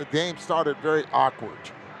 The game started very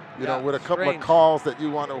awkward, with a couple of calls that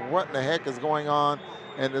you wonder what in the heck is going on.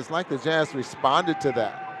 And it's like the Jazz responded to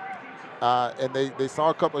that. And they saw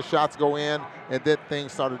a couple of shots go in, and then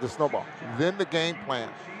things started to snowball. Then the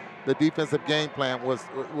defensive game plan was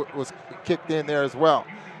kicked in there as well.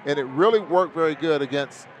 And it really worked very good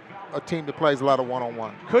against a team that plays a lot of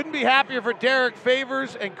one-on-one. Couldn't be happier for Derek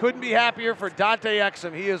Favors and couldn't be happier for Dante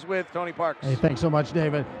Exum. He is with Tony Parks. Hey, thanks so much,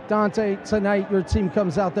 David. Dante, tonight your team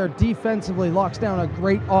comes out there defensively, locks down a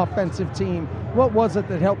great offensive team. What was it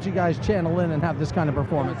that helped you guys channel in and have this kind of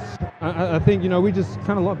performance? I think, we just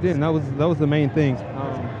kind of locked in. That was the main thing.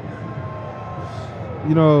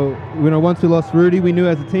 Once we lost Rudy, we knew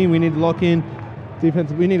as a team we needed to lock in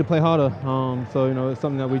defense. We need to play harder. It's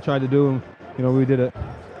something that we tried to do, and, we did it.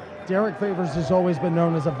 Derek Favors has always been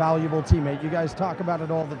known as a valuable teammate. You guys talk about it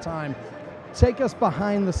all the time. Take us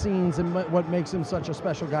behind the scenes and what makes him such a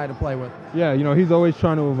special guy to play with. Yeah, he's always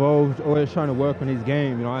trying to evolve, always trying to work on his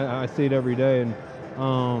game. I see it every day, and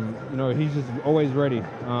he's just always ready.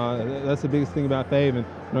 That's the biggest thing about Fave,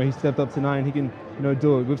 and he stepped up tonight and he can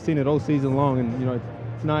do it. We've seen it all season long, and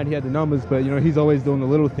tonight he had the numbers, but he's always doing the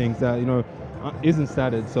little things that isn't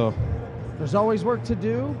statted. So there's always work to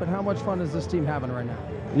do, but how much fun is this team having right now?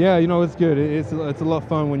 Yeah, it's good. It's a lot of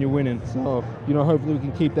fun when you're winning. So, hopefully we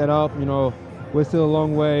can keep that up. We're still a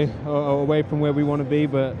long way away from where we want to be,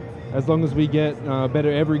 but as long as we get better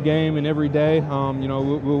every game and every day,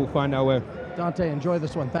 we'll find our way. Dante, enjoy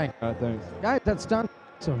this one. Thanks. Thanks. Guys, that's done.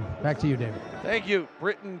 So back to you, David. Thank you.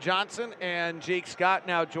 Britton Johnson and Jake Scott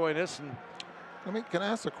now join us. And can I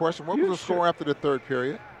ask a question? What was the score after the third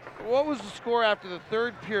period? What was the score after the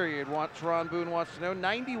third period? Ron Boone wants to know.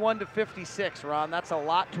 91-56, Ron. That's a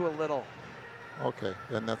lot to a little. Okay,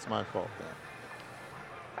 then that's my fault then.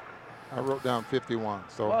 I wrote down 51.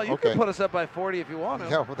 So well, you can put us up by 40 if you want to.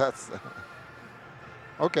 Yeah, well, that's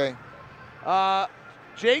okay.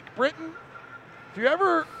 Jake, Britton,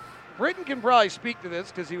 Britton can probably speak to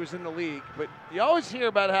this because he was in the league, but you always hear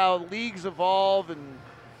about how leagues evolve and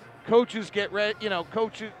coaches get ready,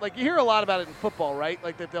 coaches, you hear a lot about it in football, right?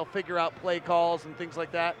 That they'll figure out play calls and things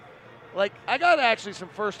like that. I got actually some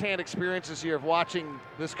firsthand experiences here of watching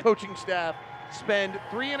this coaching staff spend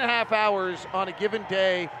 3.5 hours on a given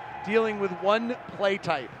day dealing with one play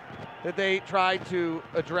type that they tried to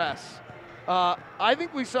address. I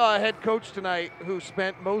think we saw a head coach tonight who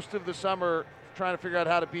spent most of the summer trying to figure out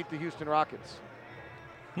how to beat the Houston Rockets.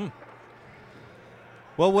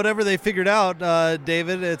 Well, whatever they figured out,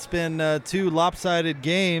 David, it's been 2 lopsided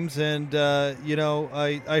games, and, I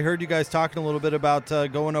heard you guys talking a little bit about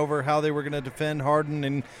going over how they were going to defend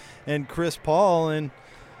Harden and Chris Paul, and,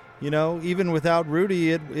 even without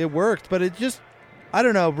Rudy, it worked, but it just, I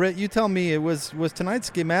don't know, Britt, you tell me, was tonight's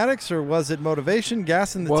schematics, or was it motivation,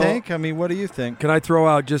 gas in the tank? I mean, what do you think? Can I throw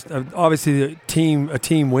out just, obviously, a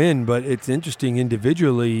team win, but it's interesting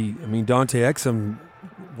individually. I mean, Dante Exum,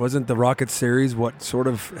 wasn't the Rockets series what sort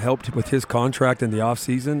of helped with his contract in the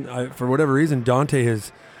offseason? For whatever reason, Dante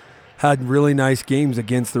has had really nice games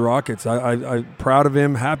against the Rockets. I'm proud of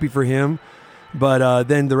him, happy for him. But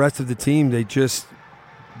then the rest of the team, they just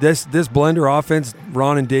this blender offense,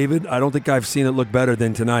 Ron and David, I don't think I've seen it look better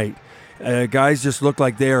than tonight. Guys just look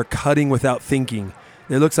like they are cutting without thinking.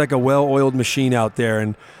 It looks like a well-oiled machine out there,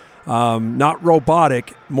 and not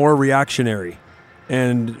robotic, more reactionary.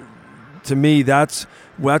 And to me, that's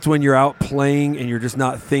when you're out playing and you're just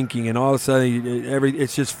not thinking, and all of a sudden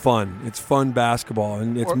it's just fun. It's fun basketball,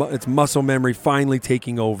 and it's muscle memory finally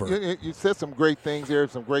taking over. You said some great things here,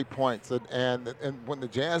 some great points, and when the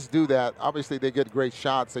Jazz do that, obviously they get great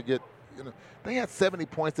shots. They had 70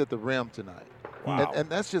 points at the rim tonight. Wow. And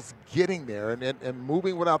that's just getting there and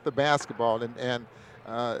moving without the basketball and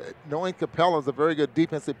knowing Capella's a very good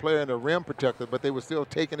defensive player and a rim protector, but they were still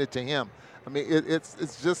taking it to him. I mean,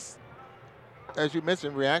 it's just, as you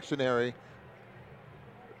mentioned, reactionary,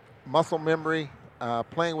 muscle memory,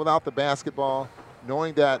 playing without the basketball,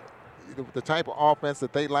 knowing that the type of offense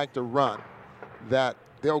that they like to run, that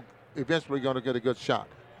they'll eventually going to get a good shot.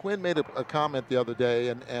 Quinn made a comment the other day,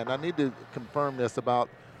 and I need to confirm this about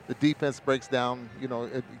the defense breaks down,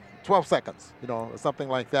 12 seconds, something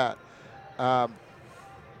like that. I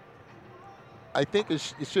think it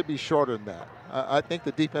should be shorter than that. I think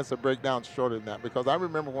the defense will break down shorter than that, because I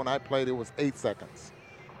remember when I played it was 8 seconds.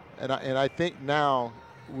 And I think now,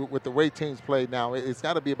 with the way teams play now, it's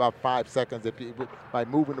got to be about 5 seconds by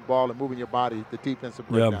moving the ball and moving your body, the defense will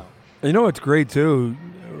break down. And you know what's great too,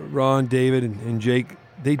 Ron, David, and Jake,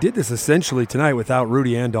 they did this essentially tonight without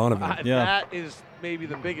Rudy and Donovan. That is maybe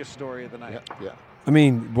the biggest story of the night. Yeah. I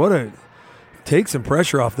mean, take some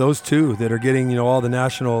pressure off those two that are getting, all the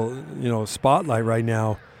national, spotlight right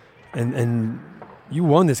now, and you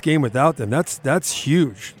won this game without them. That's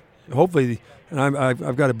huge. Hopefully, and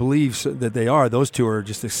I've got to believe that they are. Those two are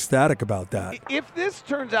just ecstatic about that. If this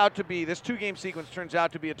turns out to be, this 2-game sequence turns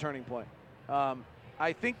out to be a turning point,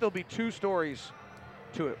 I think there'll be 2 stories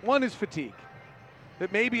to it. One is fatigue.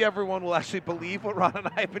 That maybe everyone will actually believe what Ron and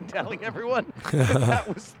I have been telling everyone. That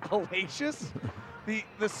was hellacious.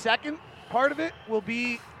 The second part of it will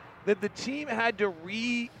be that the team had to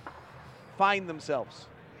re-find themselves.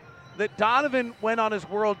 That Donovan went on his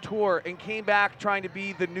world tour and came back trying to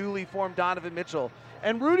be the newly formed Donovan Mitchell.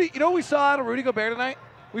 And Rudy, what we saw out of Rudy Gobert tonight?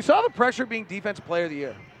 We saw the pressure being Defensive Player of the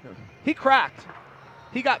Year. He cracked.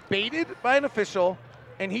 He got baited by an official,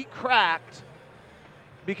 and he cracked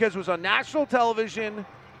because it was on national television,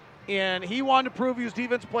 and he wanted to prove he was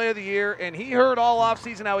Defensive Player of the Year, and he heard all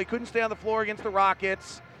offseason how he couldn't stay on the floor against the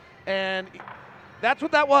Rockets, and that's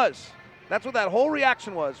what that was. That's what that whole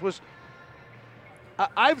reaction was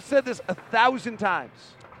I've said this 1,000 times.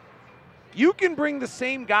 You can bring the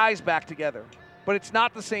same guys back together, but it's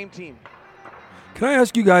not the same team. Can I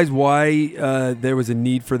ask you guys why there was a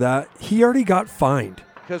need for that? He already got fined.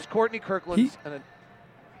 Because Courtney Kirkland's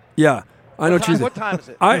Yeah. I know what time is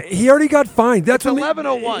it? He already got fined. That's it's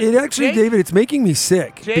 11:01. It actually, Jake, David, it's making me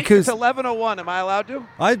sick. Jake, because it's 11:01. Am I allowed to?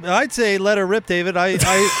 I'd say let her rip, David.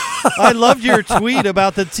 I loved your tweet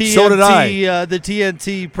about the TNT. So did I. The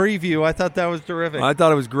TNT preview. I thought that was terrific. I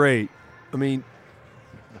thought it was great. I mean,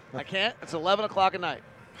 I can't. It's 11 o'clock at night.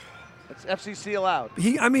 It's FCC allowed.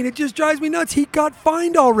 It just drives me nuts. He got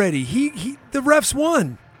fined already. The refs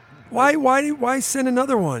won. Why send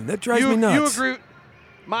another one? That drives me nuts. You agree?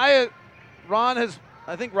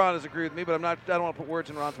 I think Ron has agreed with me, but I don't want to put words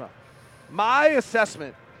in Ron's mouth. My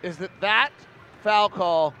assessment is that foul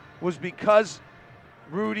call was because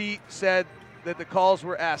Rudy said that the calls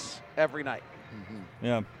were S every night. Mm-hmm.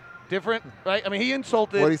 Yeah. Different, right? I mean, he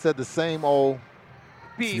insulted. He said the same old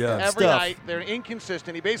beat every night. They're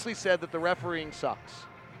inconsistent. He basically said that the refereeing sucks.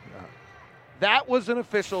 Yeah. That was an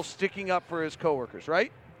official sticking up for his coworkers,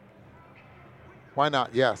 right? Why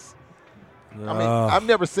not? Yes. I mean, I've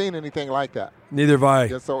never seen anything like that. Neither have I.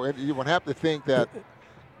 Yeah, so you would have to think that.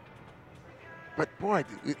 But boy,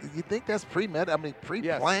 you think that's pre-planned?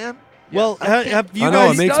 Yes. Well, have you I guys?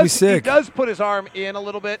 know, it makes me sick. He does put his arm in a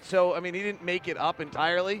little bit, so he didn't make it up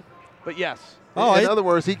entirely. But yes. In other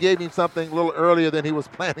words, he gave him something a little earlier than he was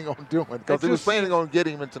planning on doing, because he was planning on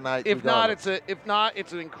getting him tonight. If not,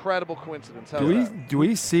 it's an incredible coincidence. Do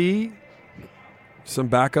we see some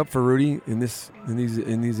backup for Rudy in these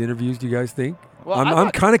interviews? Do you guys think? Well,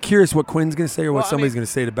 I'm kind of curious what Quinn's going to say or what somebody's going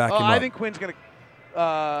to say to back him up. I think Quinn's going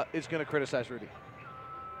to criticize Rudy.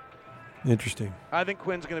 Interesting. I think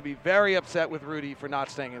Quinn's going to be very upset with Rudy for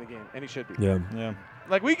not staying in the game, and he should be. Yeah.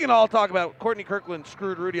 Like, we can all talk about Courtney Kirkland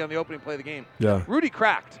screwed Rudy on the opening play of the game. Yeah. Rudy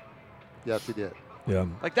cracked. Yes, he did. Yeah.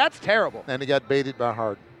 Like, that's terrible. And he got baited by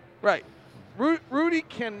Harden. Right. Rudy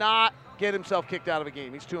cannot get himself kicked out of a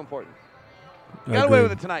game. He's too important. Got away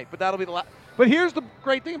with it tonight, but that'll be the last. But here's the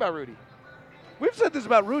great thing about Rudy. We've said this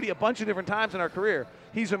about Rudy a bunch of different times in our career.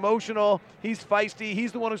 He's emotional. He's feisty.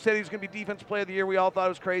 He's the one who said he was going to be Defensive Player of the Year. We all thought it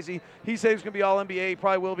was crazy. He said he was going to be All-NBA. He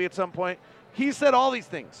probably will be at some point. He said all these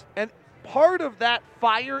things. And part of that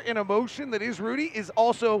fire and emotion that is Rudy is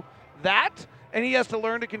also that, and he has to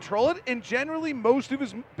learn to control it. And generally, most of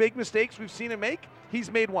his big mistakes we've seen him make,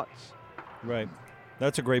 he's made once. Right.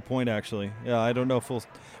 That's a great point, actually. Yeah, I don't know if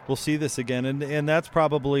we'll see this again. And that's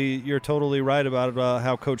probably, you're totally right about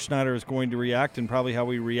how Coach Snyder is going to react and probably how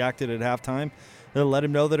we reacted at halftime. They'll let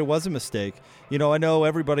him know that it was a mistake. I know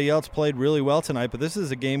everybody else played really well tonight, but this is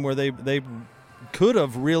a game where they could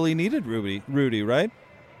have really needed Rudy, right?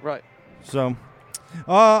 Right. So,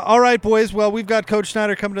 all right, boys. Well, we've got Coach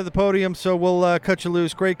Snyder coming to the podium, so we'll cut you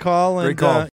loose. Great call. Great call.